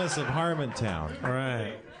premise of Harmontown.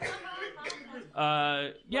 Right.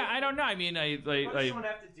 Yeah, I don't know. I mean, what does someone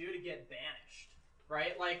have to do to get banished,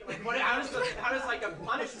 right? Like what? How does like a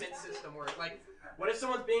punishment system work? Like, what if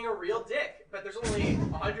someone's being a real dick, but there's only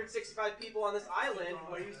 165 people on this island?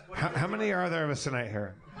 How many are there of us tonight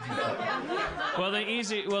here? Well,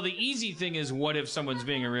 the easy thing is, what if someone's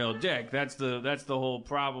being a real dick? That's the whole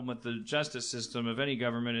problem with the justice system of any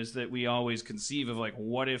government, is that we always conceive of like,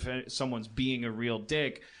 what if someone's being a real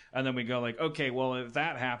dick, and then we go like, okay, well, if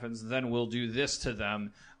that happens, then we'll do this to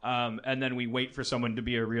them. And then we wait for someone to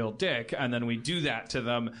be a real dick, and then we do that to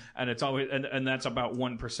them, and it's always and that's about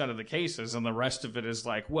 1% of the cases, and the rest of it is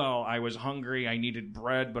like, well, I was hungry, I needed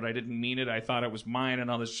bread, but I didn't mean it, I thought it was mine, and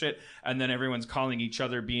all this shit, and then everyone's calling each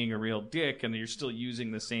other being a real dick, and you're still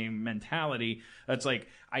using the same mentality. That's like,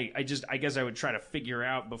 I guess I would try to figure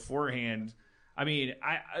out beforehand. I mean,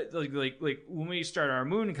 I like when we start our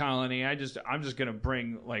moon colony, I'm just gonna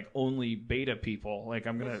bring like only beta people. Like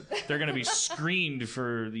they're gonna be screened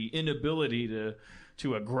for the inability to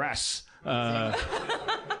aggress,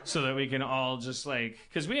 so that we can all just like,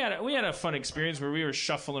 because we had a fun experience where we were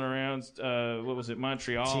shuffling around. What was it,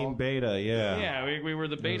 Montreal? Team Beta, yeah. Yeah, we were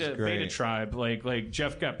the beta tribe. Like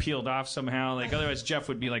Jeff got peeled off somehow. Like otherwise Jeff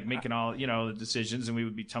would be like making all the decisions, and we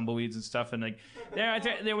would be tumbleweeds and stuff. And like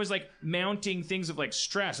there was like mounting things of like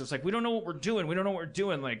stress. It's like we don't know what we're doing.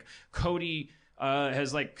 Like Cody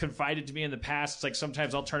has like confided to me in the past. It's like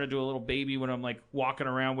sometimes I'll turn into a little baby when I'm like walking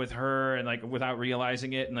around with her and like without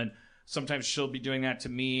realizing it, and then sometimes she'll be doing that to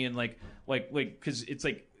me, and like because it's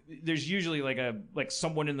like there's usually like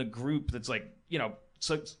someone in the group that's like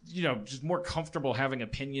just more comfortable having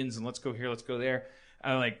opinions and let's go here, let's go there.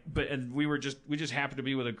 We just happened to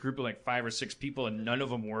be with a group of like 5 or 6 people, and none of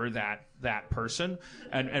them were that person,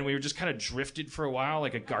 and we were just kind of drifted for a while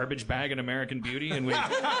like a garbage bag in American Beauty, and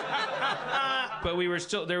but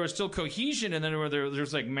there was still cohesion, and then there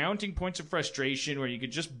was like mounting points of frustration where you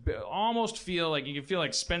could just almost feel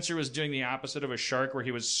like Spencer was doing the opposite of a shark, where he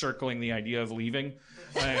was circling the idea of leaving.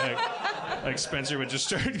 Like Spencer would just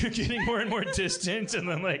start getting more and more distant, and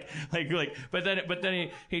then but then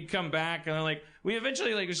he'd come back, and then like we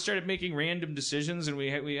eventually like started making random decisions, and we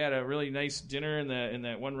had a really nice dinner in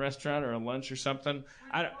that one restaurant, or a lunch or something.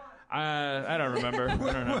 I don't remember. I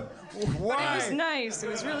don't know. Why? But it was nice. It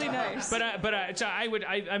was really nice. I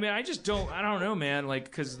don't know, man. Like,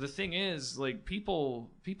 because the thing is, like, people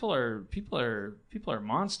are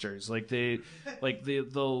monsters. Like they'll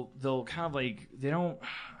kind of like, they don't.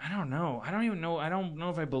 I don't know. I don't even know. I don't know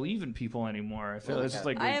if I believe in people anymore. I feel it's just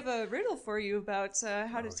like. I have a riddle for you about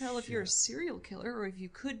how to tell if you're a serial killer or if you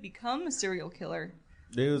could become a serial killer.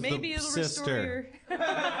 It was Maybe it'll sister. restore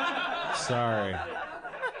your. Sorry.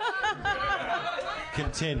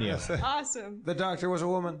 Continue. Awesome. The doctor was a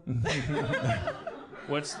woman.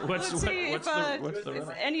 Let's see if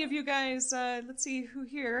any of you guys, let's see who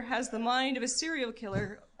here has the mind of a serial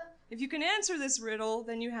killer. If you can answer this riddle,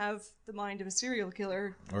 then you have the mind of a serial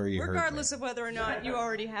killer, Or you heard regardless of whether or not you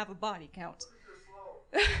already have a body count.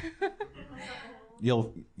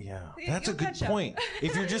 That's a good point.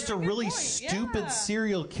 If you're just a really stupid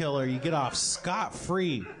serial killer, you get off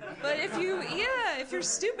scot-free. But if you're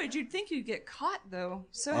stupid, you'd think you'd get caught, though.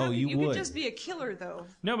 So you could would. just be a killer, though.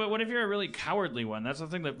 No, but what if you're a really cowardly one? That's the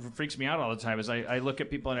thing that freaks me out all the time. Is I look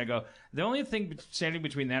at people and I go, the only thing standing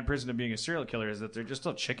between that person and being a serial killer is that they're just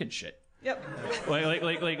all chicken shit. Yep.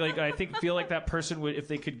 I feel like that person would, if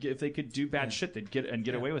they could do bad shit, they'd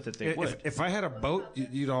get away with it. They would. If I had a boat,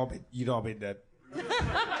 you'd all be dead. You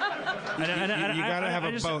gotta have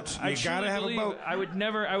a boat. You gotta have a boat. I would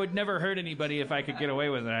never hurt anybody if I could get away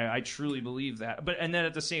with it. I truly believe that. And then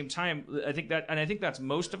at the same time, I think that's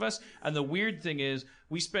most of us. And the weird thing is,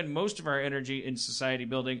 we spend most of our energy in society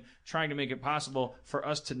building, trying to make it possible for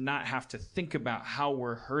us to not have to think about how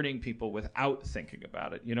we're hurting people without thinking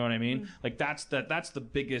about it. You know what I mean? Like that's the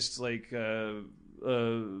biggest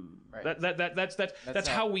Right. That's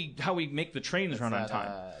how we make the trains run on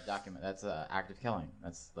time. Document. That's active killing.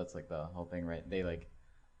 That's like the whole thing, right? They like.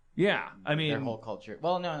 Yeah, I mean their whole culture.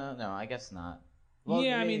 Well, no. I guess not. Well,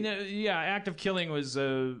 yeah, active killing was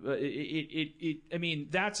I mean,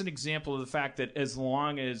 that's an example of the fact that as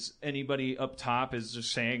long as anybody up top is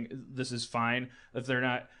just saying this is fine,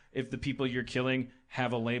 if the people you're killing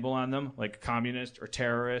have a label on them, like communist or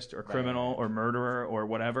terrorist or criminal or murderer or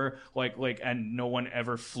whatever, and no one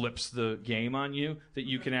ever flips the game on you, that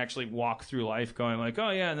you can actually walk through life going like,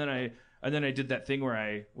 oh yeah, and then I did that thing where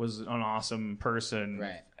I was an awesome person.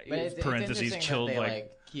 Right. But parentheses it's killed they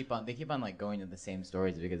keep on like going to the same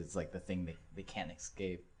stories because it's like the thing they can't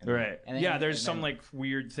escape. Right. There's some like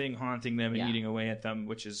weird thing haunting them and eating away at them,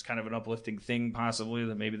 which is kind of an uplifting thing, possibly,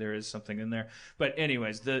 that maybe there is something in there. But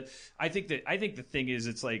anyways, I think the thing is,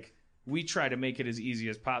 it's like we try to make it as easy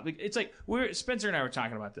as possible. It's like Spencer and I were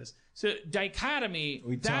talking about this. So dichotomy.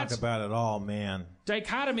 We talk about it all, man.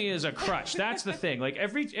 Dichotomy is a crutch. That's the thing. Like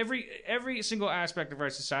every single aspect of our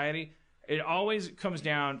society, it always comes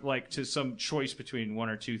down like to some choice between one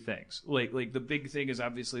or two things. Like the big thing is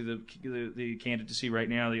obviously the candidacy right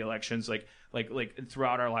now, the elections. Like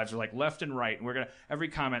throughout our lives, we're like left and right, and every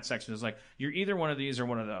comment section is like you're either one of these or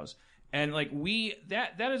one of those. And like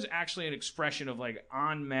that is actually an expression of like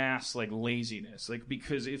en masse like laziness. Like,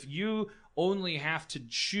 because if you only have to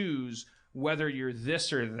choose whether you're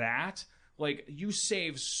this or that, like you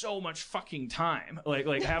save so much fucking time.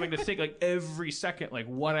 Like having to think like every second, like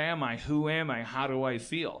what am I? Who am I? How do I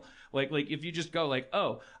feel? Like if you just go like,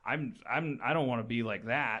 oh, I don't want to be like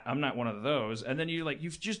that. I'm not one of those. And then you're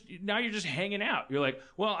just hanging out. You're like,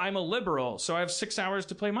 well, I'm a liberal, so I have 6 hours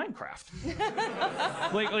to play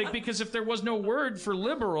Minecraft. like because if there was no word for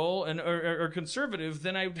liberal or conservative,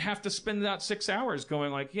 then I'd have to spend that 6 hours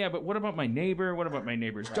going like, yeah, but what about my neighbor? What about my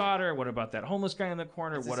neighbor's daughter? What about that homeless guy in the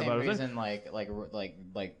corner? It's what the about same reason like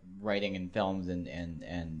writing in films and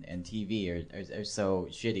TV are so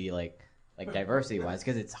shitty like diversity wise,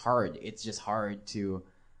 because it's hard. It's just hard to.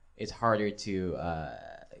 It's harder to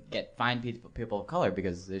find people of color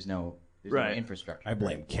because there's no infrastructure. I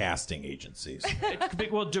blame casting agencies.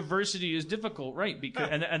 Well, diversity is difficult, right? Because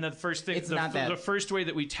and the first thing, the first way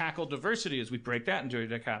that we tackle diversity is we break that into a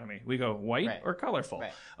dichotomy. We go white or colorful,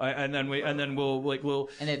 and then we'll.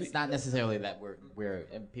 And it's not necessarily that we're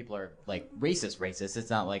people are like racist. It's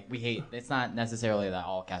not like we hate. It's not necessarily that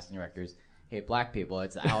all casting directors hate black people.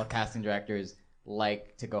 It's all casting directors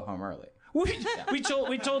like to go home early. We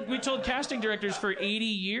told casting directors for 80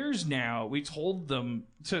 years now. We told them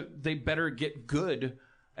they better get good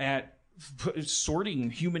at sorting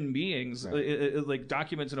human beings like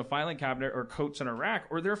documents in a filing cabinet or coats in a rack,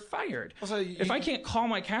 or they're fired. Also, if I can't call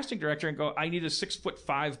my casting director and go, I need a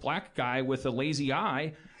 6'5" black guy with a lazy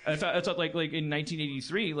eye. I thought like in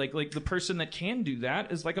 1983, like the person that can do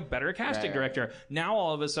that is like a better casting director. Now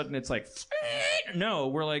all of a sudden it's like, no,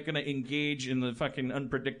 we're like going to engage in the fucking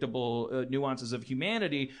unpredictable nuances of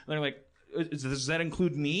humanity. And they're like, does that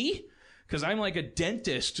include me? Because I'm like a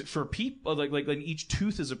dentist for people, like each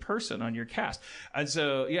tooth is a person on your cast, and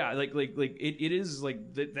so yeah, like it is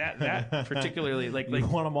like that particularly like you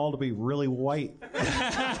want them all to be really white.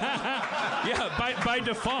 Yeah, by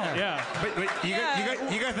default, yeah. But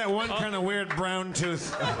you got that one kind of weird brown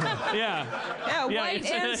tooth. Yeah, white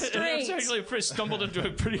and straight. It's actually stumbled into a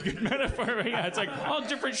pretty good metaphor. Yeah, it's like all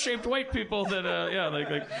different shaped white people that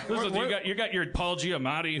listen, you got your Paul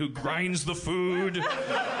Giamatti who grinds the food.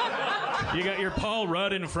 You got your Paul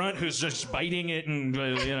Rudd in front who's just biting it and,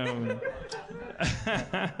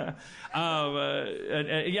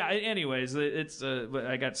 anyways, it's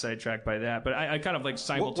I got sidetracked by that, but I kind of like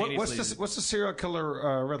simultaneously. What's the serial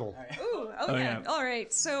killer riddle? Ooh, yeah. All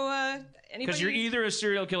right. So, anybody? Because you're either a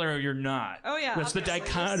serial killer or you're not. Oh, yeah. That's the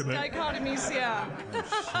dichotomy. Dichotomies, yeah. Oh,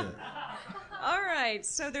 shit. All right,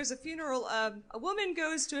 so there's a funeral. A woman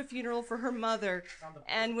goes to a funeral for her mother,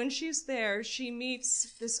 and when she's there, she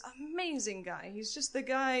meets this amazing guy. He's just the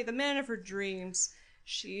man of her dreams.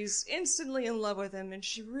 She's instantly in love with him, and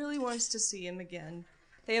she really wants to see him again.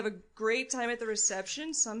 They have a great time at the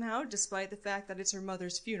reception, somehow, despite the fact that it's her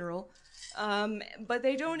mother's funeral. But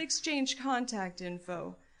they don't exchange contact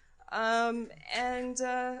info. And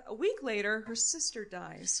a week later, her sister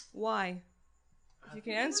dies. Why? If you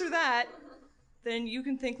can answer that, then you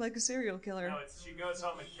can think like a serial killer. No, she goes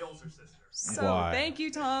home and kills her sister. So, Thank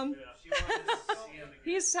you, Tom. Yeah, she wanted to see him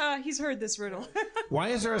again. He's heard this riddle. Why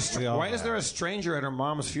is there a stranger at her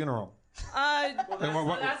mom's funeral?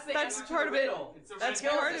 That's part of it.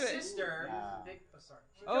 Sister.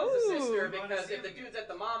 chose the sister because if the dude's at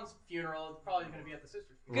the mom's funeral, it's probably going to be at the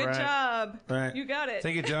sister's funeral. Good job. Right. You got it.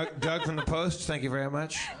 Thank you, Doug. Doug from the Post. Thank you very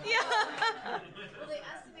much. Yeah. Well, they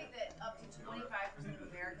estimate that up to 25% of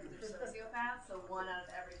Americans are sociopaths, so 1 out of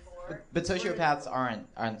every 4. But sociopaths aren't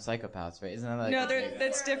psychopaths, right? Isn't that like... No,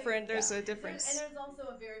 that's different. There's a difference. And there's also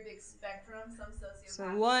a very big spectrum. Some sociopaths.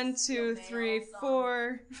 So 1, 2, 3,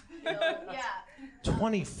 4. Yeah.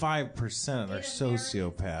 25% are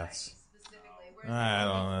sociopaths. I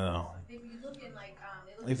don't know. If you look in like,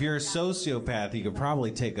 If you're a sociopath, you could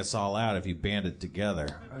probably take us all out if you banded together.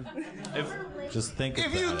 Just think If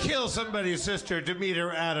about you it. kill somebody's sister to meet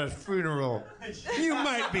her at a funeral, you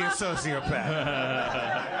might be a sociopath.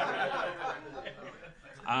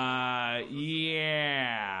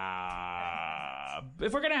 Yeah.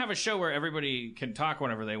 If we're gonna have a show where everybody can talk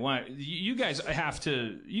whenever they want, you guys have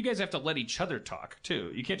to let each other talk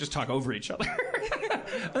too. You can't just talk over each other.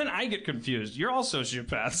 And then I get confused. You're all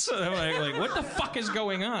sociopaths. I'm like, what the fuck is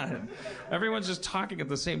going on? Everyone's just talking at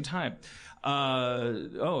the same time.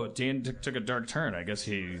 Dan took a dark turn. I guess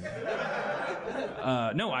he.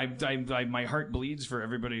 No, my heart bleeds for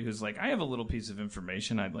everybody who's like, I have a little piece of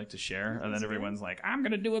information I'd like to share, and then everyone's like, I'm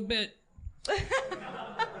gonna do a bit.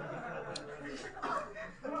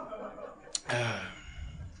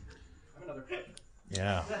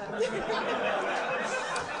 Yeah.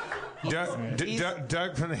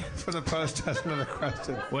 Doug from the Post has another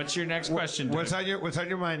question. What's your next question, Doug? What's on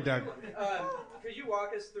your mind, Doug? Could you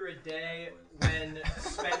walk us through a day when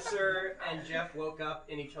Spencer and Jeff woke up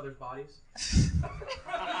in each other's bodies?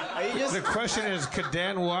 Are you just... The question is, could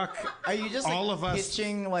Dan walk? Are you just all like, of us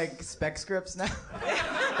pitching like spec scripts now?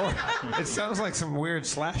 It sounds like some weird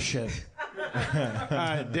slash shit.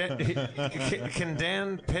 Can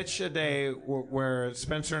Dan pitch a day where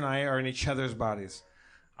Spencer and I are in each other's bodies?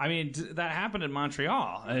 I mean, that happened in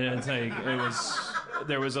Montreal. It's like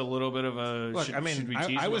there was a little bit of a. Look, I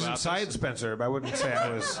was inside this? Spencer, but I wouldn't say I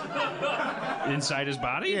was inside his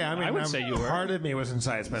body. Yeah, I would say you were. Part of me was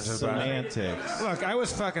inside Spencer's Semantics. body. Look, I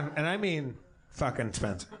was fucking, and I mean fucking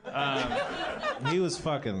Spencer. He was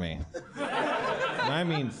fucking me. And I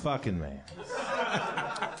mean fucking me.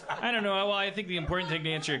 I don't know. Well, I think the important thing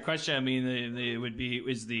to answer your question, I mean,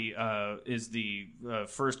 is the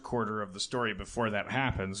first quarter of the story before that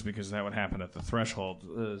happens, because that would happen at the threshold,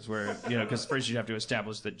 is where, because first you have to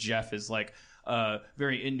establish that Jeff is like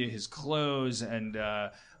very into his clothes, and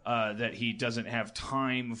that he doesn't have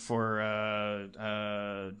time for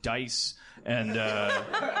dice, and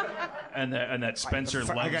that Spencer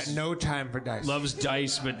I got no time for dice. Loves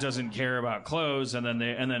dice but doesn't care about clothes, and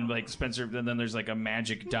then like Spencer, and then there's like a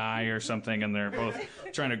magic die or something, and they're both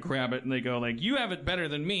trying to grab it, and they go like, you have it better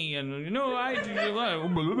than me, and I do.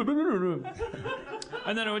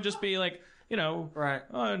 And then it would just be like, right.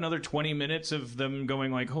 Another 20 minutes of them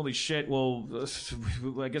going like, holy shit, well,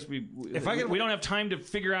 I guess we don't have time to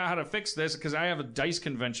figure out how to fix this because I have a dice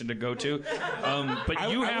convention to go to. But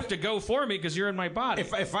you have to go for me because you're in my body.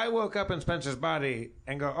 If I woke up in Spencer's body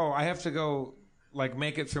and go, oh, I have to go like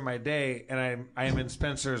make it through my day, and I am in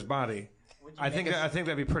Spencer's body, I think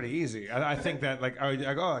that'd be pretty easy. I think that like I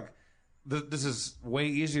go like, this is way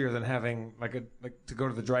easier than having to go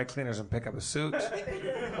to the dry cleaners and pick up a suit.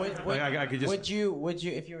 I could just. Would you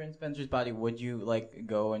if you were in Spencer's body, would you like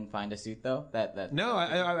go and find a suit though? No,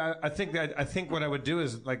 I think what I would do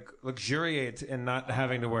is like luxuriate in not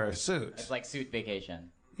having to wear a suit. It's like Suit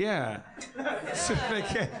Vacation. Yeah, Suit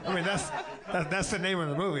Vacation. I mean that's the name of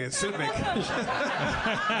the movie. It's Suit Vacation. It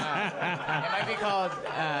might be called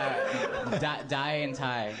Die and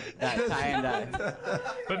Tie. Tie and Die.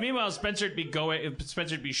 But meanwhile, Spencer'd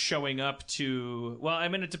be showing up to. Well, I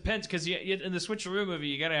mean, it depends, because in the Switcheroo movie,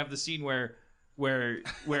 you got to have the scene where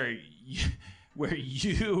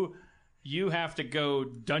you have to go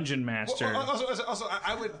dungeon master. Also,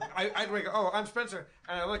 I'd go, oh, I'm Spencer,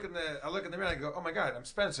 and I look in the mirror, and I go, oh my god, I'm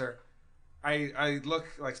Spencer. I look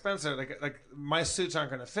like Spencer. Like my suits aren't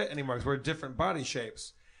going to fit anymore because we're different body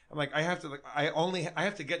shapes. I'm like, I have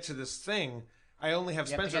to get to this thing. I only have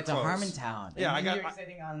Spencer clothes. You have to get to Harmontown. Yeah, you're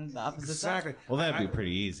sitting on the opposite exactly. side. Well, that'd be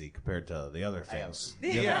pretty easy compared to the other things.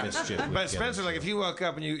 Yeah, but Spencer, like if you woke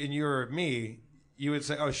up and you were me, you would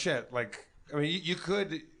say, oh shit. Like, I mean, you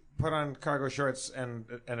could put on cargo shorts and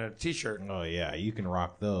a t-shirt. Oh yeah, you can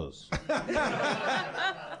rock those.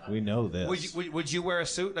 We know this. Would you wear a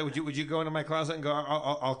suit? Like, would you go into my closet and go,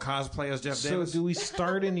 I'll cosplay as Jeff Davis? So do we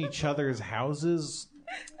start in each other's houses?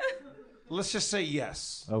 Let's just say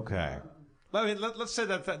yes. Okay. I mean, let's say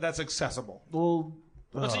that's accessible. Well,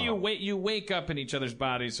 so you wake up in each other's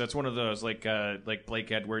bodies. So it's one of those like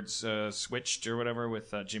Blake Edwards Switched or whatever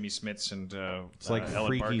with Jimmy Smits and it's like Ellen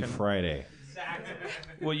Freaky Barkin. Friday. Exactly.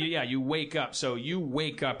 Well, you wake up. So you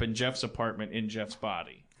wake up in Jeff's apartment in Jeff's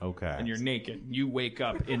body. Okay. And you're naked. You wake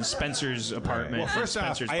up in Spencer's apartment. Well, first in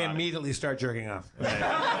off, Spencer's I body. immediately start jerking off.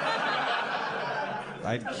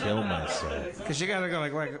 I'd kill myself. Because you gotta go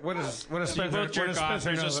like what is So you Spencer? both jerk off.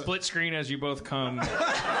 There's a split screen as you both come.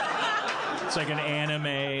 It's like an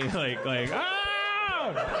anime, like like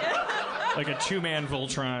a 2-man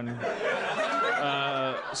Voltron.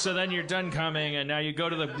 So then you're done coming, and now you go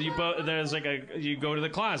to the you go to the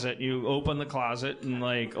closet. You open the closet and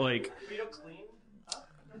like You don't clean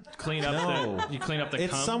you clean up the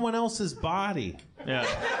It's cum. someone else's body. Yeah.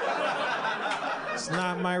 It's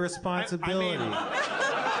not my responsibility.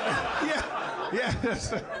 yeah,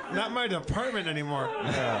 it's not my department anymore.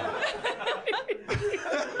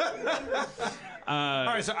 All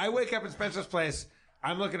right, so I wake up in Spencer's place.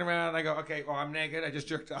 I'm looking around. I go, okay, well, I'm naked. I just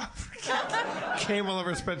jerked off. Came all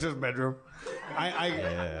over Spencer's bedroom.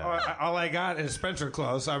 All I got is Spencer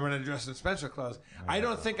clothes. So I'm going to dress in Spencer clothes. I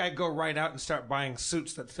don't think I go right out and start buying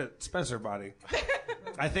suits that fit Spencer body.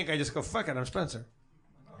 I think I just go, fuck it, I'm Spencer.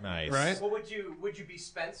 Nice. Right? Well, would you be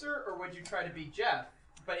Spencer or would you try to be Jeff,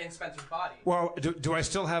 but in Spencer's body? Well, do I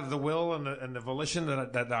still have the will and the volition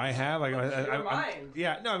that I have? Like, Your mind.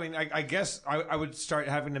 Yeah, no, I mean, I guess I would start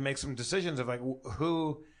having to make some decisions of like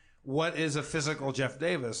what is a physical Jeff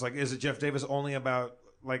Davis? Like, is it Jeff Davis only about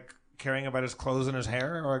like caring about his clothes and his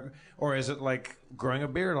hair, or is it like growing a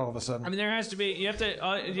beard all of a sudden? I mean, there has to be. You have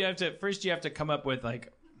to first. You have to come up with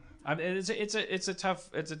like. I mean, it's a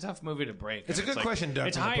tough movie to break. It's a good question, Doug.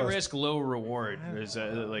 It's high risk, low reward. Is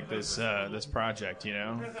like this project, you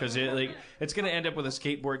know, because it's going to end up with a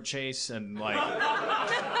skateboard chase and like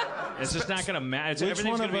it's just not going to matter. Which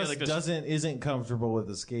one of us isn't comfortable with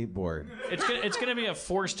a skateboard? It's going to be a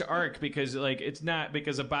forced arc because like it's not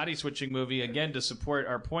because a body switching movie again to support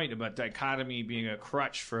our point about dichotomy being a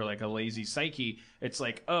crutch for like a lazy psyche. It's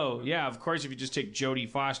like, oh yeah, of course if you just take Jodie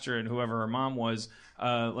Foster and whoever her mom was.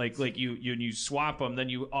 Like you swap them, then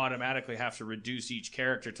you automatically have to reduce each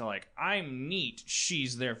character to like I'm neat,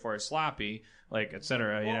 she's therefore sloppy, like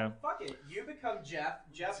etc. You know. Fuck it. You become Jeff.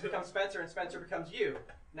 Jeff becomes Spencer, and Spencer becomes you.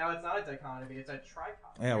 Now it's not a dichotomy; it's a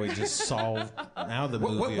trichotomy. Yeah, we just solved. Now the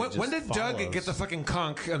movie. When did Doug get the fucking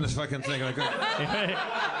conch on this fucking thing? Like,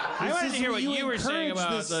 I wanted to hear what you were saying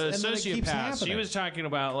about the sociopaths. She was talking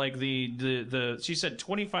about like the. She said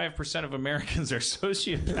 25% of Americans are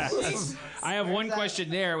sociopaths. I have one question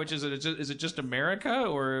there, which is it just America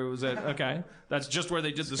or was it okay? That's just where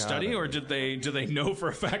they did the study, or do they know for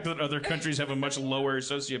a fact that other countries have a much lower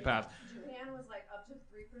sociopath? Japan was like up to 3%.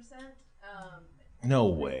 No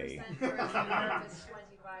way.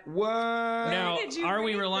 what? Now, did you are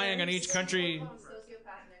we read relying on this? each country?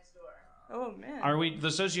 Sociopath next door. Oh man. Are we the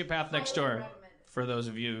sociopath next door? For those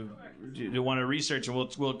of you who want to research, and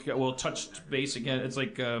we'll touch base again. It's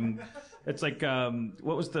like what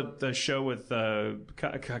was the show with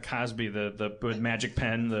Cosby with Magic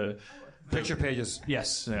Pen the. Picture pages.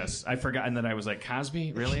 Yes. I forgot, and then I was like,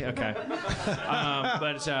 Cosby, really? Okay.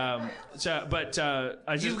 I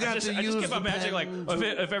just keep imagining like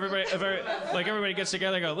if everybody gets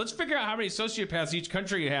together and go, let's figure out how many sociopaths each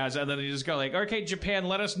country has, and then they just go like, okay, Japan,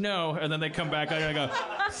 let us know, and then they come back and they go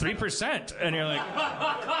 3%, and you're like.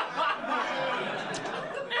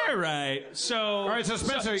 All right, so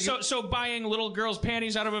Spencer, so buying little girls'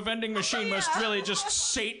 panties out of a vending machine must really just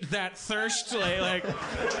sate that thirst, like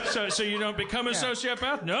so you don't become a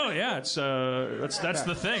sociopath. No, yeah, it's that's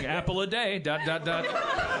the thing. Apple a day. ...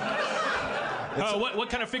 What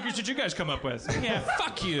kind of figures did you guys come up with? Yeah,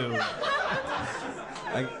 fuck you.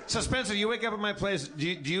 So Spencer, you wake up at my place.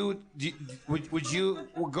 Would you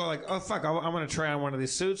go like, oh fuck, I'm gonna try on one of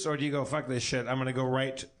these suits, or do you go fuck this shit? I'm gonna go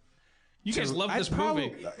right. You guys love this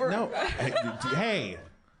movie. No. Hey,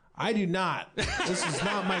 I do not. This is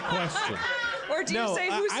not my question. Or do you say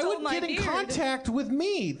who I stole would my get in beard? contact with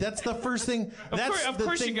me. That's the first thing. Of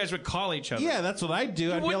course, you guys would call each other. Yeah, that's what I'd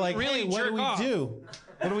do. I'd be wouldn't like, really hey, what do jerk we off. do?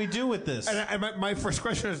 What do we do with this? And my first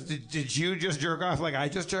question is, did you just jerk off like I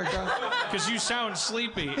just jerked off? Because you sound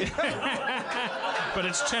sleepy. But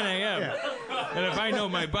it's 10 a.m. Yeah. And if I know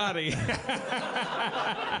my body.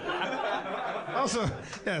 Also,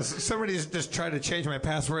 yes, somebody's just tried to change my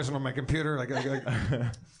passwords on my computer. Like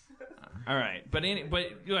All right. But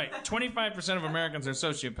 25% of Americans are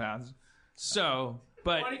sociopaths. So,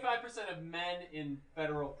 but. 25% of men in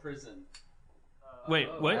federal prison. Wait,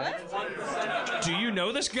 what? 1%. Do you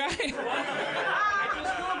know this guy? I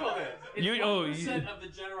just googled it. It's 1% of the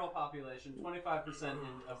general population, 25%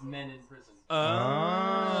 of men in prison.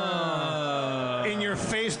 In your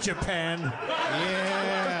face, Japan.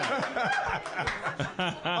 Yeah.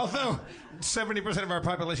 Although 70% of our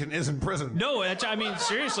population is in prison. No, I mean,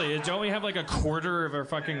 seriously, don't we have like a quarter of our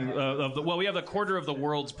fucking we have a quarter of the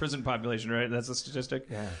world's prison population, right? That's the statistic.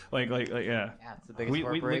 Yeah. Like yeah. Yeah, it's the biggest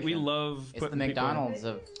corporation. We love. It's the McDonald's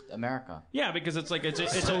of America. Yeah, because it's like it's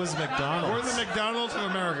So is McDonald's. We're the McDonald's of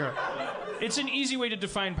America. It's an easy way to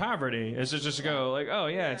define poverty. Is to just go like, oh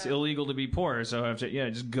yeah, it's illegal to be poor, so I have to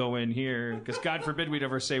just go in here. Because God forbid we'd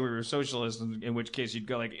ever say we were socialists, in which case you'd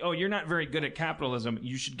go like, oh, you're not very good at capitalism.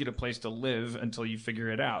 You should get a place to live until you figure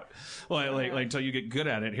it out. Like until you get good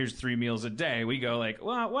at it. Here's 3 meals a day. We go like,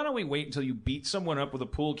 well, why don't we wait until you beat someone up with a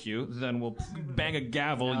pool cue? Then we'll bang a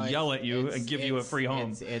gavel, yell at you, and give you a free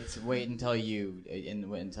home. It's wait until you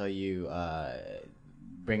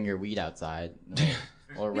bring your weed outside.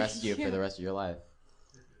 Or arrest you for the rest of your life.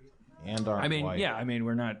 And our white.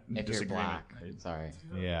 We're not if you're black. Sorry.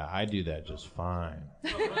 Yeah, I do that just fine.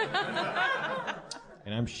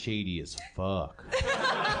 And I'm shady as fuck.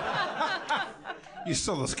 You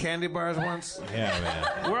stole those candy bars once? Yeah,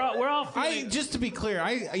 man. We're all feeling... just to be clear,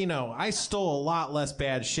 I stole a lot less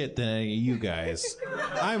bad shit than any of you guys.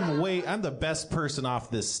 I'm the best person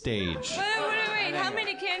off this stage. Wait, how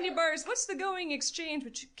many candy bars? What's the going exchange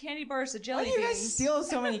with candy bars to jelly beans? Why do you guys steal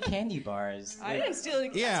so many candy bars? I didn't steal.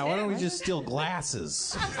 Yeah, why don't we just steal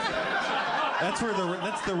glasses? That's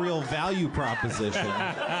the real value proposition.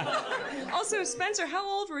 Also, Spencer, how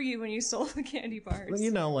old were you when you stole the candy bars?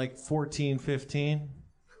 Like 14, 15.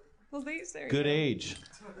 Well, good age.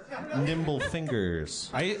 Nimble fingers.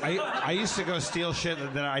 I used to go steal shit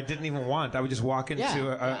that I didn't even want. I would just walk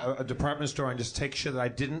into a department store and just take shit that I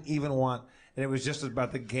didn't even want. And it was just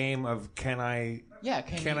about the game of can I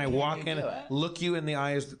walk in, look you in the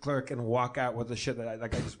eye as the clerk, and walk out with the shit that I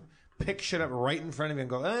just pick shit up right in front of you and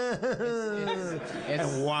go,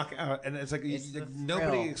 and walk out. And it's like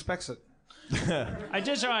nobody expects it. I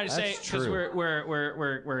just want to say because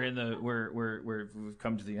we've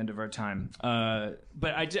come to the end of our time.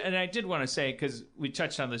 But I did want to say because we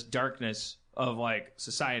touched on this darkness of like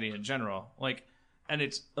society in general, like, and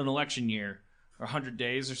it's an election year. 100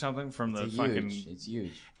 days or something from the fucking. It's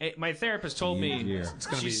huge. My therapist told me. It's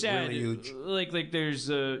going to be said, really huge. Like there's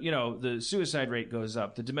the suicide rate goes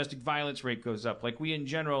up, the domestic violence rate goes up. Like we in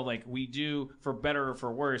general, like we do for better or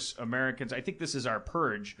for worse, Americans. I think this is our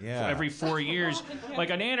purge. Yeah. Every 4 years, like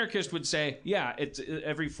an anarchist would say, it's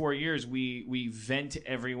every 4 years we vent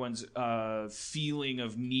everyone's feeling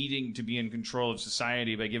of needing to be in control of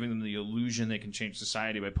society by giving them the illusion they can change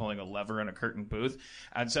society by pulling a lever in a curtain booth.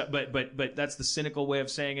 And so, but that's the cynical way of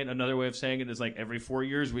saying it. Another way of saying it is like every 4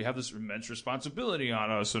 years we have this immense responsibility on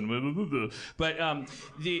us, and blah, blah, blah, blah. But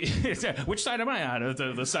which side am I on?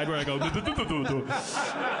 The side where I go.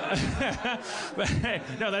 But,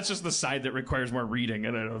 no, that's just the side that requires more reading.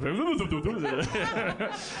 And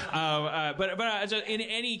but in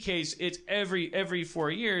any case, it's every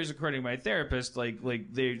 4 years, according to my therapist. Like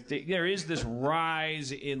there is this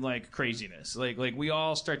rise in like craziness. Like we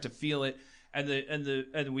all start to feel it. And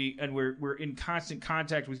we're in constant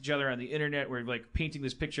contact with each other on the internet. We're like painting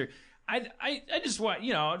this picture. I just want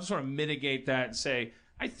to mitigate that and say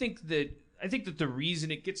I think that the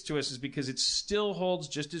reason it gets to us is because it still holds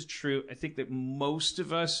just as true. I think that most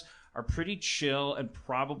of us are pretty chill and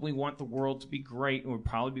probably want the world to be great and would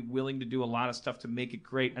probably be willing to do a lot of stuff to make it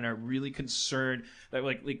great and are really concerned that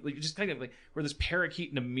like just kind of like we're this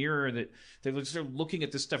parakeet in a mirror that they start looking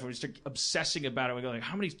at this stuff and we start obsessing about it. We go like,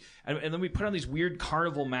 how many? And then we put on these weird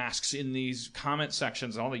carnival masks in these comment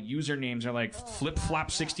sections. And all the usernames are like Flip Flop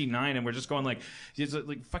 69, and we're just going like, it's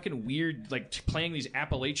like fucking weird, like playing these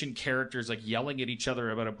Appalachian characters, like yelling at each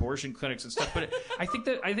other about abortion clinics and stuff. But I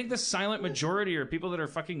think the silent majority are people that are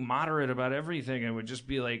fucking moderate about everything and would just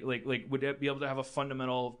be like would be able to have a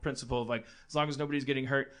fundamental principle of like, as long as nobody's getting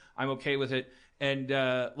hurt, I'm okay with it. And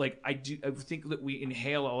I think that we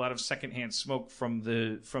inhale a lot of secondhand smoke from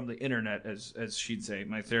the internet, as she'd say,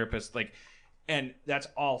 my therapist, like, and that's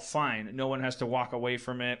all fine. No one has to walk away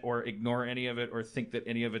from it or ignore any of it or think that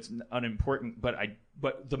any of it's unimportant.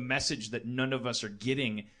 But the message that none of us are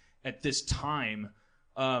getting at this time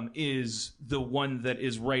is the one that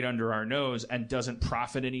is right under our nose and doesn't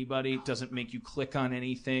profit anybody, doesn't make you click on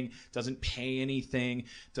anything, doesn't pay anything,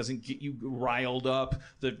 doesn't get you riled up.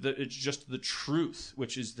 It's just the truth,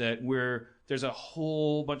 which is that there's a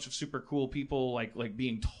whole bunch of super cool people like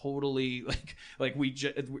being totally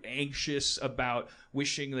we're anxious about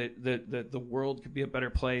wishing that the world could be a better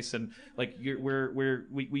place, and like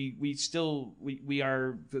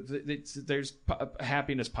there's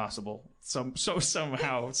happiness possible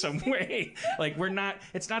somehow some way. Like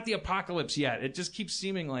it's not the apocalypse yet. It just keeps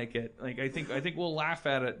seeming like it. Like I think we'll laugh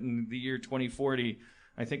at it in the year 2040.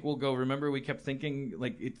 I think we'll go. Remember, we kept thinking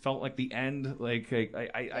like it felt like the end. Like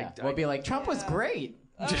we'll be like, Trump was great.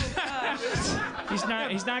 He's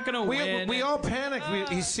not going to win. We all panicked.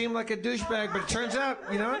 He seemed like a douchebag, but it turns out,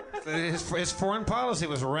 his foreign policy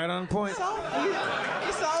was right on point.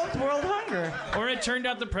 He solved world hunger. Or it turned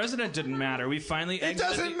out the president didn't matter. We finally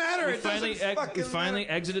exited. It doesn't matter. We finally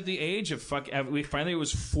exited the age of fuck. We finally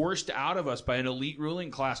was forced out of us by an elite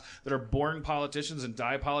ruling class that are born politicians and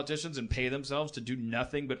die politicians and pay themselves to do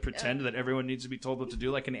nothing but pretend that everyone needs to be told what to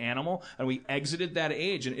do like an animal. And we exited that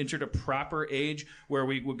age and entered a proper age where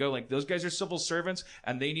we would go like, those guys are civil servants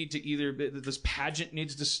and they need to either, this pageant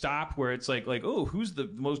needs to stop where it's like, oh, who's the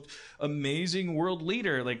most amazing world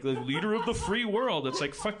leader? Like the leader of the free world. It's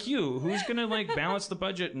like, fuck you. Who's going to like balance the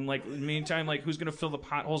budget? And like, in the meantime, like who's going to fill the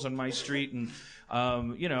potholes on my street? And,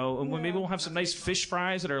 maybe we'll have some nice fish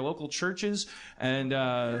fries at our local churches and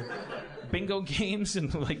bingo games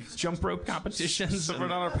and like jump rope competitions.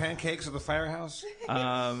 $7 pancakes at the firehouse.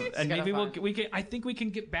 And maybe I think we can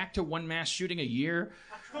get back to one mass shooting a year.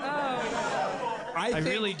 I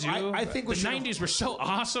really do. I think the 90s were so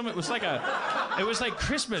awesome. It was like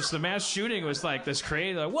Christmas. The mass shooting was like this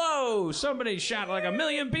crazy. Like, whoa! Somebody shot like 1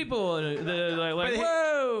 million people. And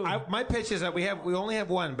whoa! My pitch is that we only have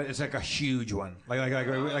one, but it's like a huge one.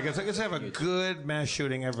 Let's have a good mass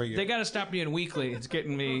shooting every year. They got to stop being weekly. It's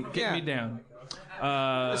getting me down.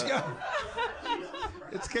 Let's go.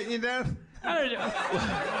 It's getting you down. I don't know.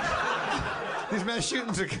 These mass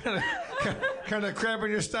shootings are kind of cramping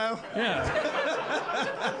your style. Yeah.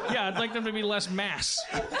 Yeah, I'd like them to be less mass.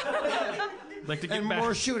 I'd like to get back.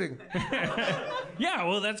 More shooting. Yeah,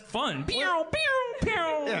 well, that's fun. Pew, pew, pew.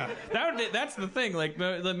 Yeah. That's the thing. Like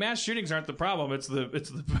the mass shootings aren't the problem. It's the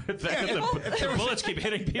bullets keep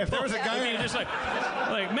hitting people. If there was a guy, just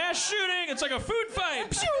like mass shooting. It's like a food fight.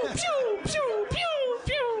 Pew, pew, pew, pew,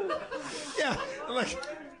 pew. Yeah, like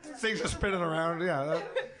things are spinning around. Yeah.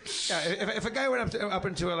 If a guy went up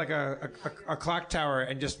into a clock tower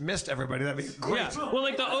and just missed everybody, that'd be great. Yeah. Well,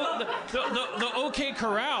 like the OK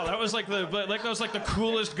Corral, that was like the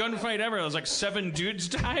coolest gunfight ever. It was like 7 dudes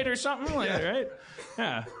died or something, right?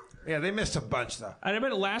 Yeah. Yeah, they missed a bunch though. And I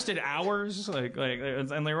bet it lasted hours,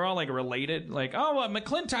 and they were all like related. Like,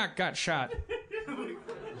 McClintock got shot.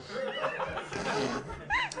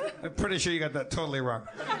 I'm pretty sure you got that totally wrong.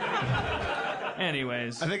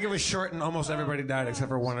 Anyways. I think it was short and almost everybody died except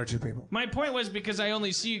for 1 or 2 people. My point was because I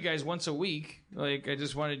only see you guys once a week, like I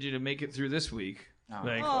just wanted you to make it through this week.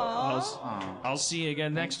 Like I'll see you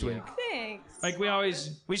again next week. Thanks. Like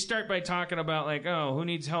we start by talking about like, oh, who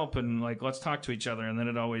needs help and like let's talk to each other, and then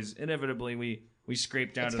it always inevitably we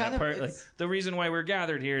scrape down to that part. Like the reason why we're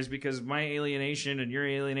gathered here is because my alienation and your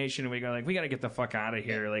alienation, and we got to get the fuck out of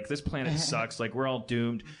here. Like this planet sucks. Like we're all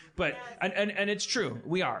doomed. But and it's true.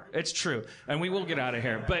 We are. It's true. And we will get out of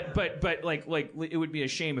here. But like it would be a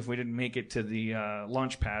shame if we didn't make it to the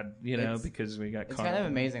launch pad, because we got caught. It's kind of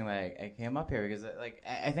amazing that I came up here because like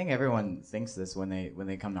I think everyone thinks this when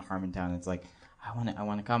they come to Harmontown. It's like I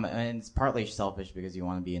want to come, and it's partly selfish because you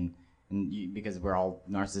want to be in. Because we're all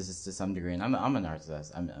narcissists to some degree, and I'm a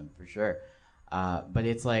narcissist, I'm for sure. But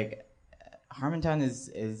it's like Harmontown is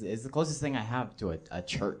the closest thing I have to a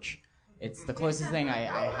church. It's the closest thing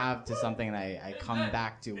I have to something that I come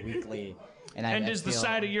back to weekly. And is the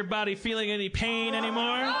side of your body feeling any pain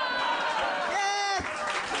anymore? Yes!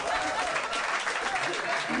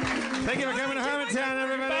 Thank you for coming to Harmontown,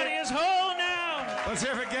 everybody. Everybody is whole now. Let's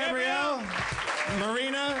hear for Gabrielle,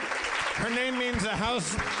 Marina. Her name means a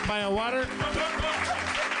house by a water.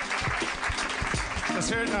 Let's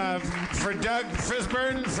hear it for Doug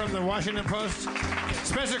Frisburn from the Washington Post.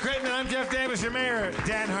 Spencer Creighton, I'm Jeff Davis, your mayor,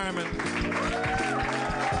 Dan Harmon.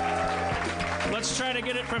 Let's try to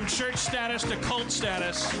get it from church status to cult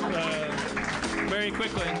status very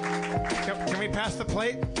quickly. Can we pass the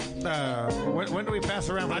plate? When do we pass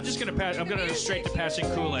around? I'm just going to pass. I'm going to go straight to passing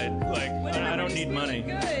Kool-Aid. Like, I don't need money.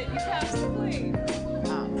 Good. You pass the plate.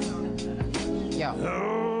 Yeah.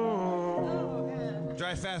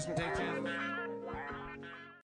 Drive fast and take chances.